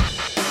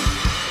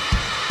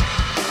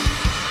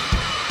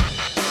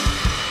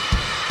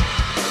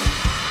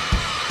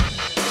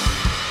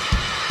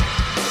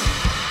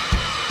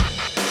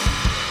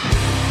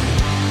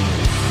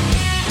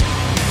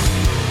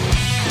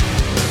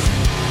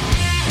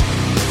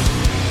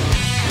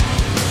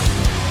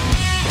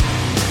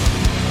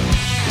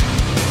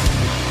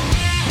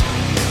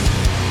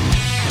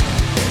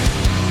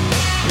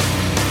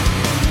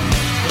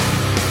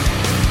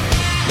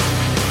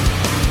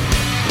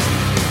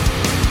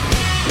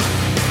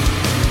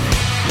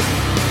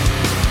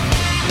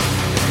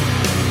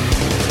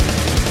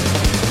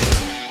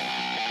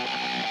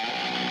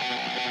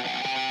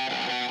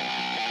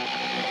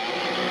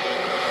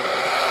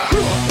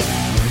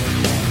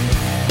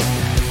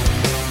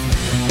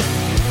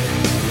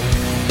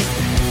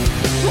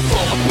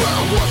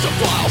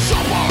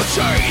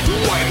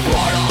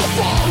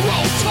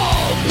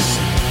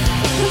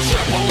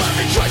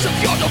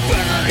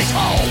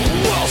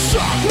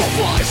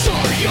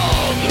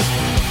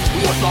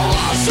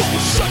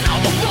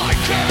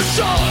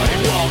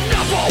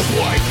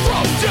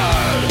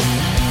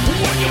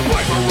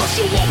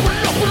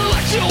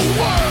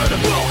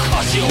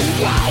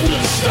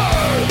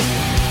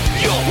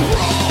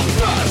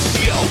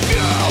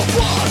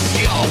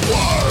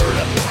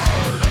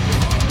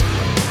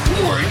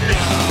 We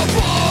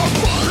never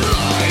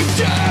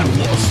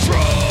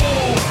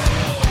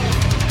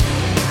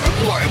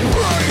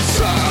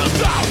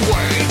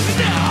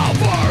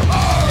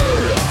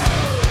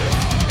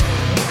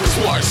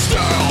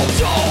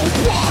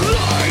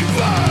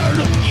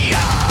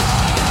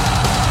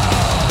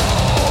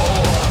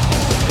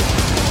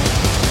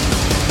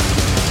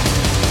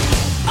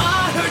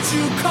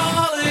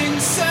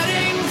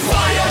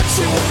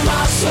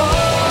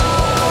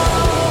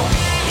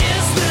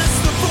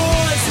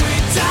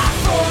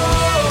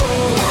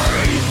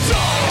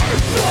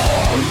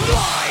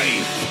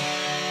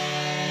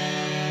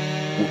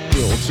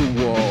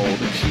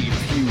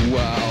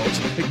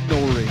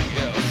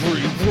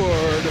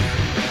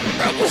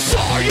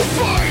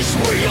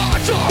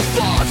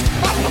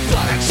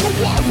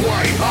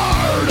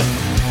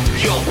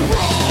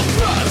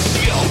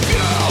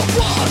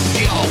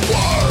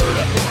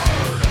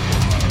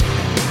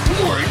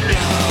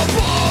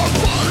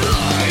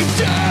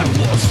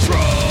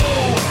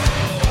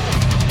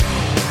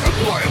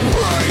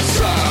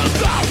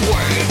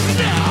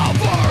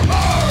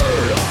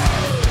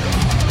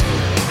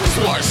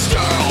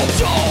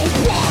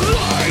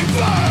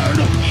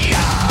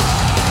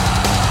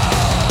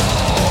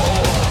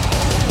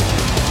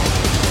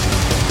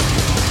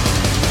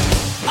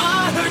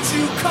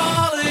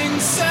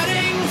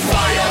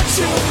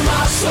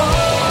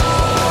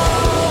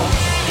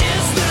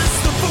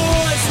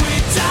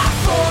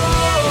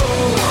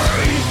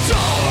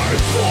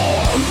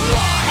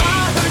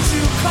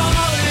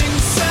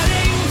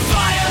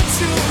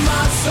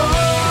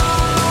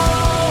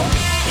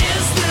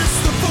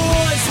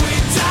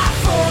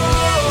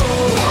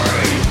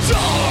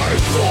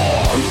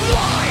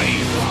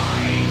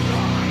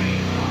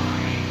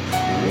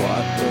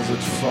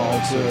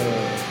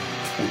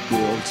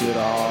it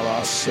all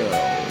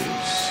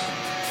ourselves.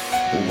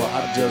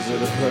 Why does it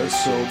hurt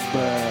so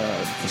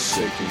bad,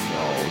 forsaking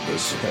all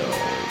this help?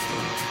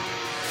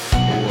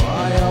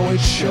 Why are we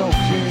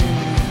choking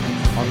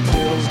on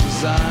pills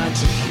designed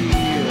to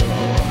heal?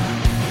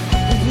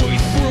 We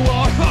threw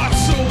our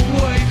hearts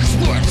away 'cause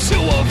we're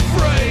too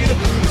afraid to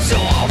fail.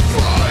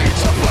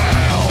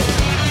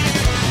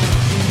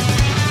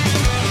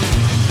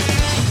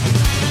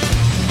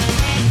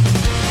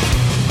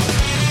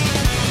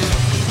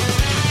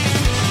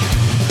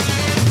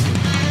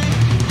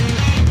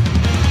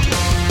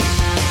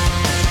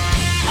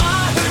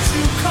 I heard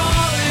you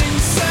calling,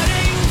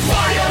 setting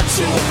fire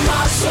to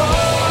my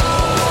soul.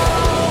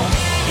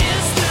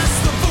 Is this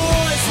the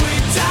voice we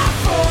die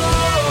for?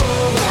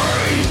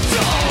 We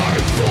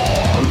die for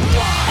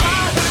life.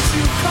 I heard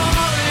you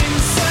calling,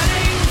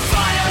 setting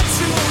fire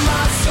to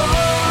my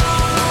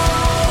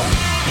soul.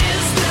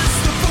 Is this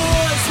the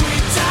voice we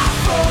die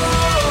for?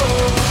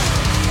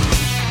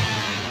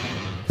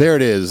 There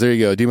it is. There you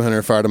go. Demon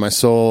Hunter, Fire to My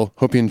Soul.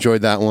 Hope you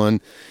enjoyed that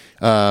one.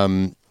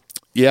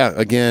 Yeah,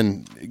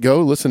 again,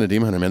 go listen to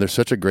Demon Hunter, man. They're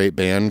such a great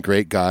band,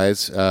 great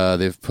guys.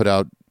 They've put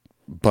out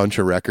a bunch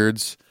of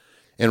records.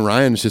 And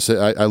Ryan's just,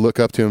 I look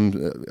up to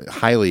him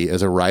highly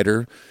as a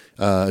writer,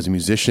 as a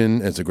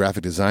musician, as a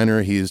graphic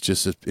designer. He's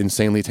just an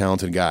insanely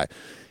talented guy.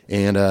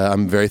 And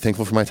I'm very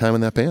thankful for my time in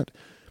that band.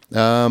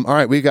 All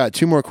right, we got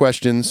two more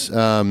questions.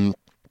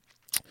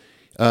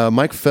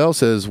 Mike Fell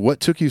says, what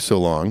took you so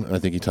long? I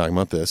think he's talking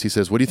about this. He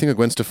says, what do you think of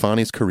Gwen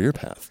Stefani's career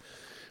path?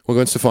 Well,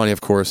 Gwen Stefani,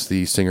 of course,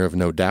 the singer of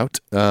No Doubt.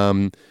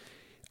 I'm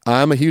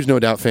a huge No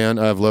Doubt fan.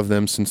 I've loved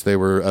them since they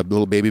were a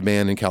little baby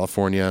band in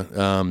California.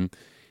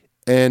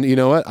 And you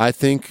know what? I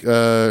think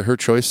her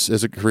choice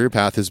as a career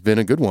path has been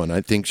a good one.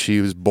 I think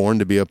she was born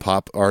to be a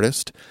pop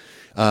artist.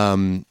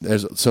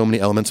 There's so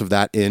many elements of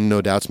that in No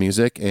Doubt's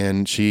music,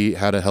 and she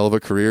had a hell of a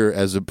career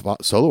as a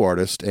solo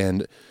artist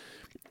and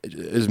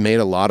has made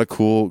a lot of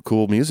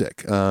cool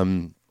music.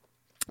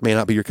 May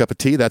not be your cup of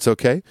tea. That's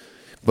okay.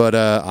 But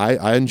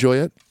I enjoy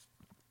it.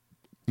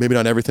 Maybe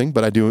not everything,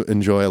 but I do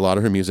enjoy a lot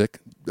of her music.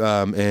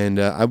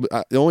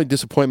 The only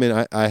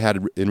disappointment I had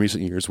in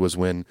recent years was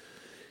when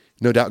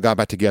No Doubt got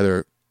back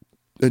together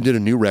and did a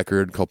new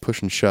record called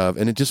Push and Shove,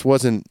 and it just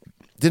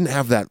didn't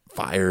have that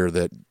fire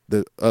that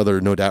the other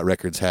No Doubt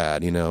records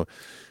had, like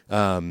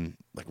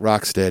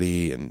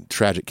Rocksteady and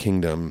Tragic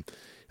Kingdom,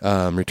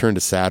 Return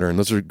to Saturn.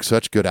 Those are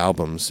such good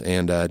albums,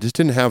 and just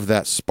didn't have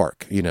that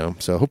spark,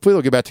 So hopefully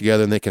they'll get back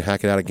together and they can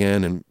hack it out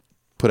again and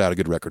put out a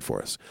good record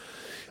for us.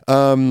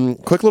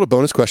 Quick little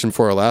bonus question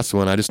for our last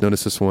one. I just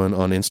noticed this one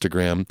on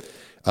Instagram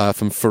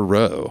from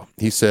Farrow.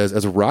 He says,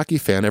 as a Rocky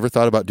fan, ever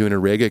thought about doing a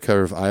reggae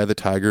cover of Eye of the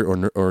Tiger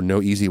or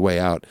No Easy Way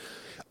Out?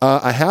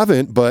 I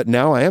haven't, but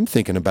now I am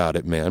thinking about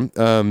it, man.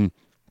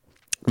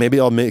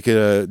 Maybe I'll do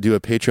a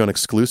Patreon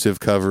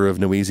exclusive cover of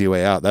No Easy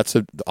Way Out. That's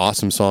an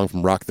awesome song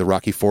from the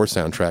Rocky IV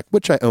soundtrack,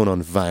 which I own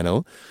on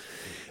vinyl.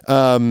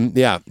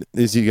 Yeah,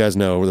 as you guys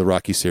know, the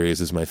Rocky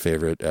series is my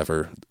favorite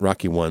ever.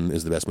 Rocky 1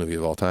 is the best movie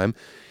of all time.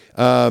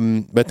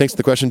 But thanks for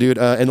the question, dude.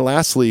 And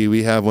lastly,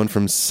 we have one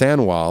from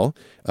Sanwal.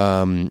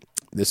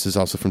 This is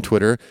also from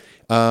Twitter.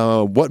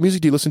 What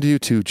music do you listen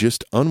to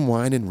just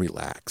unwind and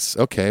relax?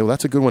 Okay, well,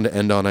 that's a good one to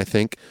end on, I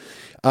think.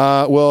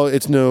 Well,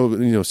 it's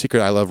no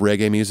secret. I love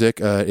reggae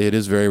music. It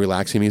is very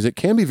relaxing music.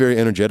 Can be very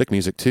energetic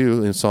music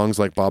too. In songs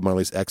like Bob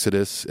Marley's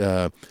Exodus,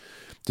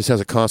 just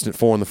has a constant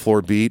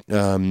 4-on-the-floor beat.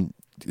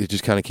 It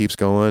just kind of keeps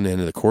going, and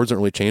the chords don't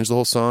really change the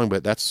whole song,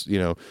 but that's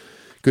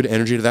good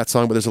energy to that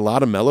song. But there's a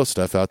lot of mellow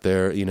stuff out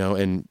there,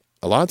 and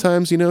a lot of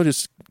times,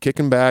 just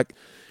kicking back,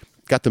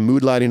 got the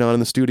mood lighting on in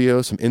the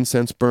studio, some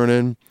incense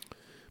burning,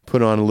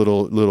 put on a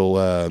little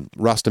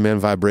Rastaman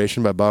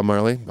Vibration by Bob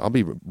Marley. I'll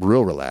be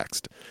real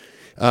relaxed.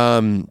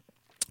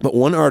 But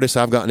one artist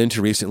I've gotten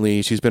into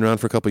recently, she's been around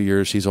for a couple of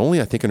years. She's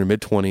only, I think, in her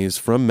mid-20s,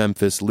 from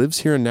Memphis, lives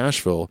here in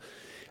Nashville.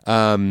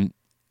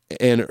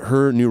 And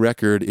her new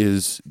record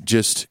is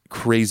just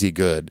crazy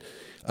good.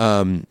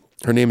 Her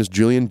name is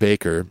Julian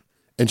Baker,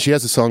 and she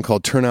has a song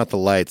called Turn Out the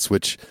Lights,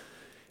 which,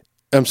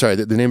 I'm sorry,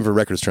 the name of her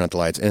record is Turn Out the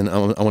Lights, and I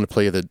want to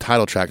play you the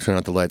title track, Turn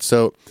Out the Lights.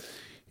 So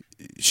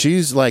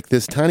she's like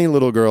this tiny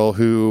little girl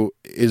who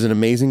is an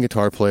amazing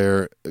guitar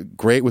player,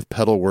 great with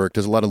pedal work,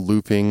 does a lot of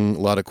looping, a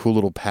lot of cool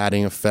little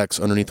padding effects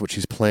underneath what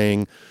she's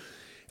playing.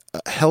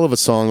 A hell of a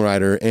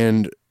songwriter,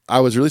 and I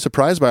was really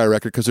surprised by her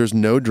record because there's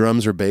no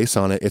drums or bass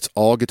on it. It's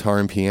all guitar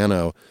and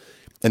piano,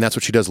 and that's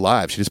what she does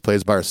live. She just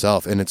plays by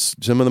herself, and it's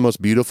some of the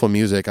most beautiful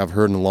music I've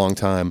heard in a long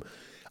time.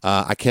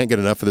 I can't get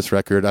enough of this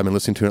record. I've been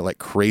listening to it like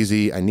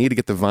crazy. I need to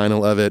get the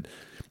vinyl of it.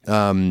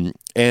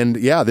 And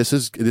yeah, this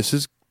is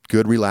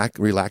good,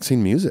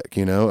 relaxing music.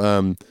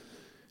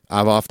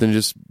 I've often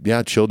just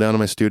chilled down in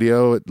my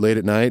studio late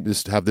at night,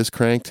 just have this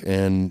cranked,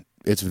 and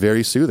it's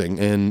very soothing.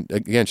 And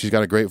again, she's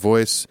got a great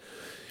voice,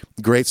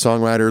 great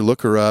songwriter.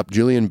 Look her up,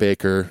 Julian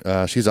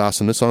Baker. She's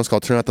awesome. This song's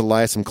called Turn Out the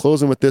Lights. I'm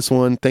closing with this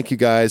one. Thank you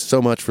guys so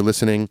much for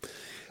listening.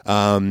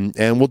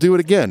 And we'll do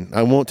it again.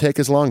 I won't take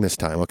as long this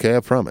time. Okay,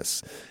 I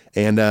promise.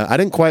 And I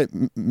didn't quite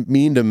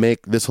mean to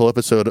make this whole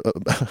episode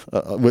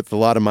with a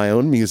lot of my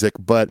own music,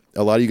 but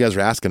a lot of you guys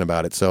are asking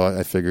about it, so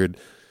I figured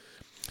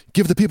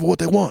give the people what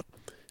they want.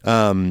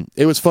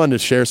 It was fun to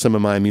share some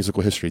of my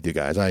musical history with you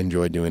guys. I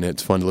enjoyed doing it.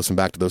 It's fun to listen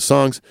back to those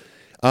songs.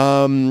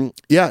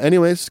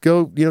 Anyways,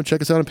 go,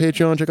 check us out on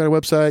Patreon, check out our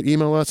website,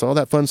 email us, all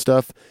that fun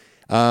stuff.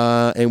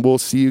 And we'll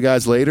see you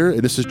guys later.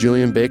 This is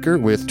Julian Baker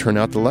with Turn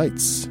Out the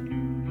Lights.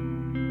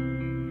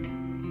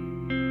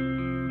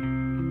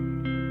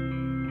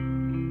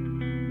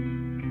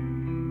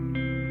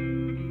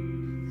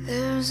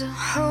 There's a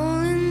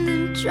hole in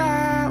the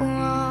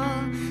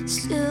drywall,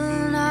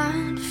 still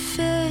not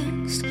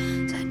fixed.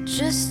 I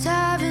just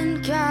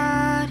haven't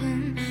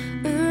gotten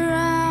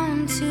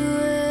around to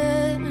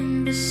it.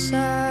 And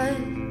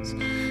besides,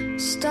 I'm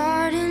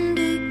starting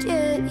to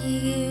get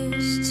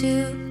used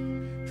to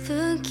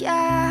the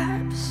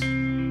gaps.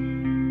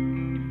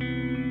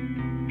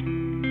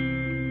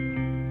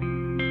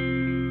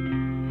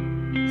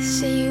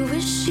 Say you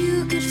wish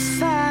you could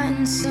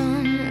find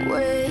some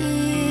way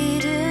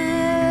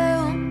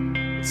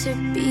to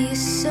be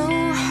so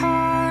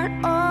hard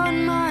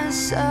on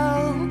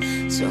myself.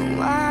 So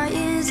why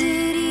is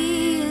it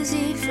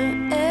easy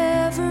for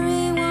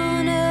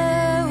everyone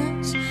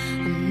else?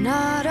 I'm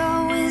not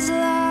always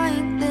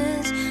like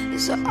this.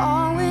 There's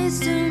always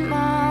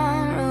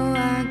tomorrow,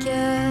 I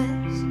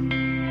guess.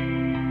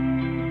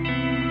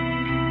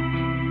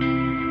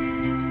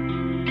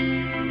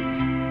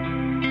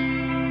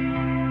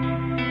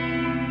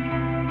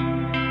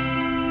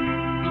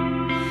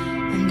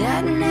 And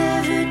I'd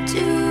never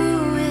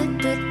do it,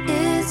 but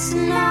it's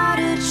not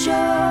a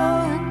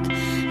joke.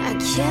 I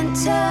can't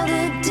tell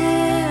the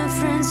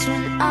difference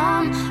when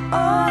I'm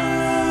all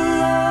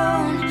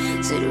alone.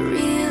 Is it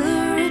real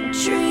or a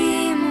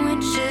dream?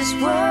 Which is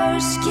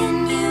worse?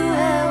 Can you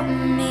help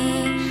me?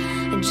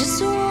 I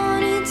just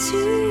wanted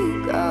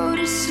to go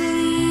to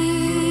sleep.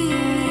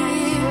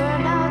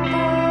 Turn out the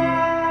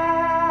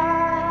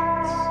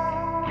lights.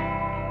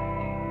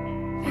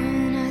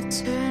 When I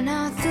turn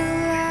out the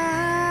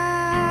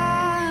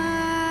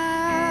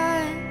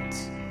lights,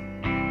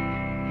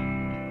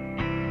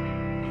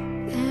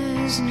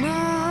 there's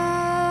no